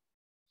delay.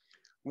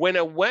 When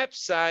a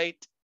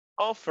website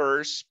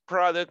offers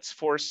products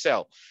for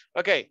sale.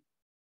 Okay,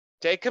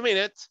 take a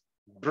minute,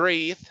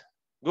 breathe.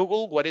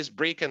 Google, what is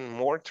brick and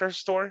mortar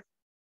store?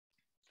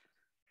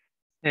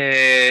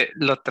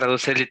 Lo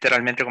traduce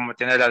literalmente como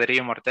tiene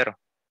ladrillo y mortero.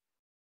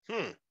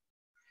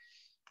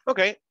 Ok.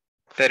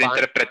 Pero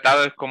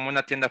interpretado es como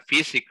una tienda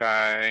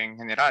física en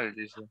general,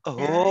 dice.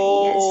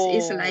 Oh.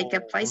 Yes, it's like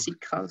a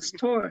physical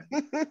store.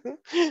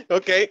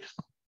 Okay.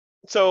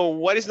 So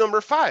what is number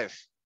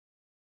 5?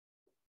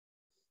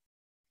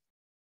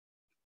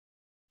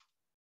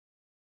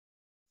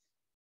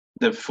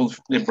 The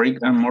brick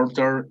and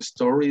mortar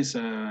store is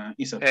a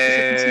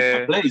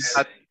place.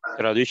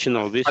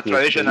 Traditional business. A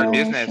traditional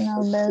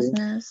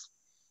business.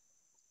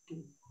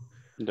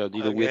 That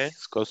deal with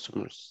its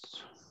customers.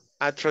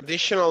 A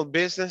traditional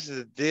business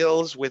that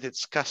deals with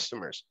its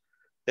customers.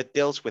 That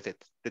deals with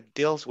it.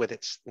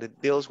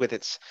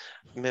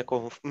 Me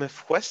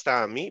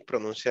cuesta a mí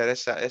pronunciar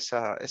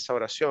esa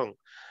oración.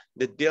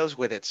 That deals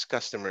with its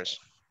customers.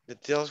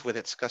 That deals with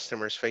its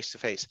customers face to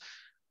face.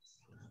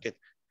 Okay.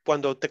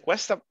 Cuando te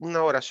cuesta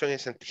una oración y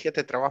sentís que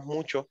te trabas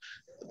mucho,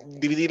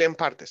 dividir en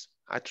partes.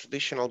 A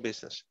traditional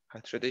business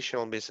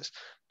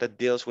that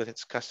deals with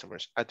its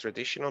customers. A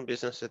traditional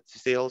business that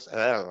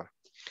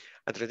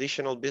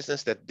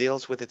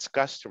deals with its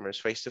customers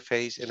face to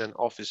face in an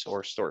office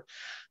or store.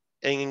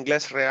 En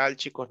inglés real,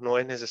 chicos, no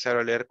es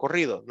necesario leer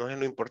corrido. No es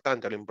lo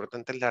importante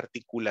es la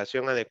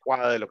articulación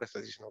adecuada de lo que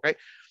estás diciendo, ¿ok?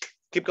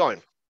 Keep going.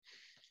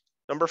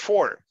 Number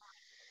 4.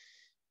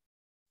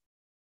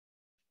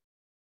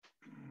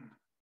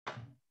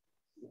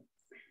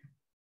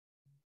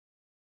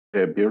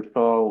 The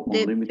virtual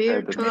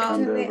unlimited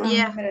extended.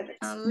 Yeah,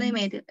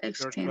 unlimited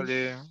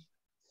extended.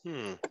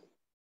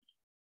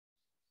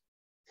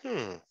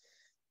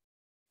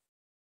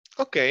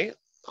 Okay,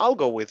 I'll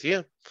go with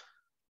you.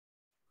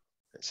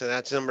 So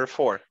that's number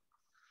 4.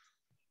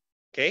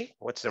 Okay,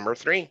 what's number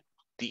 3?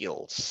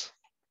 Deals.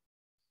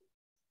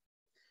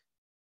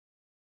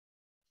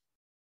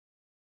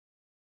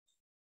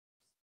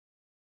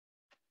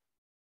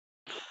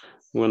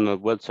 When a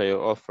website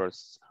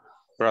offers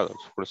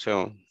products for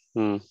sale.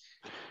 I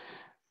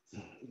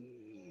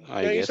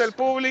guess. El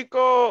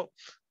público.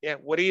 Yeah,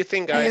 what do you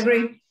think, guys? I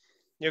agree.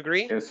 You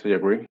agree? Yes, I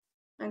agree.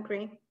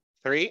 Agree.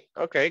 3,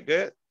 okay,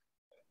 good.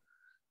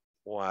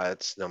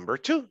 What's number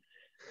 2?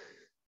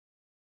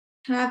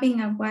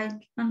 Having a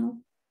wide,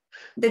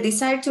 the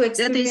desire to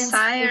experience.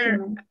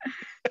 The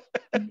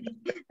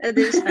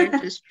desire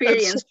to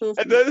experience.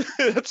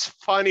 That's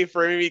funny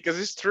for me because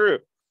it's true.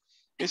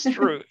 It's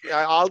true.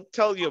 I'll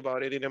tell you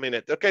about it in a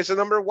minute. Okay, so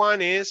number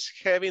 1 is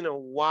having a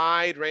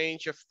wide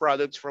range of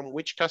products from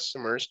which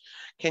customers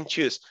can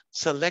choose.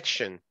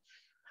 Selection.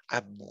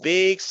 A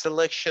big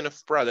selection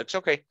of products.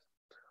 Okay,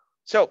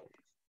 so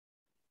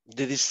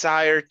the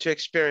desire to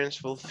experience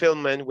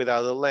fulfillment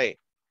without delay.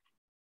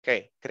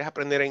 Okay, ¿quieres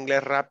aprender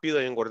inglés rápido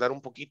y engordar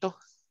un poquito?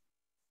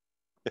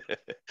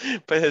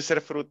 Puede ser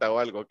fruta o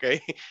algo, ok.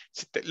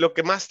 Lo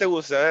que más te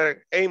gusta, a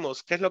ver,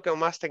 Amos, ¿qué es lo que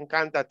más te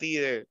encanta a ti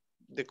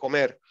de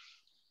comer?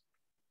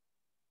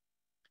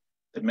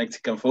 The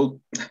Mexican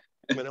food.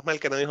 Menos mal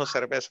que no dijo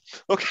cerveza.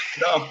 Okay.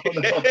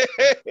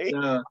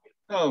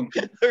 No.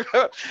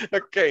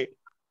 Ok.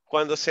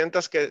 Cuando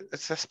sientas que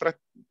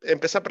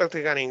empieza a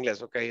practicar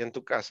inglés, ok, en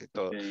tu casa y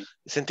todo. Okay.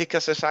 ¿Sentís que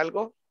haces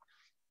algo?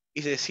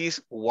 y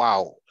decís,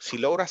 wow, si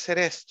logro hacer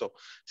esto,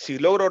 si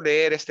logro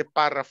leer este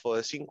párrafo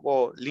de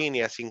 5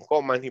 líneas, sin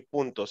comas ni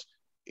puntos,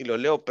 y lo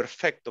leo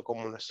perfecto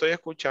como lo estoy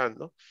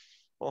escuchando,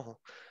 ojo,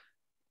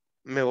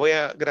 me voy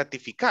a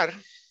gratificar,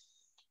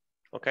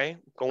 ¿ok?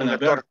 Con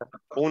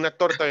una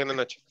torta en la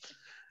noche.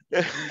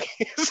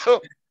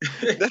 So,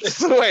 that's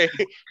the way.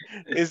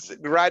 It's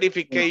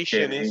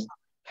gratification, is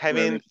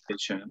having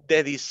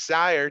the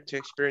desire to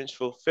experience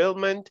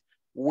fulfillment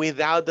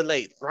without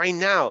delay. Right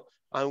now,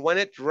 I want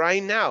it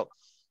right now,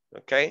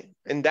 okay?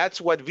 And that's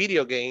what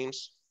video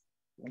games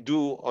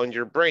do on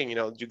your brain. You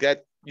know,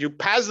 you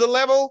pass the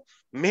level,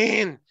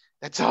 man,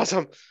 that's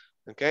awesome.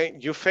 Okay,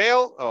 you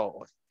fail,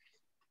 oh,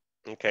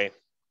 okay,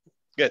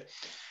 good.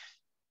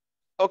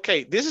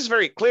 Okay, this is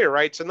very clear,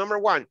 right? So number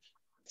one,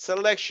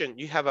 selection.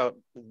 You have a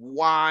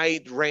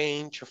wide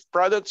range of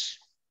products.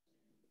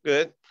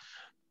 Good.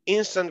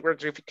 Instant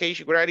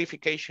gratification,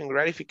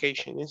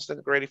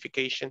 instant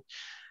gratification.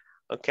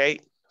 Okay,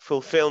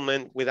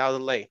 fulfillment without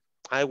delay.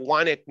 I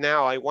want it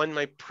now. I want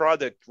my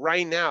product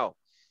right now.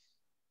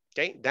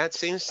 Okay,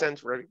 that's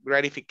instant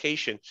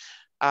gratification.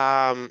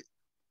 And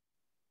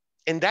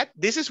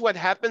this is what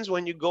happens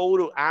when you go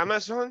to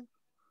Amazon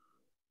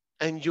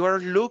and you're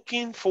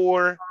looking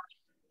for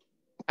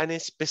a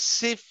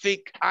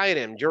specific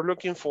item. You're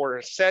looking for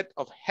a set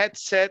of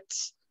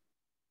headsets,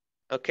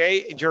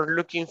 okay? You're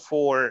looking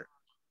for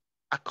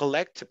a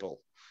collectible.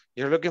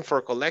 You're looking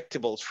for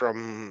collectibles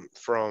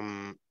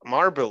from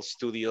Marvel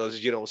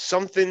Studios, you know,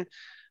 something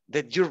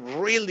that you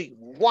really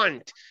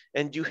want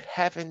and you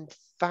haven't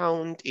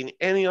found in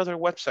any other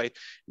website.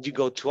 You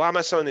go to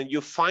Amazon and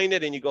you find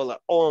it and you go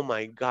like, oh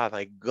my God,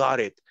 I got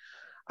it.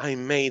 I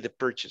made the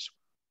purchase.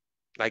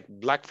 Like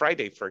Black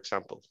Friday, for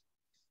example.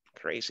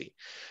 Crazy.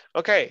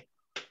 Okay,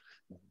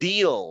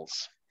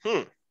 deals.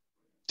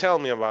 Tell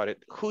me about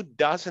it. Who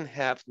doesn't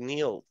have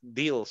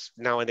deals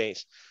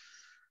nowadays?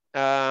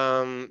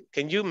 Can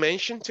you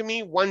mention to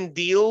me one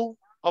deal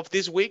of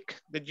this week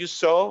that you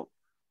saw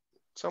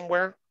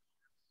somewhere?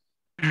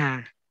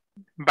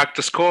 Back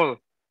to school.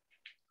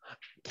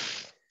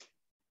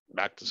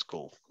 Back to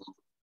school.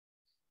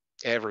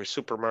 Every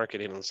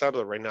supermarket in El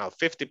Salvador right now,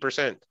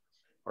 50%,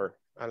 or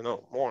I don't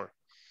know, more.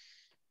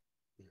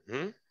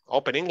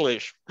 Open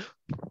English.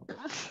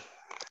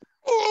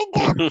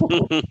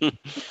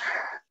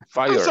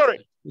 Fire. I'm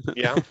sorry.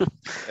 Yeah.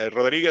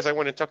 Rodriguez, I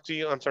want to talk to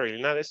you. I'm sorry,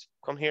 Linares,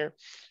 come here.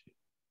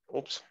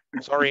 Oops,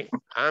 sorry.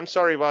 I'm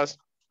sorry, boss.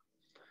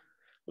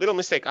 Little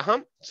mistake.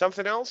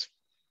 Something else?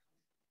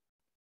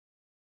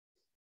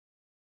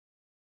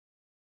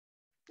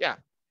 Yeah,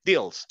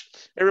 deals.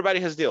 Everybody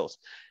has deals.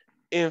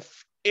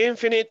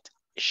 Infinite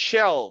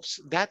shelves.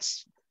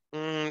 That's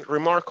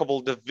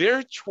remarkable. The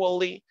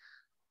virtually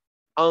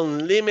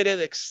unlimited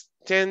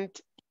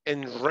extent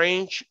and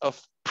range of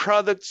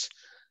products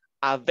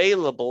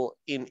available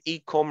in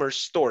e-commerce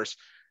stores.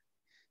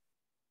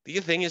 Do you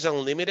think it's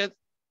unlimited?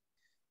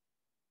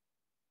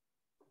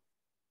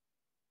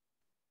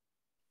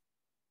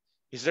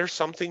 Is there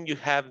something you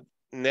have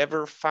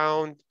never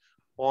found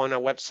on a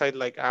website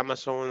like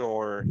Amazon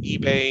or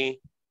eBay?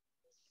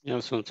 You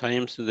know,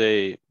 sometimes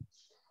they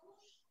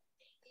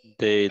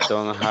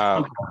don't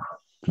have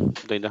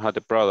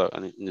the product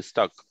in the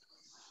stock.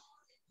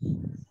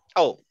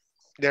 Oh,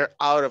 they're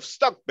out of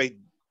stock, but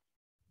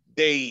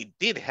they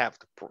did have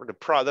the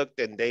product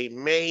and they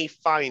may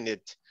find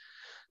it.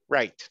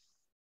 Right.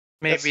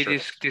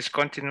 Maybe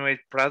discontinued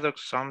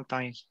products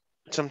sometimes.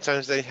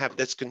 Sometimes they have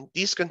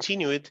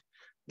discontinued,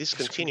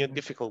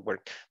 difficult word,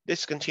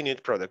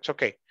 discontinued products.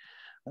 Okay.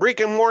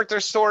 Brick and mortar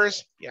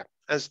stores. Yeah,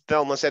 as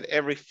Thelma said,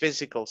 every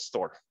physical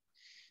store.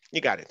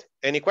 You got it.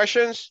 Any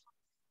questions?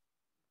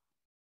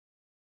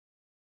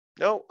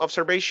 No?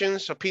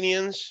 Observations,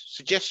 opinions,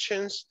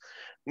 suggestions?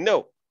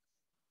 No.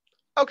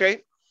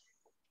 Okay.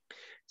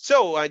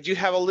 So you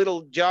have a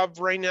little job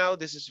right now.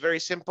 This is very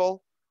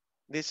simple.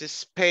 This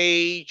is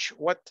page,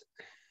 what?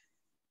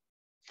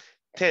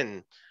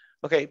 10.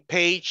 Okay,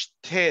 page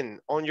 10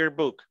 on your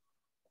book.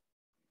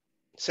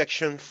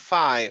 Section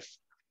 5.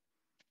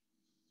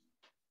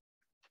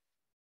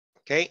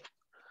 Okay.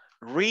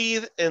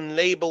 Read and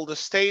label the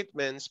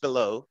statements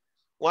below.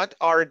 What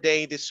are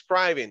they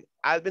describing?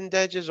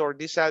 Advantages or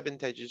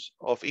disadvantages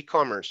of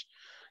e-commerce?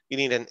 You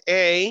need an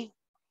A,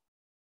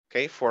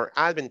 okay, for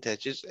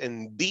advantages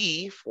and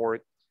D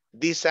for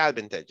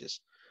disadvantages.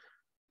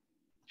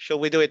 Shall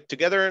we do it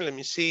together? Let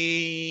me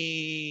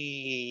see.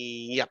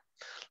 Yeah,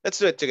 let's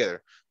do it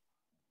together.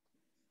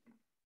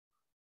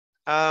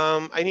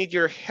 I need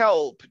your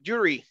help,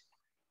 Yuri.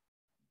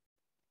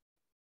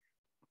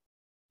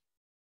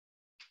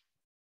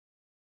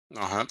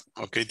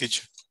 Okay,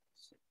 teacher.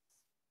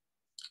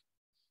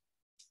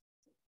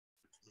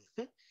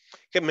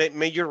 Okay,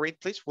 may you read,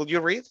 please? Will you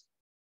read?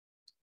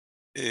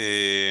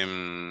 The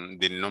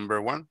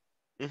number 1.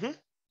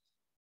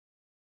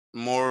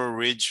 More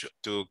reach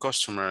to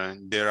customer.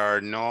 There are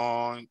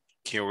no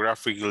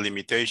geographic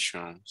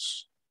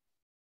limitations.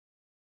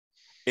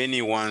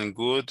 Anyone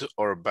good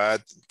or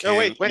bad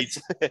can wait.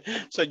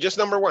 So just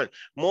number 1,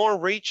 more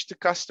reach to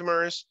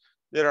customers.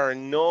 There are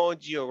no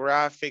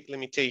geographic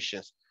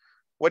limitations.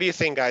 What do you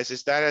think, guys?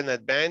 Is that an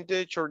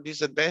advantage or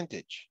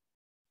disadvantage?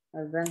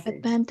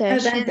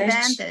 Advantage.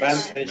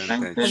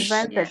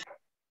 Advantage.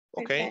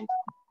 Okay.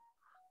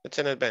 It's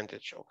an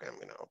advantage. Okay, I'm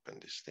gonna open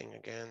this thing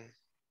again.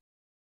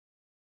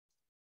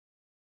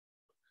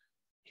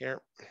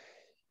 Here.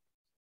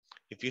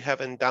 If you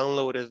haven't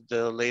downloaded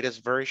the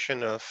latest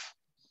version of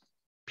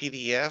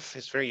PDF,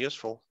 it's very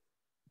useful.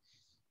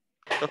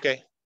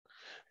 Okay.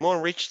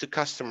 More reach to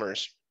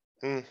customers.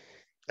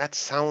 That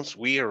sounds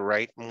weird,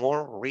 right?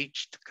 More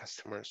reach to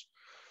customers.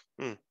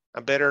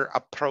 A better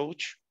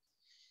approach.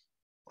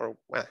 Or,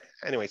 well,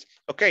 anyways.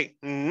 Okay,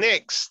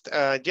 next,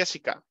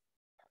 Jessica.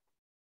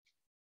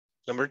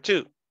 Number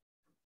 2.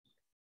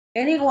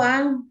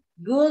 Anyone,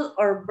 good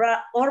or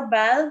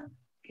bad,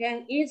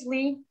 can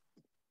easily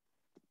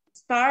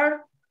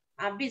start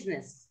a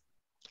business.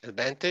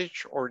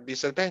 Advantage or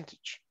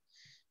disadvantage?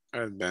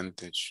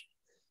 Advantage.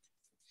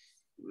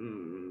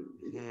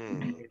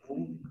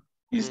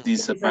 Is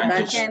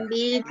disadvantage. Can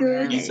be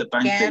good,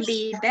 can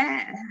be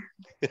bad.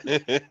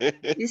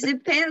 It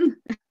depends.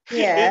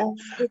 Yeah,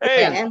 it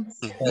depends.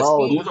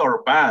 Good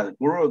or bad.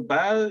 Good or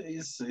bad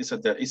is a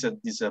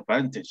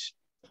disadvantage.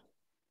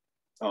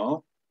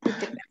 Oh.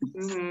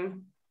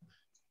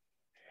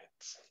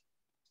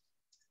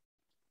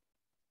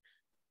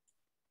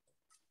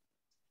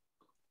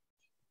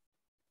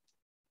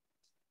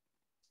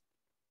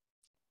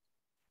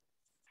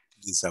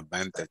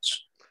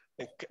 Disadvantage.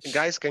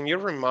 Guys, can you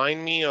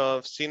remind me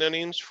of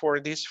synonyms for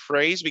this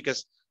phrase?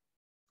 Because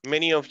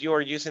many of you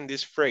are using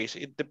this phrase.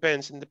 It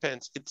depends, it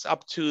depends. It's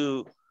up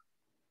to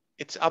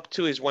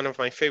is one of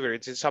my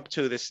favorites. It's up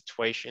to the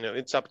situation.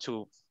 It's up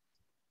to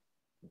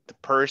the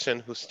person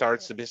who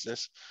starts the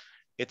business.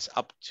 It's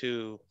up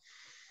to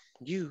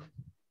you.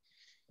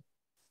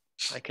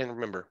 I can't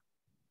remember.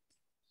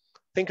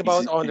 Think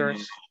about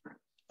others.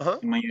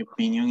 In my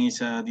opinion,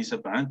 it's a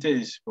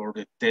disadvantage for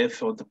the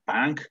theft of the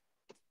bank.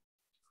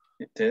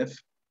 The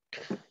theft,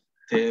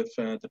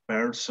 the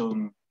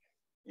person.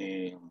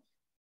 You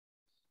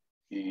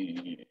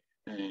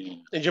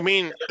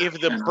mean if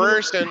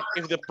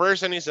the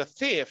person is a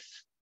thief?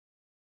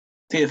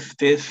 Thief.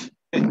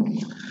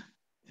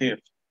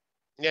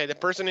 Yeah, the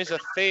person is a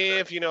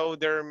thief,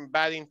 they're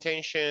bad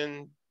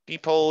intention,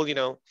 people,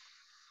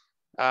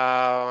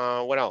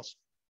 what else?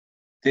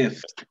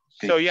 Thief.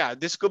 So yeah,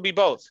 this could be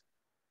both.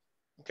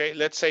 Okay,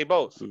 let's say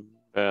both.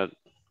 But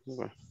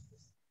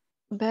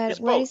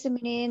what is the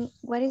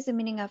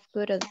meaning of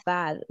good or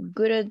bad?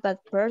 Good or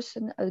bad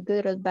person, or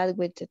good or bad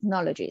with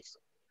technologies?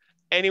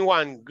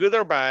 Anyone, good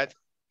or bad,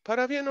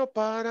 para bien o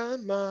para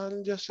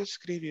mal, ya se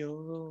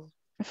escribió.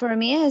 For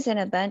me, it's an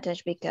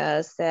advantage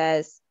because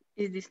says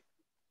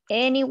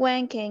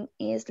anyone can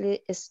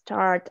easily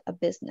start a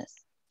business.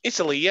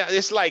 Easily, yeah.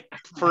 It's like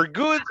for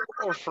good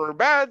or for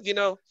bad,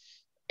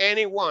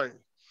 anyone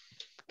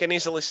can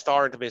easily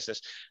start a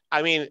business.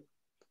 I mean,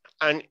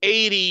 an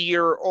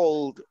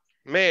 80-year-old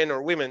man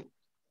or women,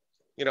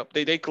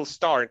 they could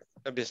start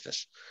a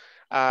business.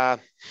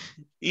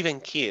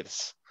 Even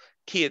kids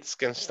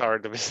can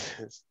start a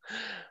business.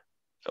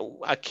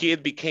 A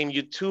kid became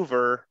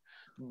YouTuber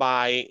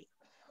by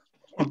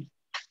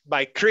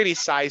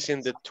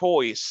criticizing the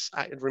toys.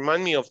 It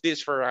reminds me of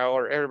this for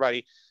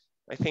everybody.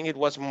 I think it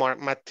was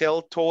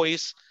Mattel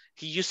toys.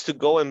 He used to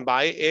go and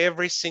buy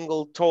every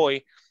single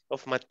toy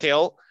of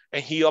Mattel,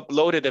 and he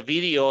uploaded a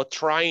video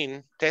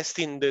testing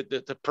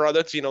the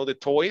products, the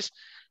toys,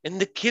 and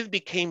the kid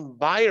became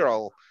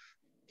viral.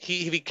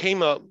 He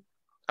became a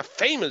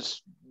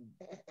famous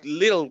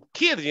little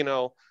kid,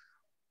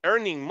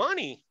 earning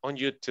money on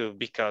YouTube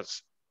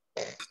because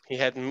he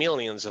had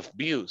millions of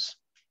views.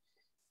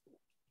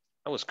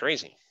 That was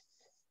crazy.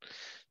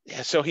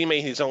 Yeah, so he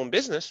made his own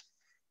business.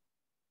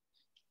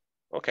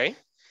 Okay.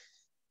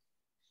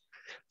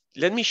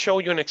 Let me show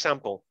you an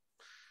example.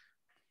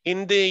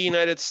 In the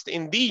United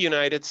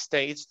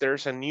States,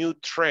 there's a new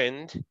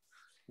trend.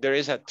 There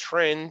is a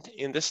trend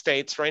in the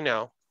States right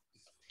now.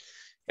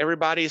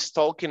 Everybody is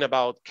talking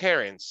about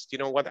Karens. Do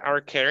you know what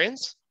are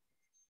Karens?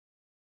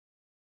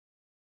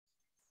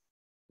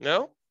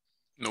 No?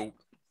 No.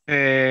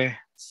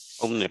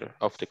 Owner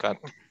of the cat.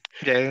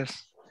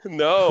 Yes.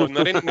 No,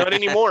 not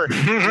anymore.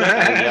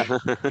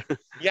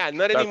 Yeah,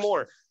 not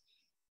anymore.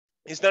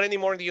 It's not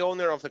anymore the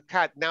owner of the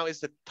cat. Now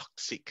it's a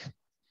toxic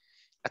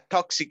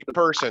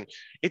person.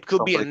 It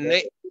could be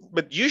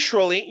but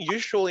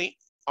usually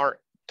are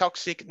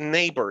toxic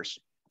neighbors.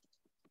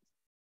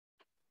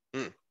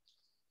 I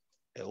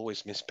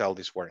always misspell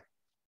this word.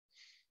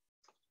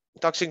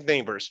 Toxic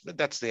neighbors, but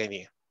that's the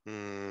idea.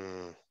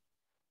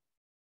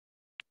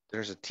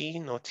 There's a T,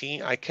 no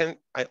T. I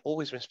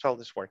always misspell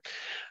this word.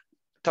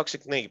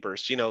 Toxic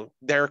neighbors,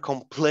 they're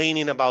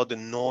complaining about the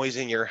noise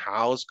in your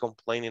house,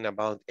 complaining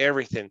about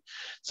everything.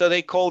 So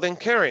they call them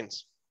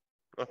Karens,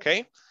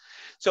 okay?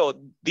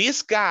 So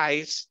these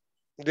guys,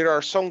 there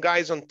are some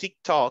guys on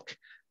TikTok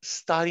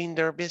starting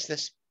their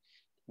business.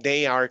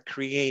 They are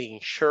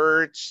creating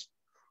shirts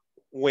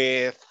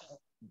with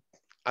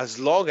a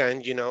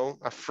slogan,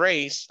 a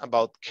phrase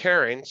about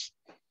Karens.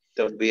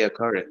 Don't be a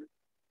Karen.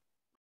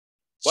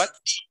 What?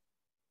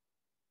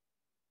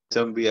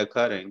 Don't be a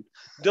Karen.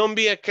 Don't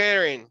be a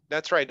Karen.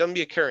 That's right. Don't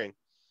be a Karen.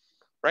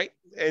 Right?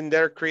 And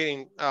they're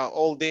creating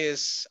all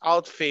these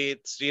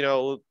outfits, you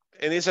know,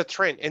 and it's a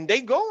trend. And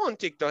they go on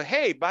TikTok.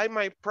 Hey, buy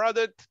my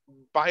product,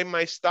 buy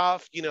my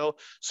stuff, you know,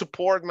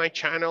 support my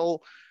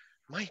channel.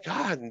 My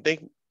God, they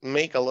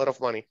make a lot of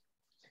money.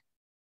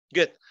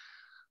 Good.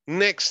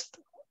 Next,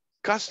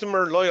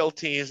 customer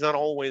loyalty is not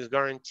always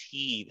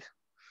guaranteed.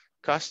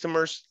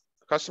 Customer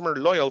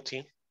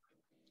loyalty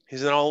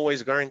is not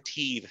always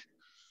guaranteed.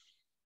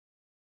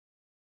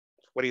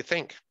 What do you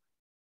think?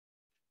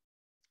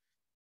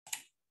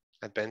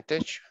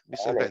 Advantage,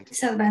 disadvantage?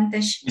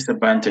 Disadvantage.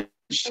 Disadvantage.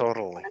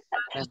 Totally.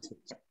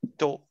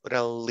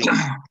 Totally.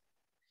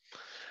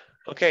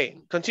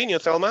 Okay, continue,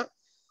 Thelma.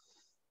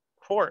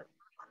 4.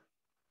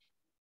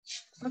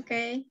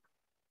 Okay.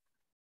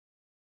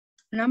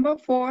 Number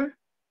 4,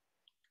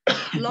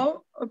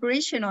 low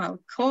operational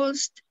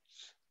cost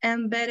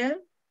and better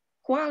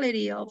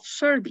quality of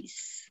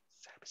service.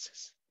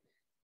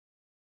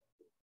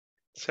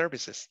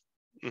 Services.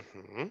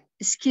 Mm-hmm.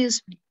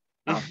 Excuse me.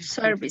 Of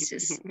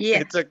services. Yeah.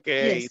 It's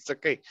okay. Yes. It's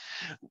okay.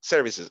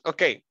 Services.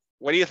 Okay.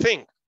 What do you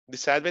think?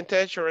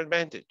 Disadvantage or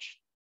advantage?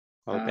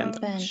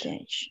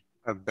 Advantage.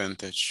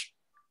 Advantage.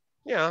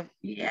 Yeah.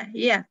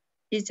 Yeah.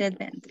 It's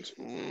advantage.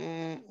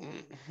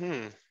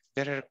 Mm-hmm.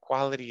 Better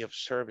quality of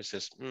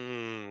services.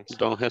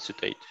 Don't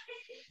hesitate.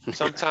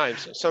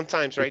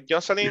 Sometimes, right?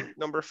 Jocelyn,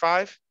 number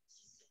 5.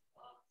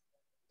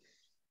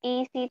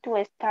 Easy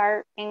to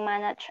start and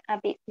manage a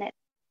business.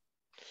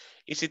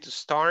 Easy to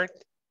start.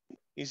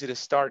 Easy to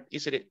start.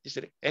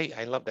 Hey,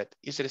 I love that.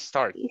 Easy to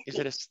start.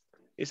 Easy to start.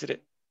 Easy to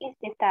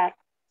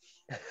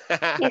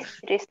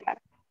start.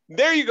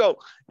 There you go.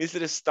 Easy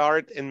to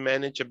start and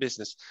manage a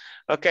business.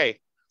 Okay.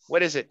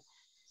 What is it?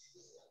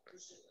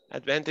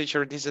 Advantage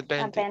or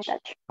disadvantage?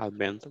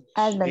 Advantage.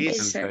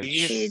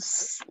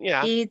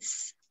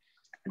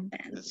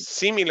 It's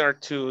similar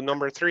to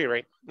number 3,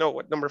 right? No,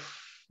 what number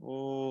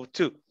 2?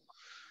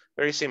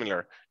 Very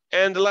similar.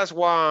 And the last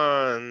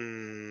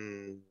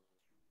one.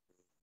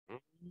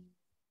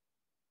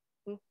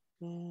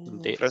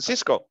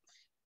 Francisco.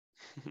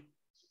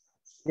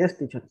 Yes,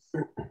 teacher.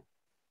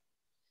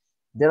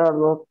 There are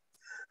no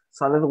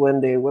sales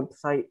when the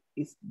website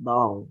is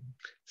down.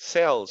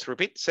 Sales.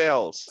 Repeat.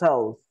 Sales.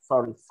 Sales.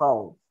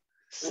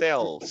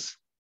 Sales.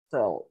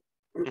 Sales.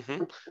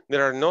 Mm-hmm.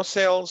 There are no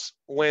sales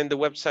when the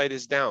website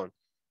is down.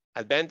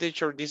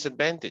 Advantage or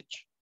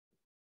disadvantage?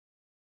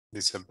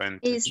 Disadvantage.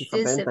 It's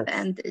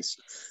disadvantage.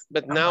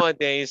 But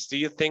nowadays, do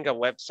you think a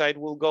website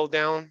will go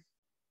down?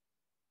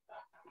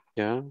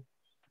 Yeah,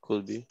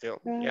 could be. Still,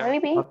 yeah.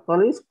 Maybe.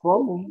 Actually, it's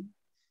common.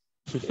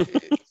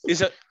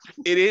 It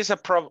is a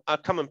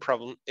common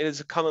problem. It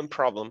is a common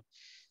problem.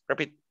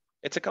 Repeat.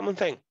 It's a common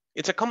thing.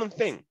 It's a common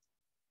thing.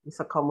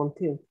 It's a common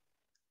thing.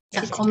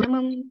 It's a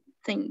common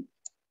thing.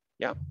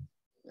 Yeah,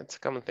 it's a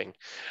common thing.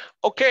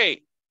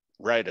 Okay,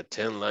 write a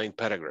 10-line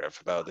paragraph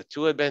about the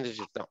 2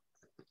 advantages. Now,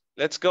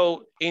 let's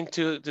go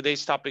into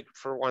today's topic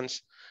for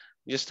once,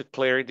 just to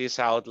clear this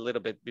out a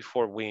little bit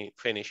before we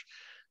finish.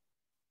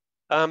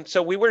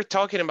 So we were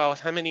talking about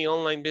how many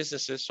online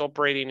businesses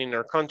operating in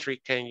our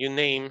country can you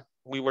name?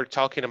 We were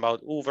talking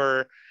about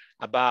Uber,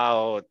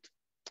 about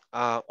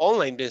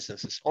online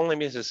businesses.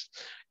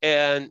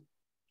 And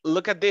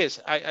look at this.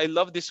 I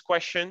love this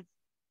question.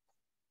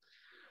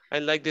 I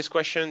like this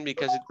question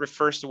because it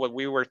refers to what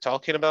we were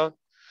talking about.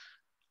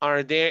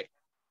 Are there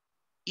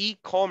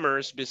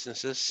e-commerce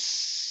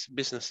businesses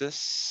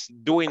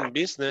doing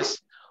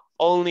business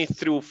only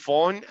through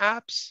phone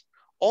apps?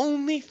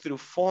 Only through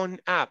phone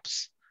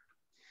apps.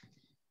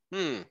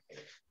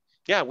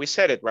 Yeah, we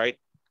said it, right?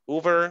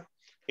 Uber,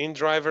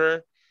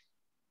 InDriver.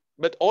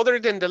 But other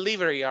than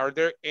delivery, are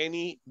there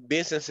any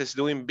businesses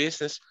doing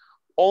business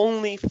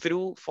only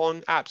through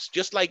phone apps,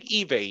 just like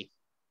eBay?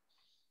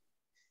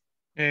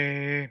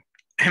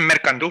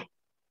 Mercandú.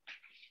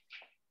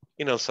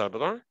 In El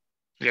Salvador?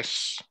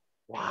 Yes.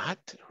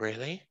 What?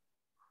 Really?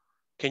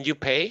 Can you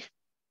pay?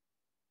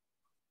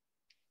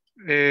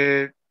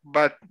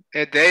 But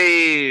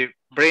they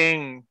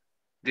bring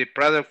the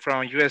product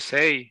from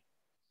USA.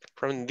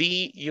 From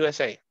the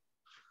USA?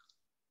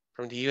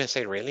 From the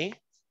USA, really?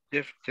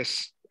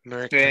 Yes.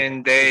 American.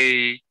 And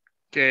they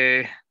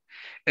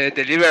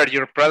deliver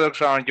your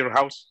products on your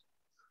house.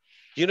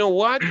 You know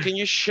what? Can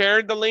you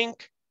share the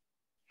link?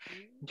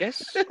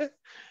 Yes.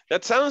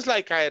 That sounds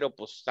like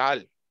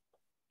Aeropostal.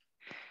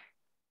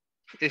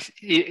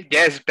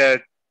 Yes,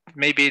 but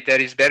maybe that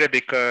is better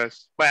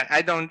because, well,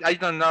 I don't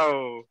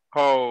know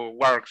how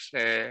works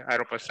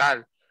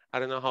Aeropostal. I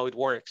don't know how it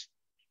works.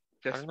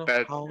 Yes, I don't know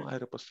but how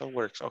Aeropostal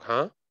works.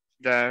 Uh-huh.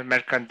 The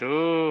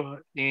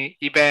Mercandú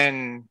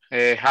even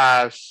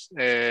has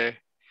how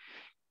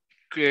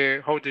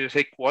do you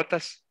say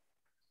quotas?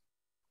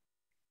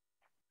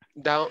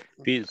 Down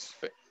fees.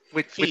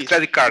 With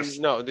credit cards.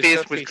 No,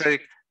 fees with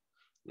credit.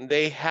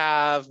 They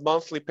have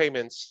monthly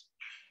payments.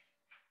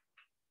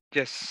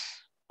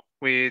 Yes,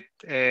 with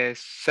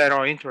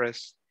 0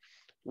 interest.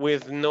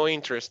 with no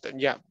interest.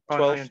 Yeah,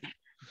 12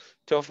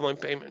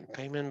 month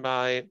payment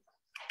by,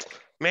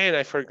 man,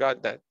 I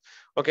forgot that.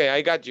 Okay,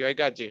 I got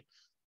you.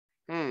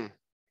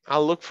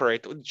 I'll look for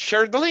it.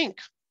 Share the link.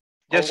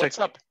 Yes, on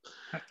WhatsApp.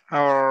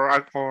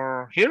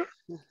 Or here?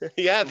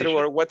 Yeah, through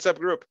our WhatsApp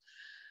group.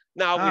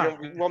 Now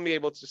we won't be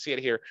able to see it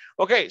here.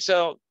 Okay,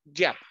 so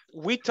yeah,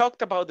 we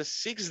talked about the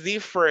 6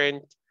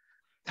 different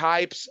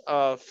types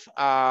of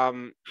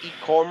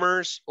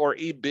e-commerce or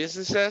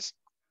e-businesses,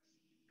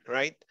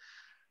 right?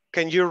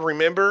 Can you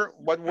remember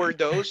what were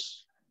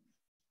those?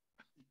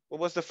 What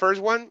was the first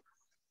one?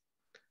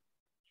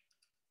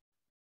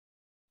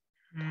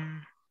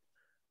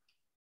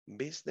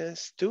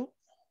 Business to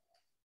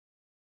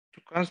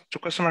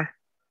customer.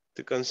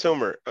 To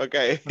consumer.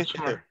 Okay.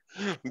 Consumer.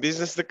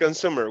 Business to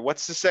consumer.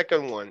 What's the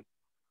second one?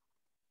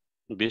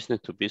 Business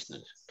to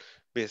business.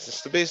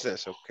 Business to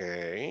business.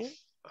 Okay.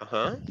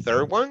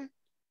 Third one?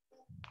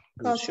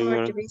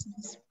 Consumer to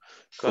business.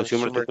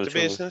 Consumer to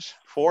business.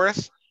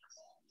 Fourth?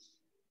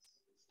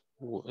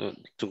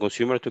 To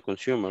consumer to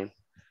consumer.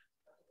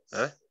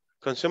 Huh?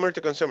 Consumer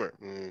to consumer.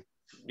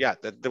 Yeah,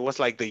 that was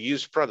like the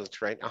used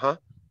products, right?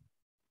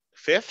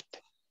 Fifth?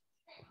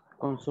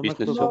 Consumer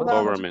business to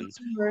government.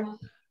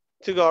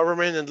 To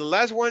government. And the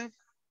last one?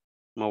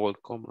 Mobile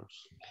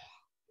commerce.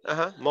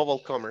 Mobile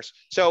commerce.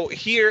 So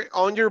here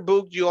on your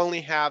book, you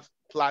only have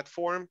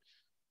platform,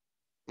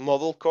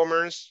 mobile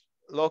commerce,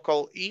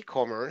 local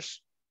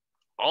e-commerce,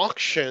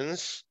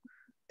 auctions,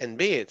 and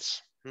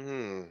bids.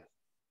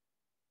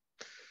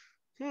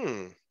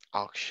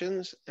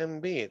 Auctions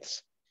and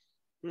bids.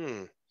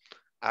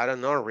 I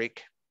don't know,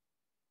 Rick.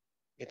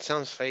 It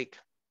sounds fake.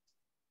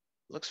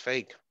 Looks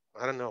fake.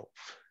 I don't know.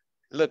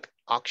 Look,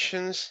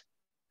 auctions,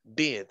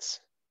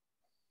 bids.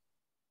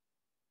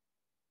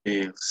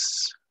 What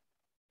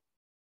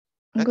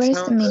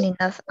is the meaning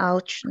of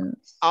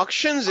auctions?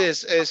 Auctions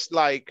is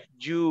like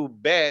you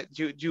bet,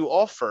 you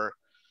offer,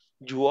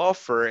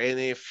 and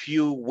if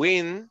you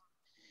win,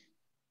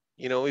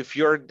 you know, if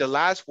you're the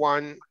last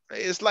one,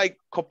 it's like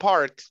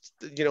Copart,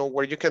 you know,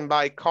 where you can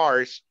buy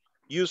cars,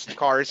 used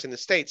cars in the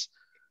States.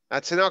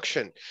 That's an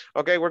auction.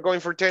 Okay, we're going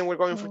for 10, we're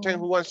going for 10.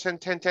 Who wants 10,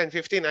 10, 10,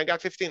 15? I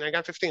got 15, I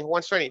got 15. Who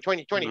wants 20,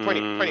 20, 20, 20,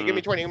 20? Give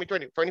me 20, give me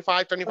 20,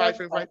 25, 25,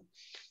 25.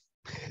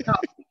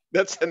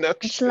 That's an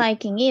auction. It's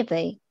like in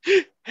eBay.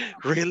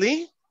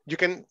 Really? You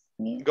can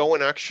go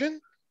in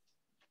auction?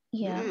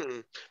 Yeah.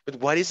 But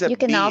what is a You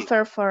can bid?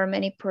 offer for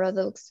many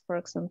products, for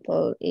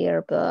example,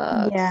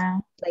 earbuds, Yeah.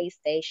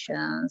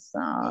 PlayStations,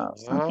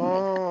 something like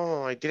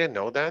that. I didn't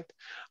know that.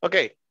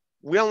 Okay,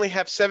 we only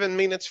have 7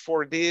 minutes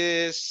for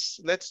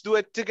this. Let's do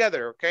it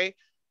together, okay?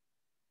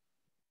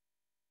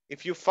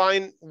 If you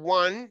find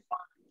one,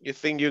 you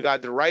think you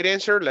got the right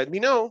answer, let me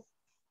know.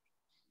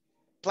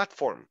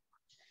 Platform.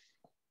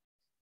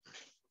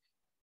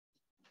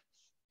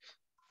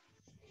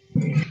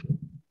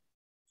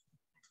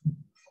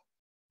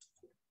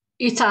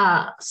 It's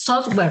a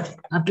software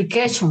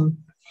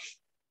application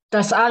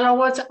that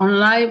allows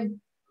online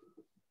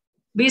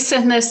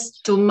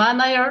business to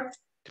manage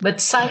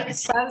website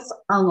sales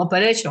and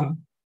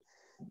operation.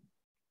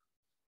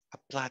 A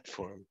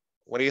platform.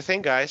 What do you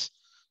think, guys?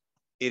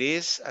 It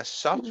is a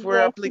software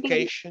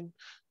application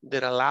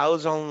that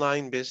allows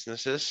online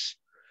businesses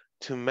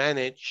to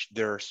manage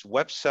their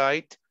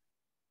website,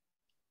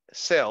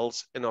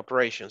 sales, and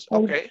operations.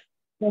 Okay.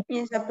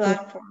 It's a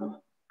platform.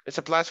 It's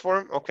a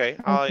platform? Okay,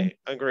 I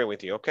agree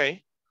with you,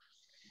 okay.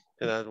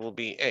 So that will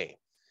be A.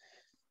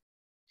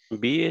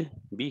 B.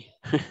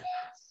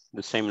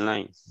 The same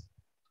line.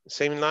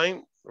 Same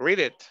line, read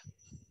it.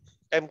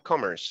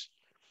 M-commerce.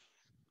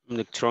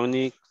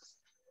 Electronic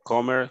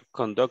commerce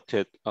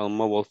conducted on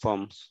mobile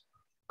phones.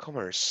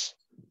 Commerce.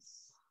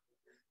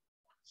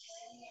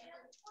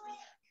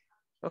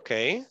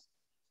 Okay.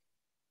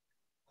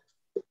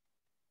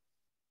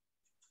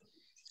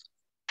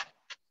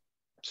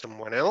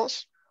 Someone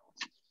else?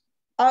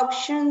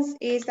 Auctions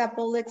is a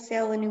public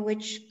sale in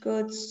which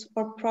goods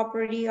or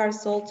property are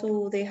sold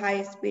to the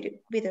highest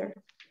bidder.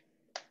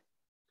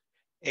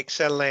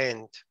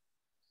 Excellent.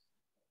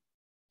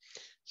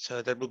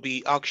 So that will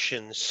be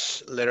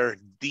auctions, letter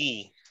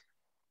D.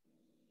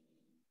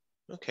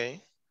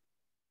 Okay.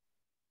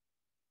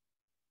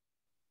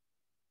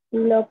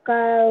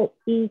 Local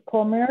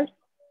e-commerce,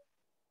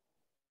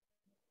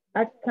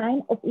 a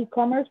kind of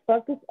e-commerce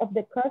focus of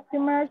the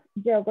customer's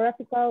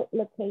geographical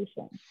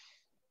location.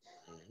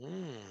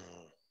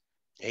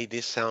 Hey,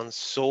 this sounds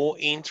so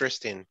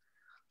interesting.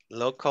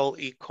 Local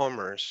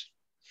e-commerce,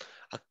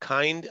 a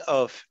kind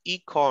of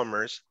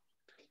e-commerce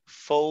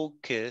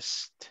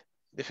focused,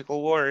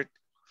 difficult word,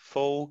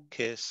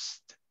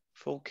 focused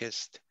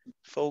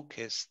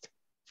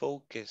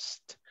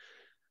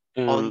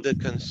on the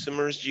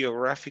consumer's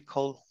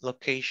geographical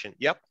location.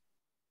 Yep.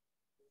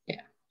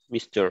 Yeah,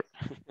 Mr.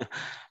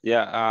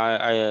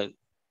 Yeah,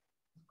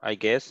 I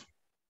guess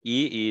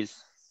E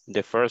is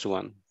the first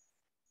one.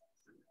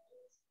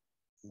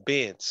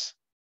 Bids.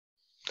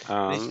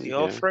 It's the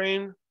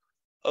offering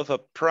of a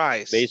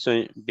price. Based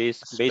on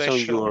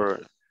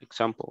your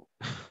example.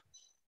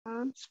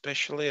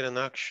 Especially at an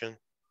auction.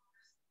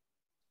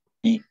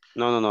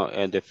 No.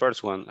 And the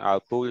first one, a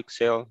public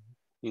sale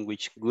in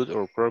which goods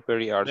or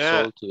property are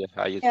sold to the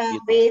highest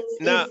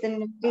bidder.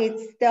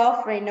 It's the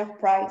offering of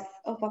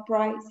a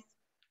price.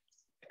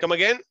 Come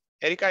again,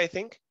 Erika, I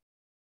think.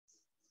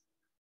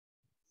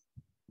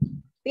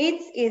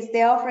 Bids is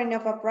the offering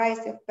of a price,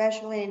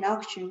 especially in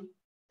auction.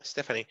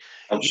 Stephanie.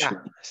 Yeah,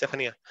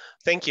 Stephanie.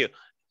 Thank you.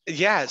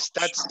 Yes,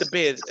 that's the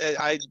bid.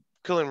 I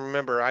couldn't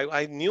remember.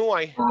 I knew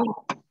I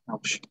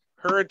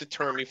heard the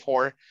term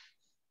before.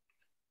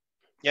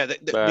 Yeah,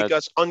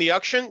 because on the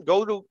auction,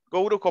 go to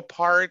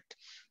Copart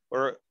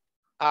or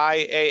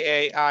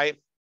IAAI,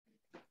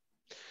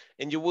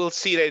 and you will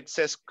see that it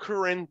says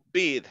current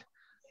bid.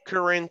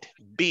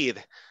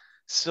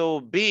 So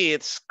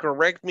bids,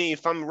 correct me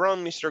if I'm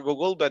wrong, Mr.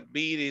 Google, but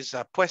bid is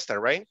apuesta,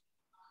 right?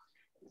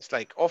 It's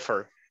like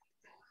offer.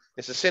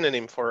 It's a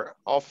synonym for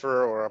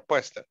offer or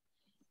apuesta.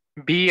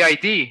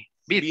 BID.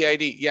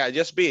 BID, yeah,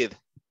 just bid.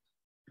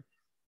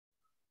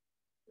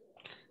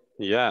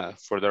 Yeah,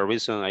 for the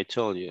reason I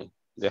told you,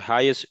 the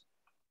highest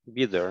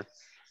bidder.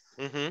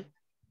 Mm-hmm.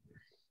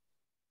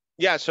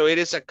 Yeah, so it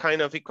is a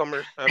kind of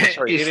e-commerce. I'm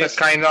sorry, it's a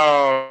kind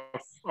of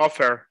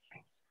offer.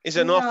 It's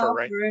an offer,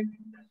 right?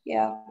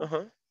 Yeah.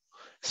 Uh-huh.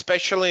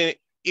 Especially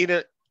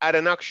at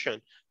an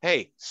auction.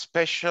 Hey,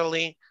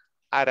 especially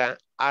at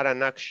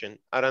an auction.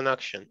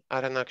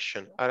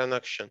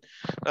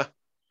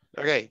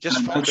 Okay,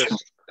 just focus.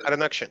 At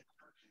an auction.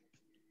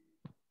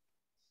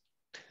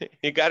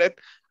 You got it?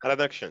 At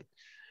an auction.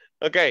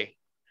 Okay.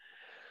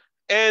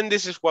 And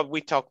this is what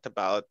we talked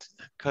about.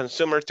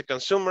 Consumer to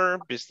consumer,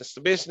 business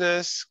to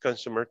business,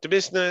 consumer to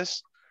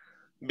business,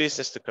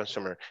 business to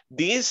consumer.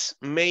 This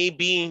may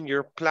be in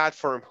your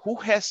platform. Who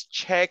has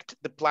checked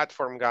the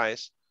platform,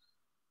 guys?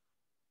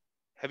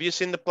 Have you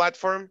seen the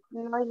platform?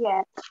 Not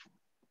yet.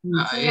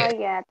 Not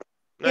yet.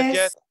 Not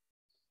yet?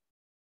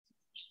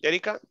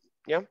 Erika?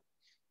 Yeah?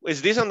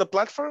 Is this on the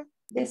platform?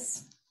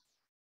 Yes.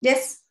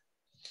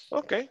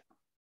 Okay.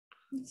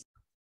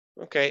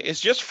 Okay, it's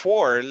just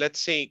for,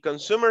 let's see,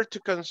 consumer to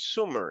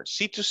consumer,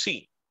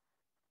 C2C.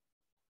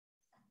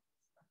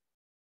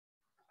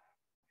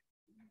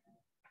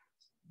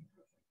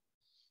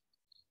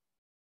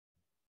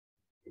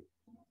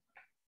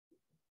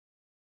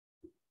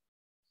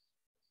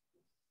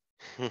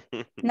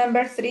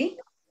 Number 3.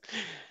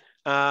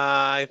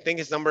 I think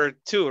it's number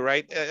 2,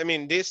 right? I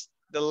mean,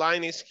 the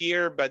line is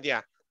here, but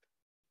yeah.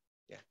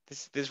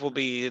 This will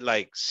be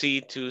like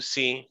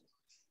C2C,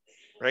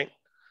 right?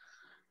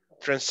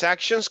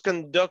 Transactions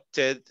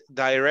conducted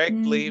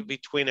directly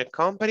between a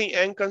company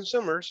and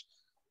consumers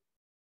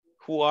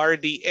who are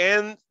the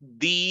end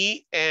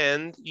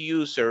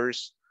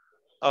users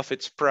of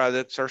its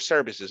products or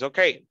services.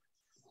 Okay.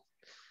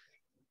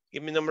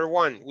 Give me number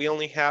 1. We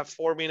only have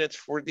 4 minutes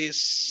for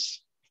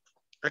this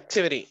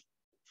activity.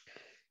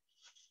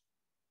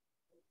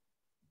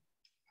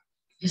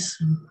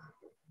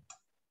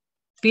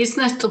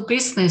 Business to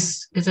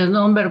business is the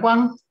number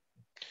 1.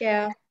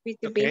 Yeah,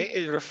 B2B. Okay,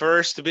 it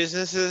refers to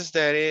businesses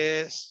that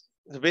is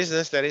the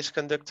business that is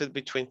conducted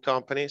between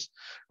companies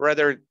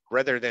rather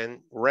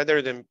than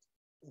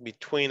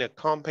between a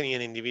company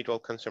and individual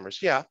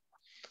consumers. Yeah,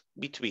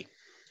 B2B.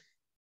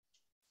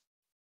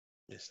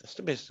 Business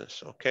to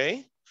business,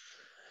 okay.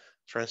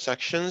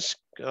 Transactions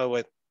go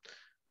with,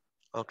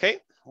 okay.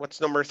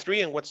 What's number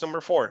 3 and what's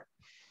number 4?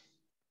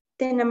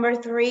 The number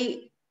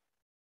 3,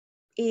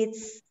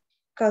 it's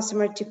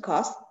customer to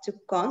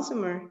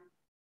consumer.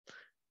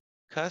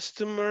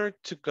 Customer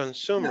to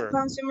consumer.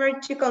 Consumer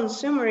to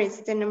consumer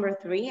is the number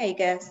 3, I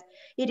guess.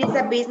 It is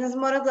a business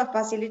model that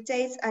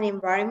facilitates an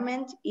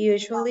environment,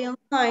 usually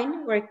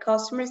online, where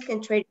customers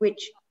can trade with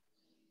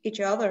each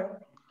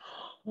other.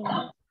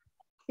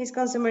 It's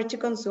consumer to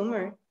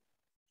consumer.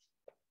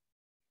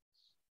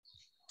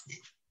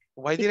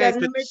 Why did I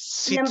put number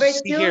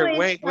 2 here? is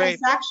Wait.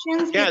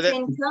 transactions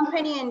between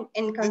company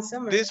and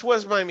consumer. This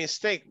was my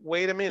mistake.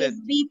 Wait a minute.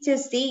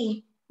 It's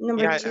B2C,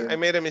 number 2. I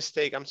made a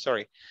mistake. I'm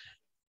sorry.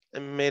 I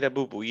made a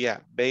boo-boo. Yeah,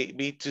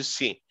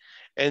 B2C.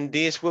 And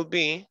this will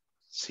be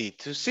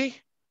C2C.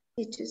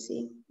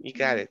 C2C. You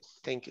got it.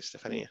 Thank you,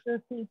 Stephanie.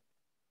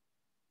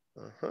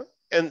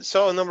 And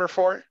so number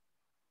 4.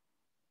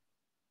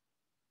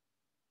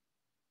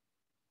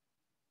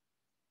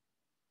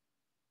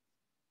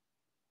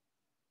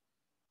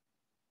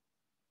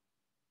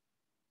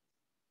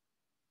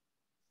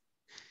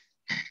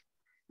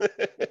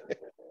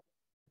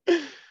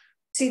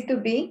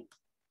 C2B.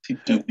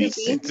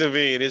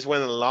 C2B. It is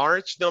when a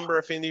large number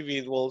of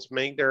individuals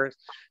make their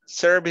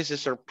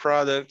services or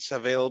products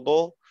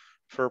available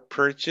for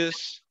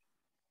purchase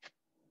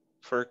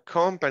for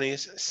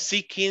companies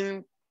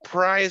seeking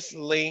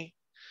precisely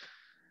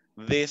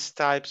these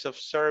types of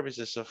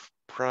services of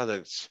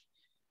products.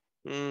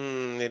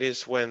 It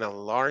is when a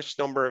large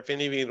number of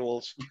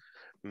individuals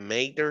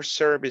make their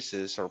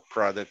services or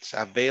products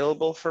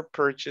available for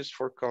purchase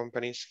for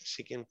companies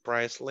seeking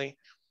precisely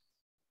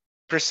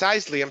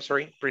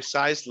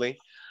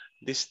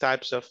these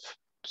types of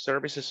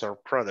services or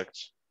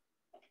products.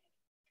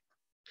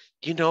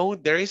 You know,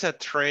 there is a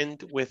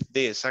trend with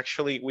this.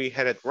 Actually, we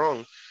had it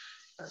wrong.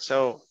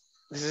 So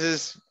this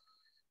is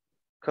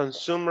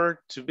consumer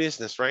to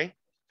business, right?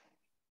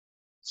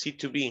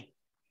 C2B.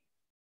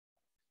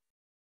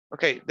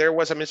 Okay, there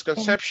was a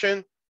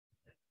misconception.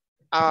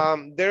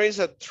 There is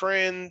a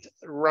trend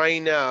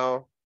right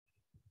now.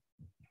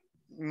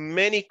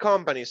 Many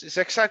companies, it's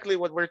exactly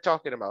what we're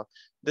talking about.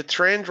 The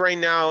trend right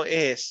now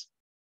is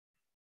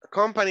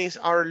companies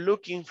are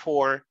looking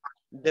for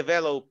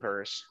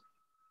developers.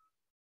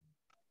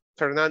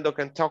 Fernando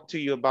can talk to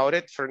you about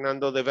it.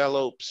 Fernando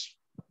develops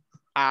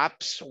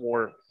apps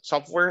or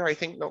software, I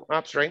think, no,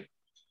 apps, right?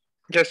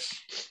 Yes.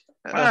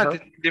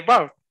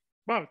 Both.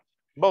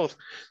 Both.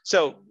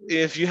 So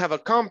if you have a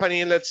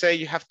company, let's say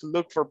you have to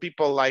look for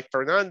people like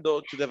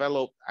Fernando to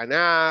develop an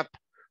app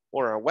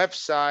or a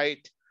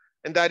website,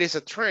 and that is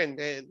a trend.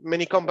 And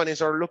many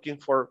companies are looking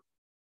for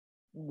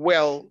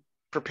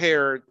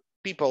well-prepared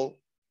people,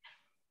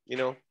 you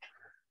know,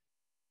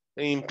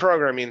 in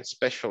programming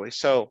especially.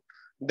 So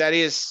that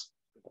is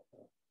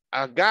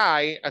a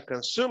guy, a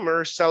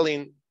consumer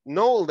selling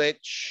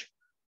knowledge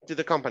to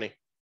the company.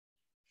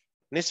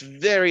 And it's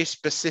very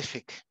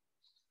specific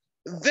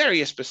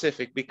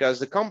because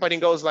the company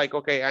goes like,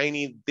 okay, I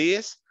need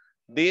this,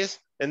 this,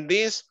 and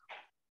this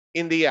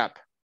in the app.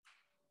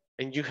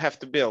 And you have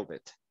to build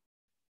it.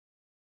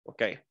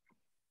 Okay,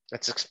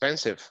 that's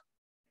expensive.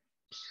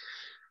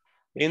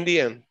 In the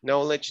end,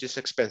 knowledge is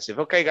expensive.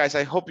 Okay, guys,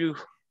 I hope you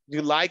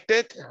liked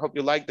it. I hope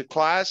you liked the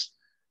class.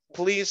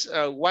 Please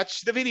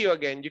watch the video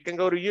again. You can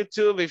go to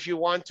YouTube if you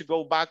want to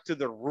go back to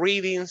the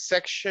reading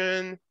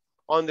section,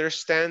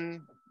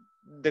 understand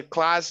the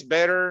class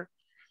better,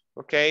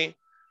 okay?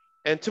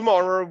 And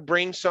tomorrow,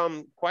 bring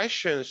some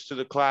questions to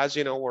the class,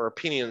 you know, or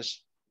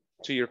opinions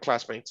to your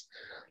classmates.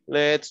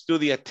 Let's do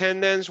the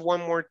attendance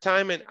one more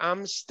time. And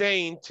I'm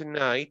staying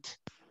tonight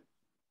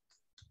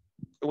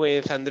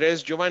with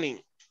Andres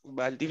Giovanni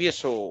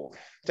Valdivieso.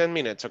 10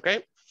 minutes,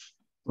 okay?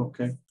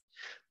 Okay.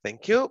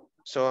 Thank you.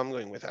 So I'm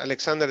going with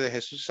Alexander de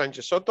Jesus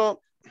Sanchez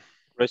Soto.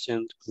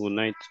 Present. Good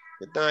night.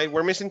 Good night.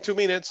 We're missing 2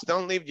 minutes.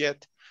 Don't leave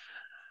yet.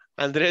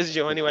 Andres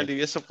Giovanni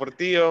Valdivieso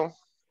Portillo.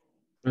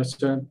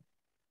 Present.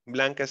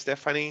 Blanca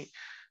Stephanie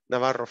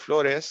Navarro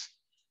Flores.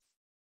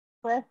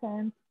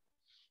 Present.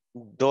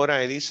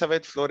 Dora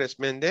Elizabeth Flores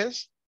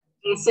Méndez.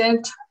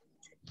 Present.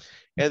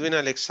 Edwin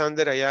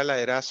Alexander Ayala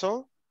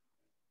Erazo.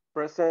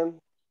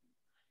 Present.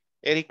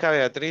 Erika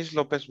Beatriz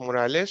López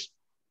Morales.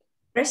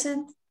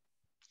 Present.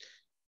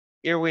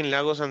 Irwin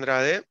Lagos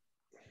Andrade.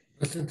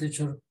 Present,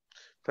 teacher.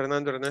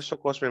 Fernando Ernesto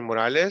Cosme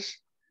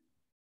Morales.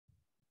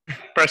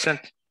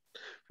 Present.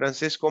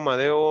 Francisco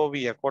Madeo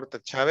Villacorta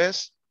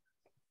Chávez.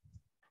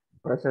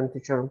 Present,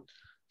 teacher.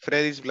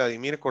 Fredis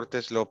Vladimir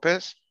Cortés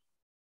López.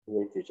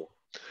 Yes, teacher.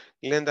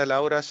 Glenda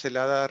Laura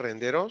Celada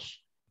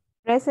Renderos.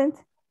 Present.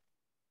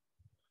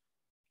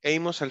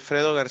 Amos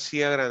Alfredo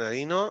García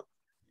Granadino.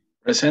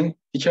 Present,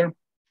 teacher.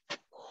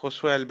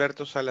 Josué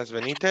Alberto Salas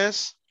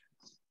Benítez.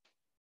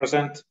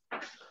 Present.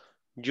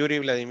 Yuri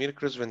Vladimir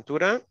Cruz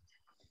Ventura.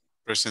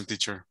 Present,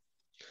 teacher.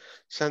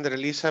 Sandra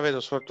Elizabeth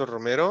Osorto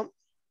Romero.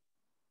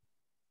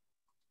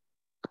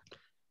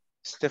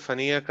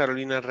 Estefanía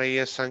Carolina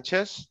Reyes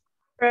Sánchez.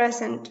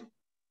 Present.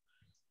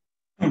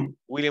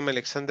 William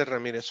Alexander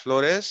Ramírez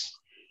Flores.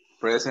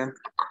 Present.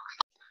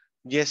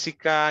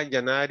 Jessica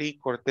Yanari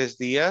Cortés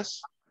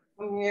Díaz.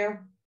 I'm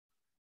here.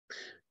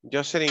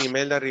 Jocelyn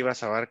Imelda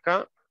Rivas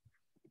Abarca.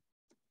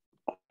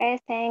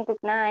 Present.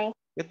 Good night.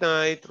 Good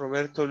night.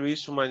 Roberto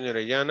Luis Sumaño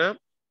Orellana.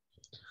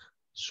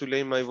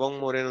 Zuleima Ivonne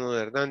Moreno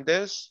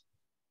Hernández.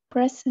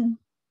 Present.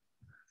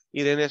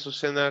 Irene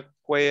Azucena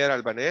Cuellar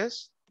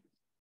Albanés.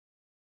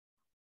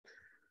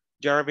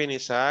 Jarvin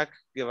Isaac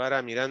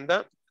Guevara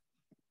Miranda.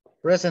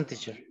 Present,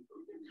 teacher.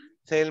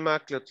 Thelma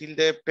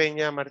Clotilde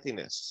Peña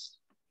Martínez.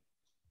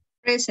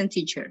 Present,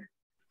 teacher.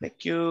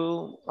 Thank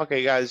you.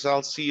 Okay, guys,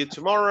 I'll see you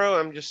tomorrow.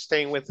 I'm just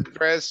staying with the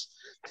dress.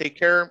 Take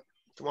care.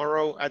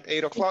 Tomorrow at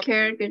 8 o'clock. Take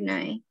care. Good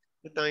night.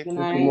 Good night. Good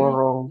night.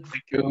 Tomorrow.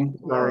 Thank you.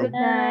 Good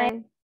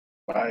night.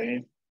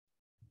 Bye.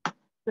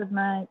 Good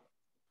night.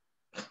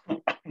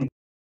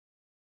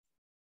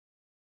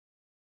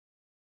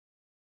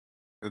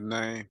 Good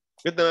night.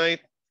 Good night.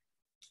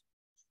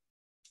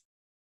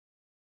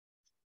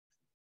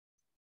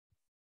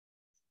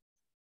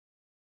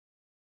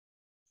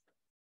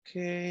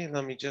 Okay,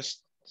 let me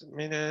just a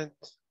minute.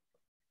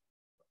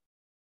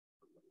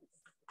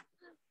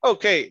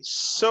 Okay,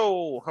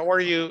 so how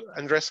are you,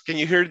 Andres? Can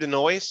you hear the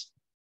noise?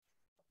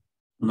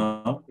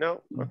 No.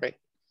 No? Okay.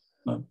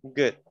 No.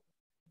 Good.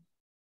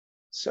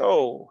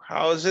 So,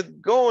 how's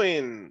it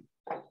going?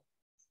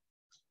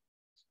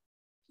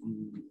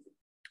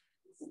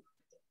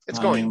 It's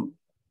going.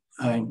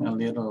 I'm a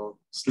little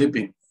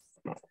sleepy.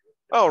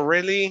 Oh,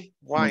 really?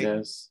 Why?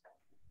 Yes.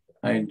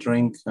 I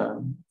drink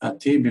a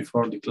tea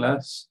before the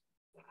class.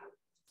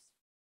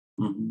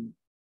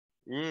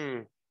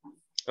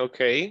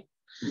 Okay.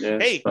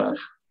 Yes, hey, but,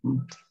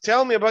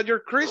 tell me about your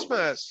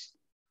Christmas.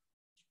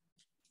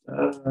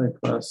 It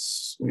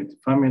was with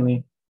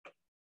family.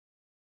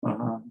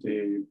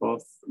 The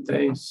both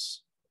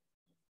days.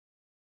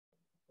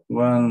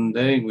 One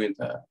day with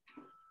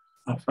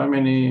a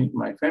family,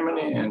 my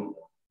family, and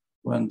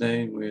 1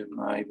 day with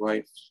my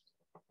wife's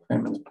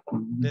family.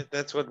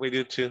 That's what we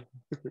do too.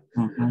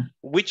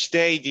 Which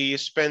day do you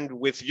spend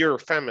with your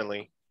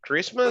family?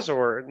 Christmas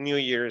or New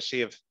Year's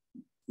Eve?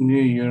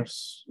 New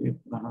Year's Eve.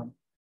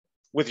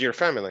 With your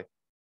family?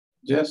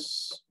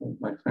 Yes, with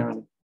my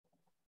family.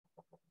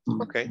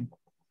 Okay.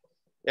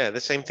 Yeah,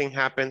 the same thing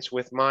happens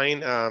with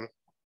mine.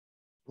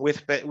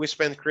 We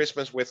spend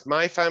Christmas with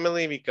my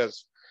family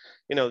because,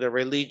 you know, the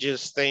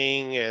religious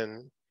thing,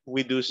 and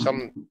we do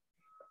some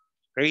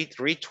great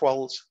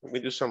rituals. We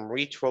do some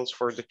rituals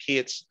for the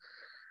kids,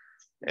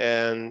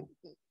 and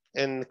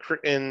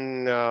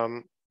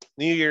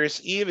New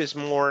Year's Eve is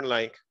more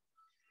like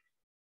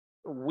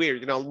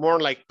weird, you know, more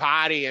like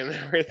party and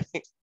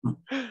everything.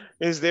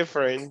 It's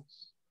different.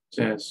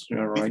 Yes,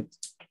 you're right.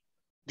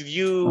 Did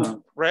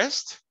you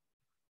rest?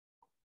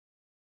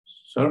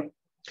 Sir?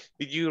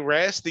 Did you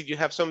rest? Did you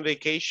have some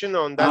vacation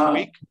on that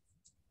week?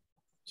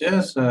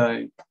 Yes,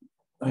 I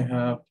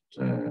have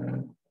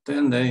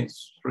 10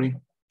 days free.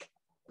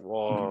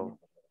 Wow.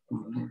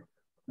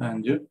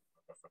 And you?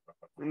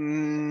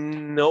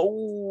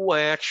 No,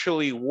 I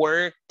actually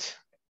worked.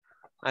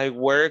 I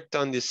worked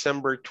on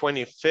December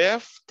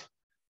 25th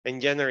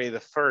and January the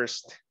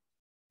 1st.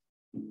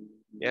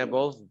 Yeah,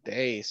 both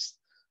days.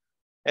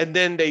 And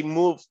then they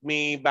moved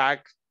me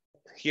back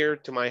here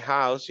to my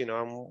house. You know,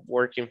 I'm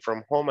working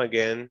from home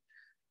again.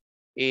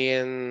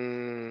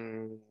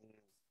 And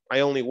I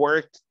only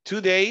worked 2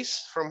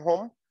 days from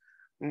home.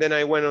 And then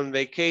I went on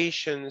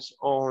vacations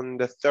on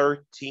the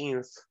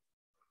 13th.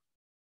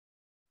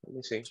 Let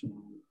me see.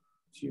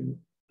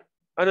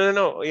 Oh,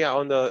 no. Yeah,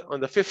 on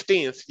the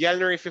 15th,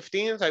 January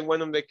 15th, I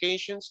went on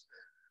vacations.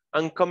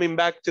 I'm coming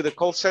back to the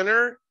call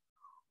center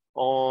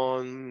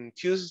on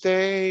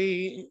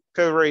Tuesday,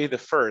 February the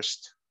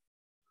 1st.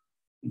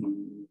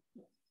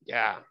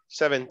 Yeah,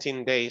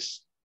 17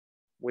 days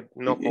with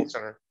no call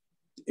center.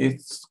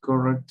 It's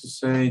correct to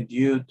say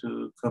due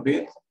to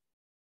COVID?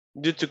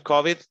 Due to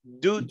COVID?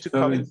 Due to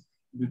COVID.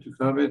 Due to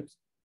COVID,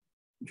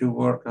 you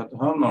work at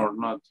home or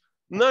not?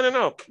 No.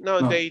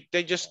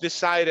 They just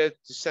decided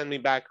to send me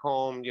back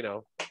home, you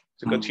know,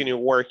 to continue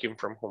working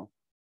from home.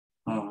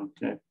 Oh,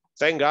 okay.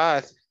 Thank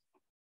God.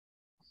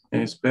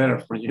 It's better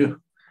for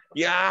you.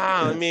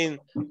 Yeah, yes. I mean,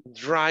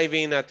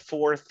 driving at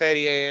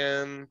 4:30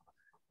 a.m.,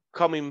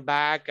 coming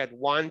back at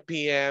 1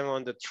 p.m.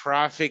 on the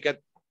traffic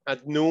at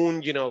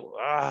noon, you know.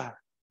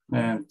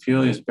 And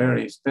fuel is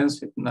very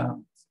expensive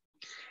now.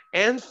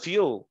 And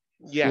fuel,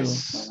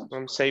 yes,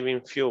 I'm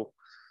saving fuel.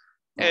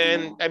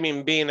 And I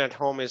mean, being at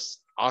home is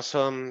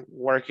awesome,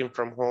 working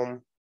from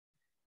home.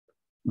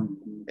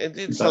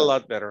 It's a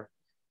lot better.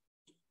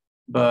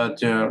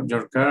 But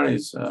your car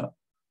is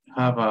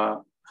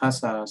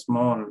has a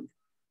small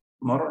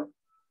motor?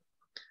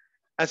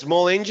 A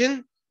small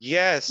engine?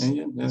 Yes.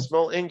 Engine, yes. A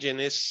small engine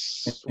is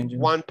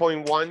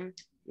 1.1.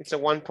 It's a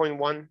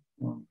 1.1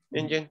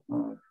 engine.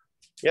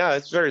 Yeah,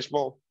 it's very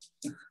small.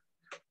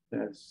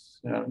 Yes,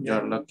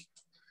 you're lucky.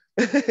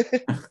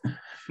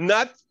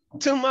 Not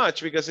too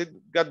much because it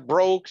got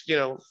broke, you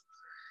know.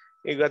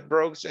 It got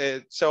broke,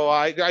 so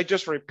I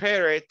just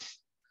repair it.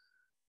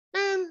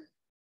 And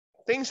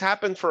things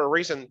happen for a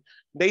reason.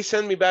 They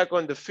sent me back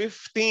on the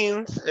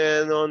 15th,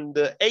 and on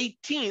the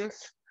 18th,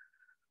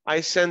 I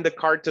sent the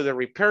car to the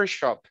repair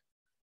shop.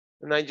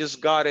 And I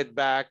just got it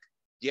back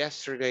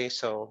yesterday,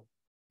 so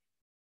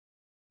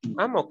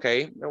I'm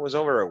okay. That was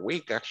over a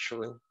week,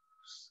 actually.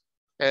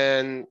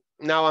 And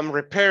now I'm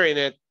repairing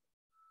it,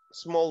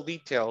 small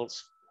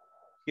details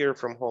here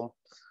from home.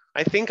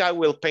 I think I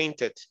will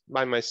paint it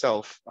by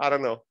myself. I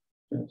don't know.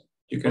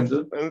 You can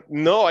do it?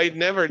 No, I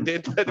never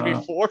did that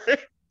before.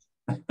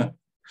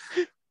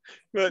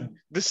 But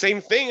the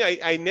same thing,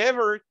 I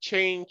never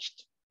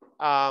changed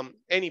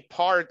any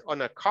part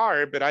on a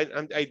car, but I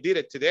did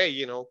it today,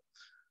 you know.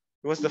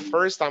 It was the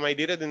first time I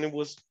did it, and it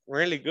was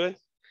really good.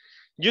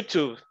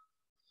 YouTube.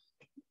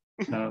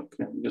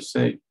 Okay, you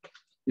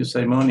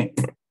save money.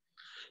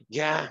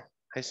 Yeah,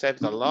 I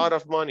saved a lot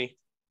of money.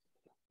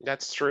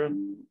 That's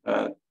true.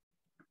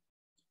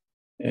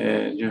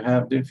 You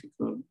have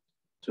difficult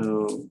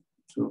to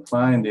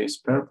find the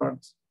spare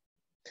parts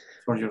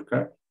for your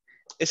car?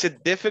 Is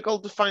it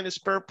difficult to find the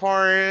spare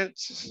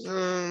parts?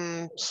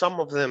 Some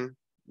of them,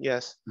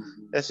 yes.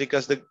 That's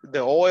because the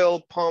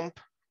oil pump,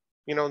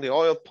 you know, the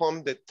oil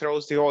pump that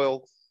throws the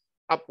oil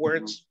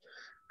upwards,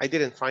 I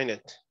didn't find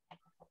it.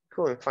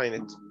 Couldn't find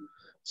it.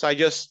 So I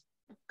just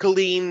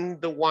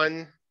cleaned the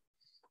one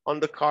on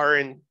the car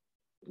and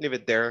leave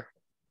it there.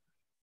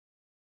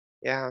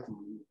 Yeah,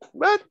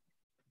 but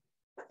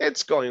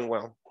it's going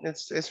well.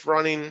 It's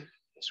running.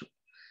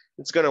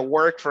 It's gonna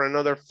work for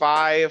another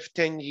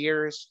 5-10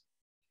 years.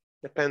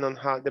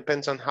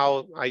 Depends on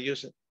how I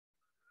use it.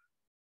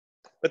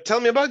 But tell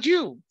me about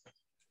you.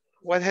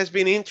 What has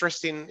been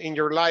interesting in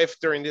your life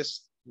during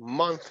this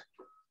month?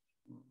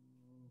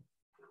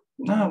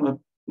 No, but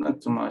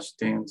not too much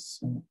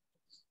things.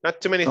 Not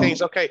too many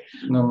things, okay.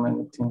 Not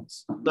many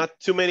things. Not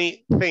too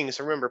many things.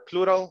 Remember,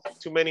 plural,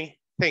 too many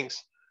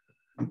things.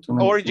 Too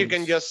many or things. You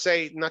can just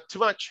say not too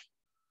much.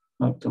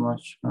 Not too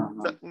much.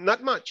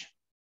 Not much.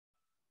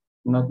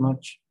 Not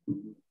much.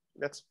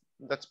 That's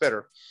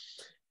better.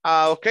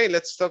 Okay,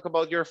 let's talk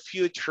about your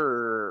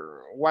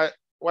future. What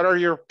are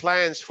your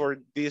plans for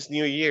this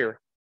new year?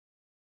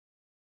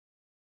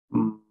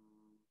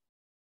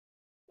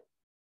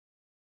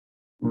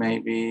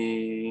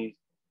 Maybe,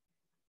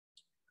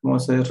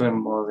 ¿cómo se dice?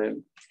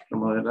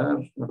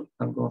 Remodelar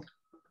algo.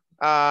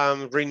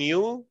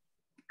 Renew.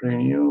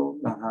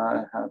 Renew.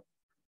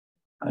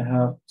 I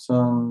have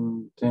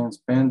some things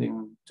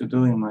pending to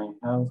do in my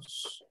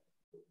house,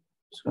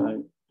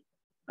 so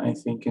I'm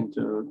thinking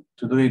to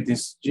do it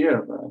this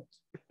year, but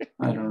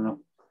I don't know.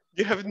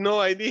 You have no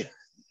idea.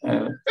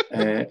 All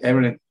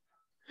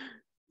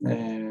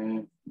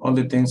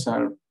the things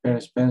are very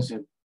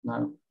expensive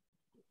now.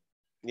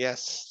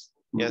 Yes,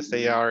 yes,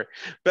 they are.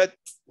 But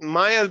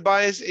my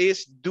advice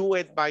is do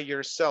it by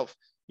yourself.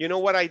 You know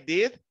what I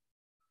did?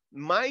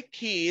 My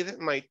kid,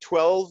 my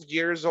 12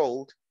 years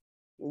old,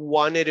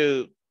 wanted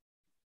to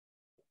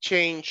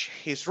change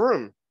his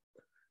room.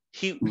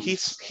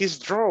 He's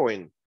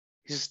drawing.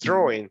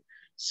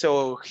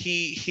 So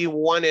he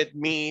wanted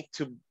me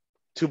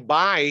to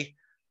buy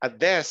a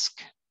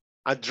desk,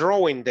 a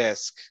drawing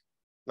desk,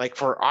 like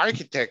for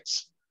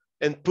architects,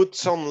 and put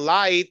some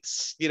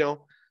lights, you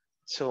know.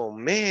 So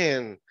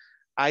man,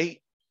 I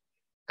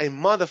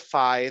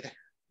modified,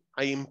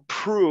 I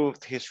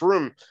improved his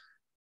room.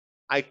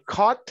 I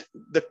cut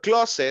the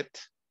closet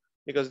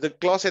because the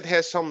closet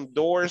has some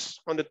doors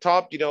on the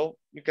top, you know,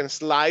 you can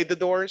slide the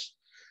doors.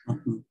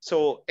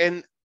 So,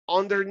 and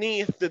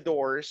underneath the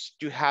doors,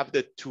 you have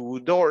the two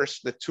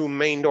doors, the two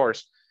main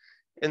doors.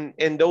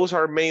 And those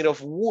are made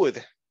of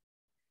wood.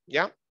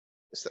 Yeah,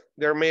 so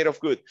they're made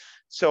of wood.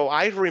 So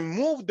I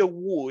removed the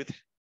wood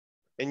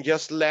and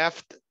just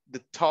left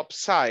the top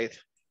side.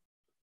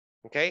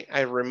 Okay,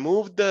 I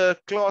removed the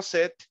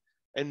closet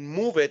and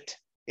move it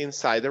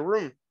inside the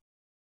room.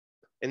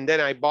 And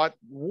then I bought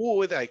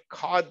wood, I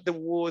cut the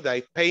wood,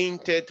 I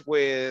painted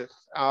with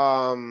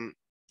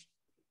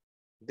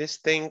this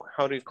thing,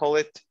 how do you call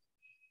it?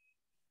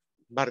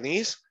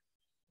 Barniz?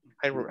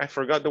 I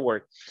forgot the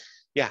word.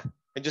 Yeah,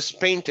 I just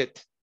painted.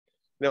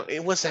 No,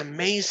 it was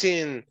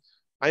amazing.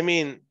 I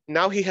mean,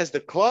 now he has the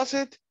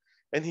closet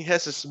and he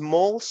has a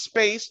small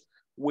space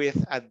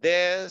with a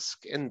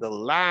desk and the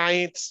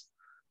lights.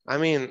 I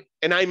mean,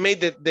 and I made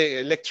the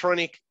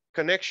electronic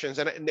connections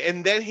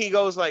and then he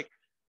goes like,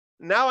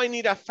 now I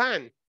need a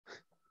fan.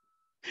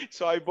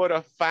 So I bought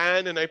a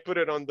fan and I put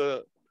it on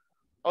the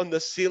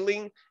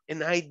ceiling,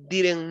 and I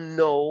didn't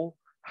know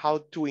how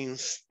to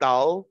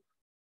install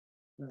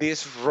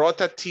these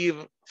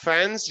rotative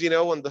fans, you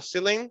know, on the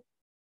ceiling.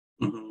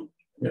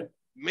 Yeah.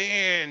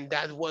 Man,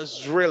 that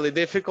was really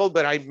difficult,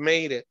 but I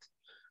made it.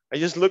 I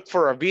just looked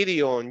for a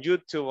video on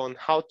YouTube on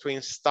how to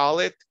install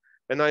it,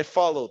 and I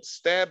followed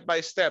step by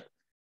step.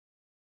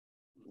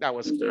 That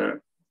was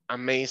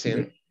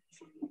amazing.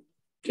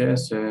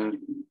 Yes,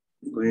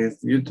 with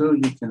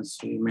YouTube, you can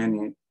see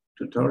many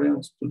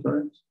tutorials.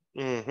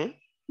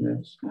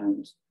 Yes,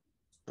 and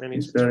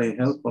it's very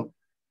helpful.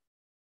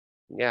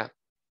 Yeah.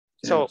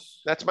 Yes. So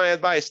that's my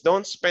advice.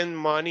 Don't spend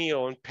money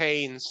on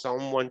paying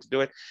someone to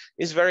do it.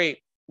 It's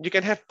very, you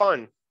can have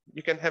fun.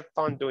 You can have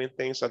fun doing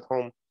things at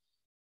home.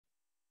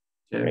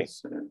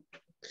 Yes. Right?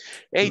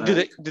 Hey,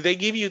 do they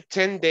give you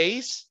 10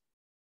 days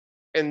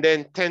and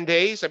then 10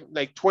 days,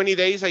 like 20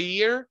 days a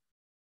year?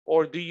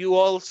 Or do you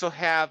also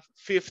have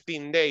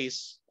 15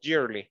 days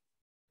yearly?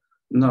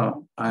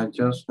 No, I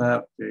just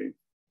have the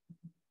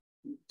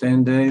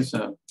 10 days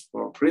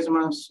for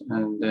Christmas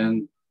and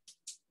then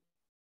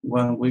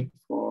 1 week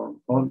for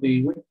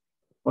Holy Week.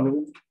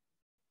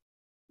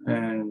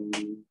 And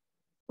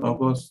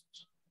August.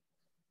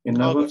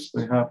 In August,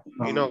 we have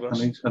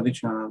an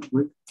additional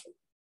week.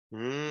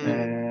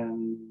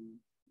 And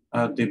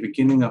at the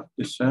beginning of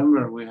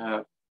December, we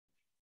have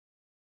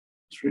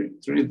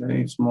three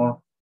days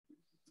more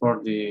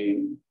for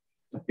the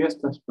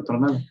fiestas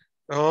patronales.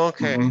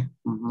 Okay.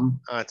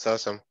 That's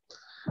awesome.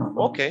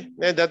 Okay,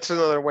 and that's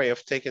another way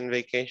of taking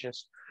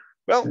vacations.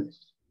 Well,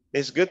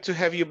 it's good to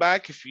have you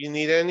back. If you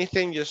need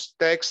anything, just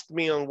text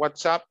me on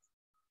WhatsApp.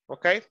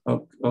 Okay?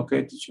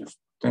 Okay, teacher.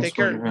 Thanks Take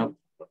care. For your help.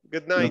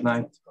 Good night. Good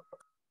night.